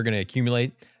talent that they're going to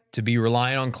accumulate to be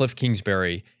relying on Kliff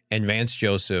Kingsbury and Vance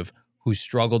Joseph, who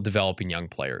struggled developing young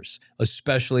players,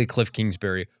 especially Kliff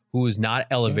Kingsbury, who has not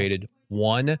elevated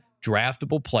one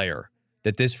draftable player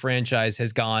that this franchise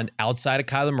has gone outside of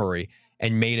Kyler Murray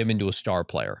and made him into a star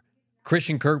player.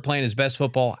 Christian Kirk playing his best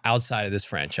football outside of this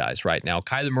franchise right now.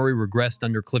 Kyler Murray regressed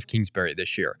under Kliff Kingsbury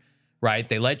this year, right?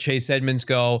 They let Chase Edmonds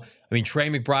go. I mean, Trey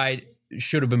McBride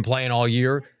should have been playing all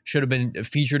year, should have been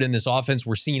featured in this offense.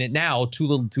 We're seeing it now, too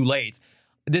little, too late.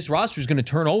 This roster is going to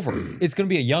turn over. It's going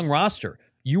to be a young roster.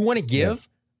 You want to give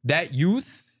that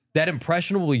youth, that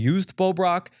impressionable youth, Bo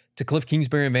Brock, to Kliff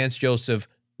Kingsbury and Vance Joseph?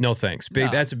 No thanks.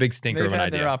 That's a big stinker of an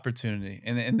idea. They've had their opportunity,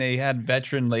 and they had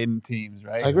veteran-laden teams,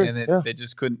 right? I agree. And they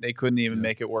just couldn't even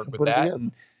make it work with that.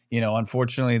 And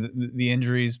unfortunately, the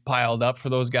injuries piled up for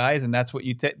those guys, and that's what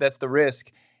that's the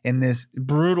risk in this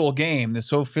brutal game, this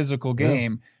so physical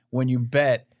game, when you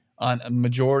bet on a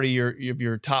majority of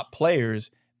your top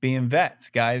players being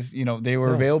vets, guys. They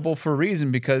were available for a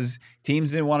reason because teams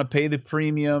didn't want to pay the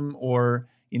premium or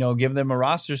give them a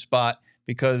roster spot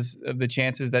because of the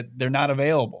chances that they're not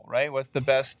available, right? What's the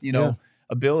best,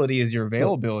 ability is your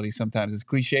availability sometimes. As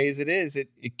cliche as it is,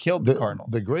 it killed the Cardinals.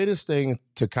 The greatest thing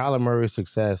to Kyler Murray's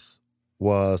success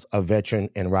was a veteran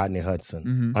in Rodney Hudson.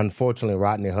 Mm-hmm. Unfortunately,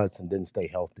 Rodney Hudson didn't stay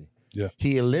healthy. Yeah.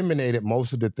 He eliminated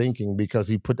most of the thinking because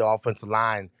he put the offensive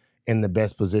line in the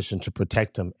best position to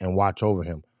protect him and watch over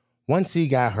him. Once he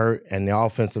got hurt and the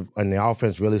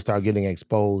offense really started getting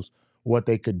exposed, what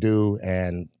they could do,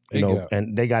 and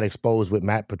and they got exposed with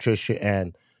Matt Patricia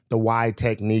and the wide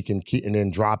technique and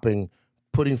then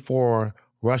putting 4,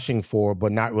 rushing 4,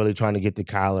 but not really trying to get to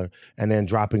Kyler, and then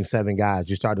dropping 7 guys.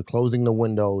 You started closing the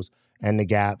windows and the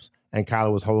gaps, and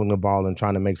Kyler was holding the ball and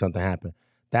trying to make something happen.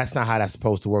 That's not how that's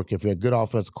supposed to work. If you're a good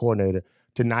offensive coordinator,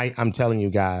 tonight, I'm telling you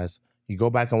guys, you go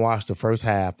back and watch the first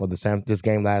half of this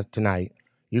game tonight,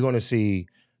 you're going to see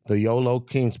the YOLO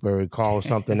Kingsbury call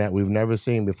something that we've never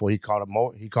seen before. He called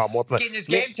more plays. He's getting his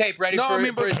game tape ready for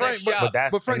his next job.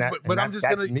 I'm just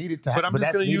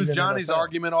going to use Johnny's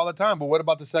argument all the time. But what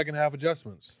about the second half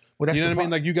adjustments? Well, you know what I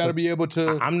mean? Like, you got to be able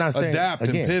to adapt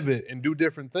and pivot and do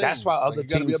different things. That's why other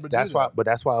teams. That's why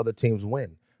other teams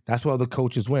win. That's why other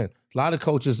coaches win. A lot of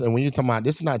coaches, and when you're talking about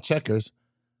this is not checkers,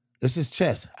 this is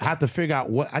chess. I have to figure out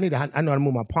what I know how to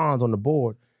move my pawns on the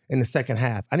board in the second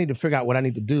half. I need to figure out what I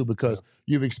need to do because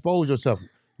you've exposed yourself.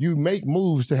 You make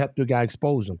moves to help your guy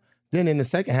expose them. Then in the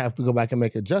second half, we go back and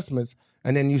make adjustments,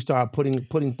 and then you start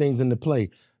putting things into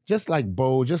play. Just like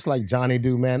Bo, just like Johnny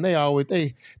do, man. They always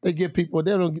they give people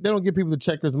they don't give people the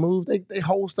checkers move. They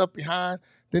hold stuff behind.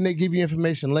 Then they give you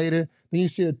information later. Then you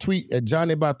see a tweet at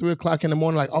Johnny about 3:00 in the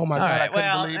morning, like, "Oh my God, I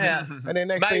couldn't believe it." And then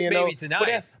next thing you know,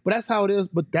 but that's how it is.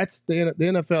 But that's the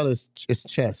NFL is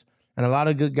chess, and a lot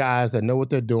of good guys that know what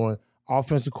they're doing,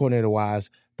 offensive coordinator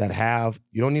wise, that have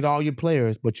you don't need all your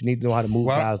players, but you need to know how to move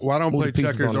guys. Well, I don't play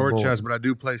checkers or chess, but I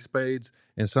do play spades.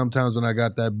 And sometimes when I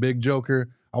got that big joker,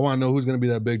 I want to know who's going to be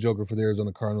that big joker for the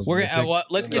Arizona Cardinals.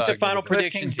 Let's get to final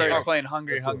predictions here. Kingsbury's playing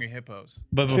Hungry Hippos.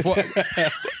 But before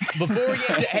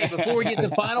we get to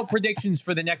final predictions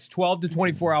for the next 12 to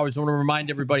 24 hours, I want to remind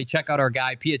everybody, check out our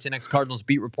guy, PHNX Cardinals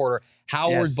beat reporter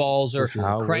Howard Balzer,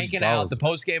 cranking out the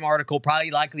post-game article,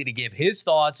 probably likely to give his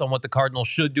thoughts on what the Cardinals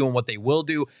should do and what they will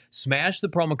do. Smash the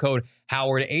promo code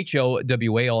Howard,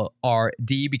 HOWARD.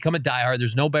 Become a diehard.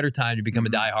 There's no better time to become a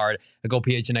diehard. Go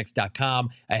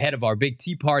PHNX.com ahead of our big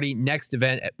tea party next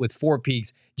event with Four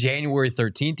Peaks, January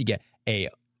 13th. You get a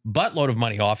buttload of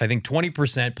money off. I think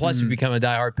 20%. Plus, you become a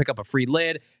diehard, pick up a free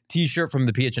lid, T-shirt from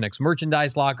the PHNX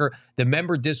merchandise locker. The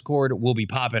member Discord will be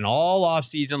popping all off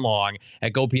season long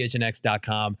at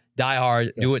GoPHNX.com.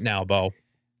 Diehard, do it now, Bo.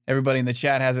 Everybody in the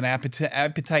chat has an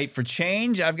appetite for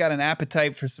change. I've got an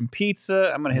appetite for some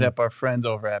pizza. I'm going to hit up our friends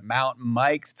over at Mountain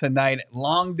Mike's tonight.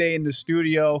 Long day in the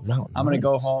studio. I'm going to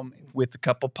go home with a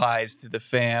couple pies to the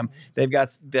fam. They've got,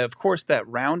 of course, that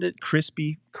rounded,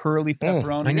 crispy, curly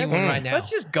pepperoni. I need one right now.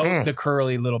 Let's just go with the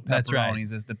curly little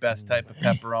pepperonis as the best type of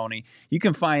pepperoni. You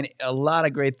can find a lot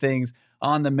of great things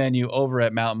on the menu over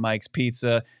at Mountain Mike's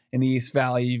Pizza. In the East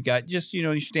Valley, you've got just,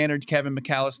 your standard Kevin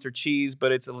McAllister cheese,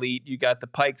 but it's elite. You got the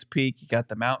Pikes Peak. You got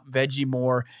the Mount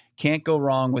Vegemore. Can't go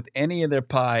wrong with any of their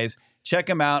pies. Check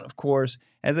them out, of course.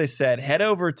 As I said, head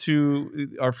over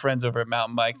to our friends over at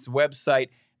Mountain Mike's website,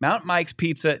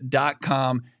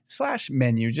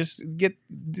 mountainmikespizza.com/menu. Just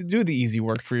do the easy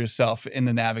work for yourself in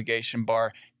the navigation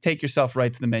bar. Take yourself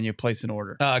right to the menu, place an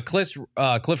order. Chris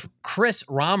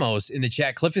Ramos in the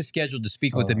chat. Kliff is scheduled to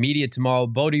speak with the media tomorrow.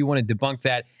 Bo, do you want to debunk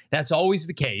that? That's always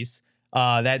the case.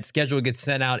 That schedule gets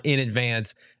sent out in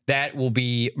advance. That will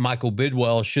be Michael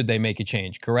Bidwell should they make a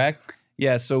change, correct?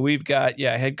 Yeah, so we've got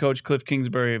head coach Kliff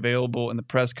Kingsbury available in the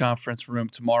press conference room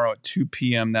tomorrow at 2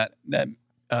 p.m. That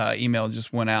email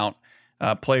just went out.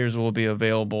 Players will be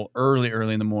available early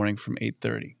in the morning from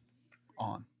 8:30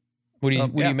 on. What do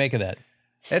you make of that?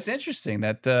 That's interesting.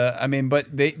 That but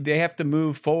they have to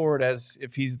move forward as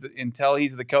if until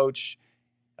he's the coach.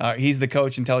 He's the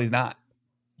coach until he's not.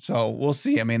 So we'll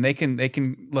see. I mean, they can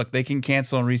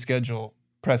cancel and reschedule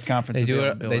press conferences.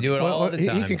 They do it all the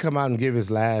time. He can come out and give his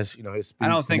last, his speech. I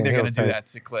don't think they're going to do that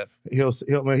to Kliff. He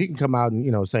can come out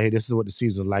and say, hey, this is what the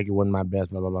season was like. It wasn't my best.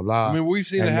 Blah blah blah blah. I mean, we've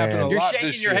seen it happen a lot. You're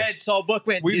shaking your head, Saul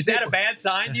Bookman. Is that a bad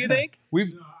sign? Do you think?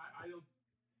 We've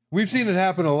seen it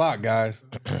happen a lot, guys,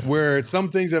 where some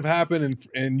things have happened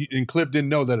and Kliff didn't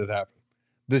know that it happened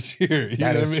this year.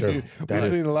 That is true.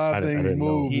 We've seen a lot of things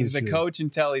move. He's the coach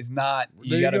until he's not.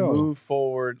 You got to move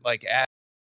forward like as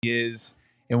he is,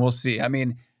 and we'll see. I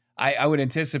mean, I would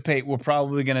anticipate we're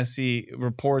probably going to see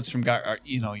reports from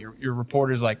your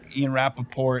reporters like Ian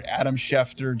Rappaport, Adam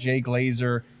Schefter, Jay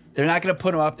Glazer, They're not going to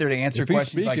put him up there to answer If he's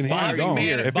questions speaking, like he Bob ain't gone.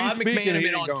 McManaman, If he's Bob speaking, he McManaman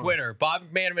ain't on gone. Twitter. Bob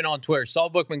McManaman on Twitter. Saul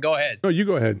Bookman, go ahead. No, you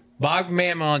go ahead. Bob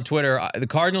McManaman on Twitter. The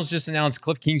Cardinals just announced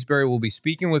Kliff Kingsbury will be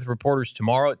speaking with reporters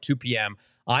tomorrow at 2 p.m.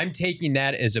 I'm taking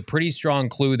that as a pretty strong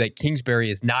clue that Kingsbury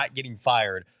is not getting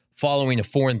fired following a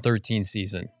 4-13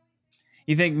 season.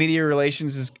 You think media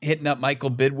relations is hitting up Michael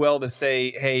Bidwell to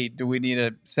say, hey, do we need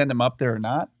to send him up there or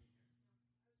not?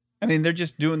 I mean, they're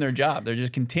just doing their job. They're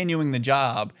just continuing the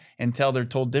job until they're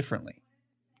told differently.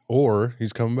 Or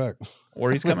he's coming back.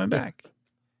 Or he's coming back.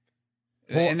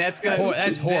 And that's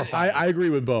horrifying. I agree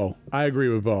with Bo.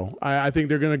 I think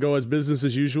they're going to go as business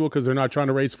as usual because they're not trying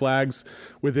to raise flags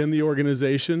within the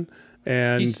organization.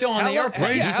 And He's still on the airplane.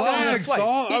 Raise Yeah, how long is the flags, flight?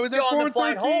 Saul. He's still on the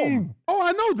flight home. oh,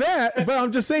 I know that, but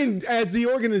I'm just saying, as the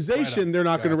organization, they're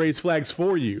not going to raise flags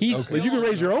for you. He's But you can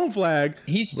raise your own flag.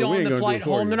 He's but still we on ain't the gonna do flight it for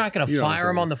home. you. They're not going to You know what I'm fire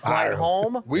him saying. on the flight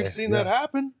home. We've seen that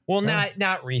happen. Well,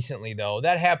 not recently though.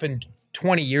 That happened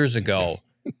 20 years ago.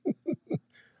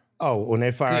 Oh, when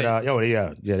they fired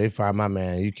Good. they fired my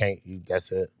man. You can't.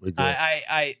 That's it. We good.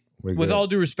 I We're with good. all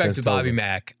due respect That's to Bobby over.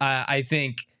 Mack, I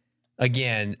think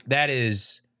again that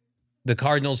is the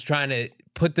Cardinals trying to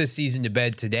put this season to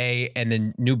bed today and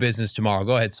then new business tomorrow.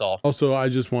 Go ahead, Saul. Also, I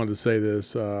just wanted to say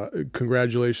this.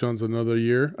 Congratulations on another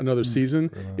year, another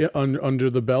season under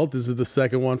the belt. This is the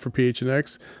second one for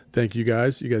PHNX. Thank you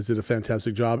guys. You guys did a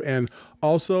fantastic job. And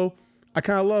also, I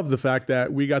kind of love the fact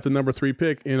that we got the number 3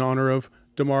 pick in honor of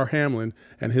DeMar Hamlin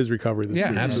and his recovery this Yeah,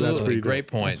 week. So that's absolutely. pretty Great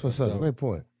dope. point. That's what's up. Great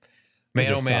point. Man,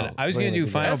 oh That's man. solid. I was going to do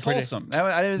That's final That's prediction.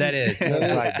 wholesome. That is.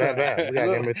 Like, bam. We got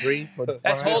number 3.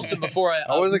 That's wholesome before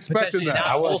I was expecting potentially that. not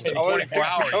I was- wholesome I was 24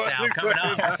 hours now coming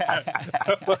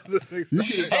up. You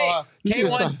should have Hey,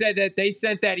 K1 said that they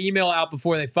sent that email out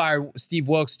before they fired Steve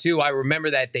Wilkes too. I remember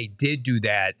that they did do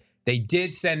that. They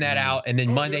did send that out, and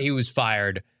then Monday he was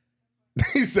fired.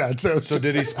 He said so. So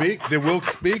did he speak? Did Wilkes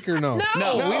speak or no?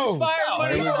 No, he was fired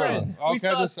Monday there we go. morning. We Okay,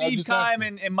 saw I Steve just Keim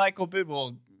asked and Michael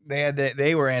Bidwell.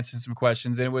 They were answering some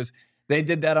questions, and they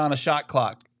did that on a shot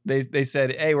clock. They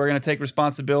said, "Hey, we're going to take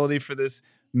responsibility for this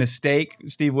mistake."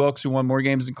 Steve Wilkes, who won more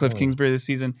games than Kliff Kingsbury this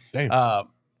season, Damn.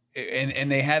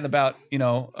 and they had about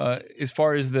as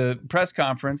far as the press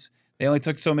conference, they only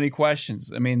took so many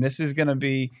questions. I mean, this is going to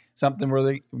be something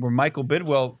where Michael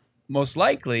Bidwell most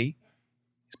likely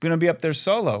is going to be up there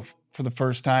solo for the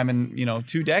first time in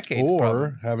 2 decades, Or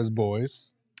probably. have his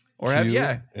boys. Or have Q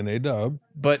yeah. and A-Dub.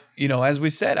 But as we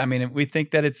said, I mean, we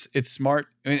think that it's smart.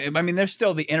 I mean, they're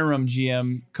still the interim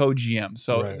GM, co-GM,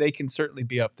 so Right. they can certainly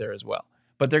be up there as well.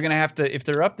 But they're going to have to, if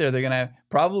they're up there, they're going to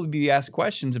probably be asked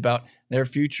questions about their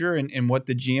future and what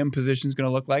the GM position is going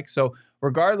to look like. So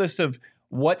regardless of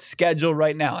what's scheduled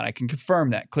right now, and I can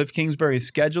confirm that Kliff Kingsbury is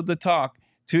scheduled to talk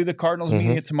to the Cardinals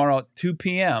media tomorrow at 2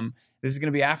 p.m. This is going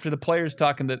to be after the players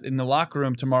talk in the locker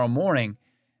room tomorrow morning.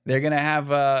 They're going to have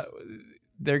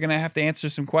to answer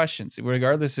some questions,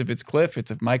 regardless if it's Kliff, if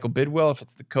it's Michael Bidwell, if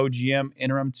it's the co-GM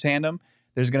interim tandem.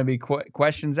 There's going to be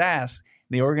questions asked.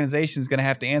 The organization is going to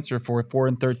have to answer for a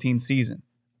 4-13 season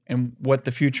and what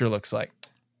the future looks like.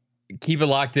 Keep it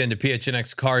locked into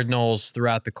PHNX Cardinals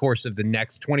throughout the course of the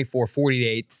next 24,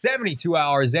 48, 72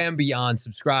 hours and beyond.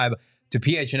 Subscribe to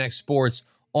PHNX Sports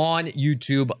on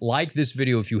YouTube. Like this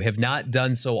video if you have not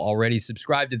done so already.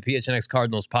 Subscribe to the PHNX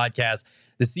Cardinals podcast.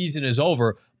 The season is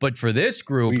over, but for this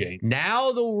group,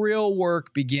 now the real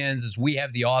work begins as we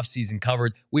have the offseason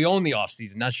covered. We own the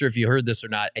offseason. Not sure if you heard this or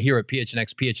not here at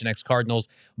PHNX Cardinals.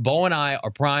 Bo and I are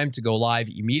primed to go live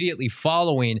immediately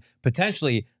following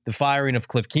potentially the firing of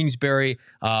Kliff Kingsbury.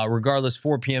 Regardless,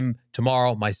 4 p.m.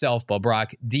 tomorrow, myself, Bo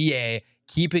Brock, DA,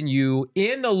 keeping you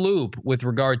in the loop with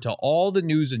regard to all the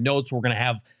news and notes. We're going to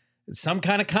have some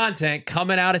kind of content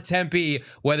coming out of Tempe,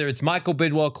 whether it's Michael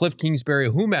Bidwell, Kliff Kingsbury,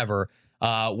 whomever.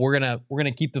 We're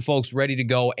gonna keep the folks ready to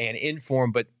go and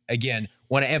inform. But again,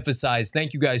 want to emphasize,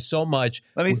 thank you guys so much.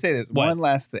 Let me say this. What? One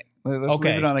last thing. Let's Okay.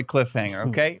 leave it on a cliffhanger,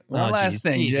 okay? One last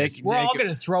thing, Jesus. Jake. We're all Jacob. going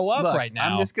to throw up Look, right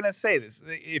now. I'm just going to say this.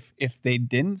 If they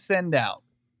didn't send out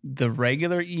the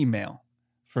regular email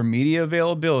for media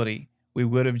availability, we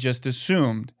would have just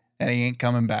assumed that he ain't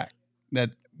coming back,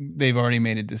 that they've already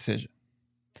made a decision.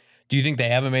 Do you think they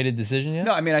haven't made a decision yet?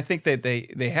 No, I mean, I think that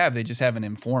they have. They just haven't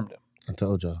informed him. I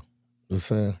told y'all. Just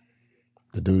saying.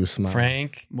 The dude is smart.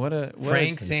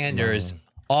 Frank Sanders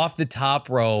off the top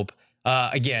rope.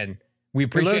 Again, we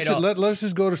appreciate all. Let's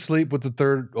just go to sleep with the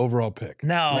 3rd overall pick.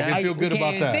 No, I can feel good we about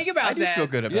can't that. Think about I do that. feel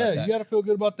good about Yeah, that. you got to feel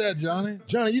good about that, Johnny.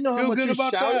 Johnny, you know how Feel much good you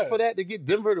about shouted that. for that to get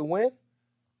Denver to win?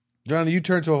 Johnny, you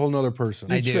turn to a whole nother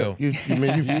person. I do. You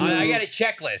I got a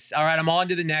checklist. All right, I'm on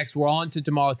to the next. We're on to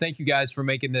tomorrow. Thank you guys for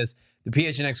making this the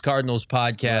PHNX Cardinals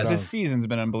podcast. This season's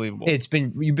been unbelievable.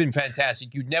 You've been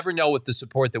fantastic. You'd never know with the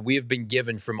support that we have been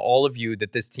given from all of you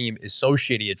that this team is so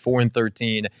shitty at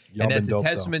 4-13. And that's a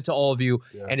testament to all of you.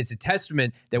 Yeah. And it's a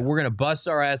testament that we're going to bust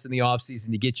our ass in the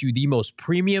offseason to get you the most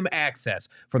premium access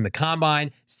from the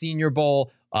Combine, Senior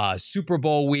Bowl, Super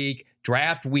Bowl week,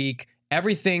 draft week,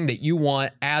 everything that you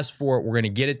want. As for it, we're going to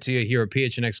get it to you here at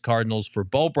PHNX Cardinals. For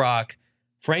Bo Brock,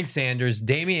 Frank Sanders,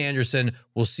 Damian Anderson,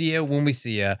 we'll see you when we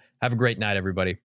see you. Have a great night, everybody.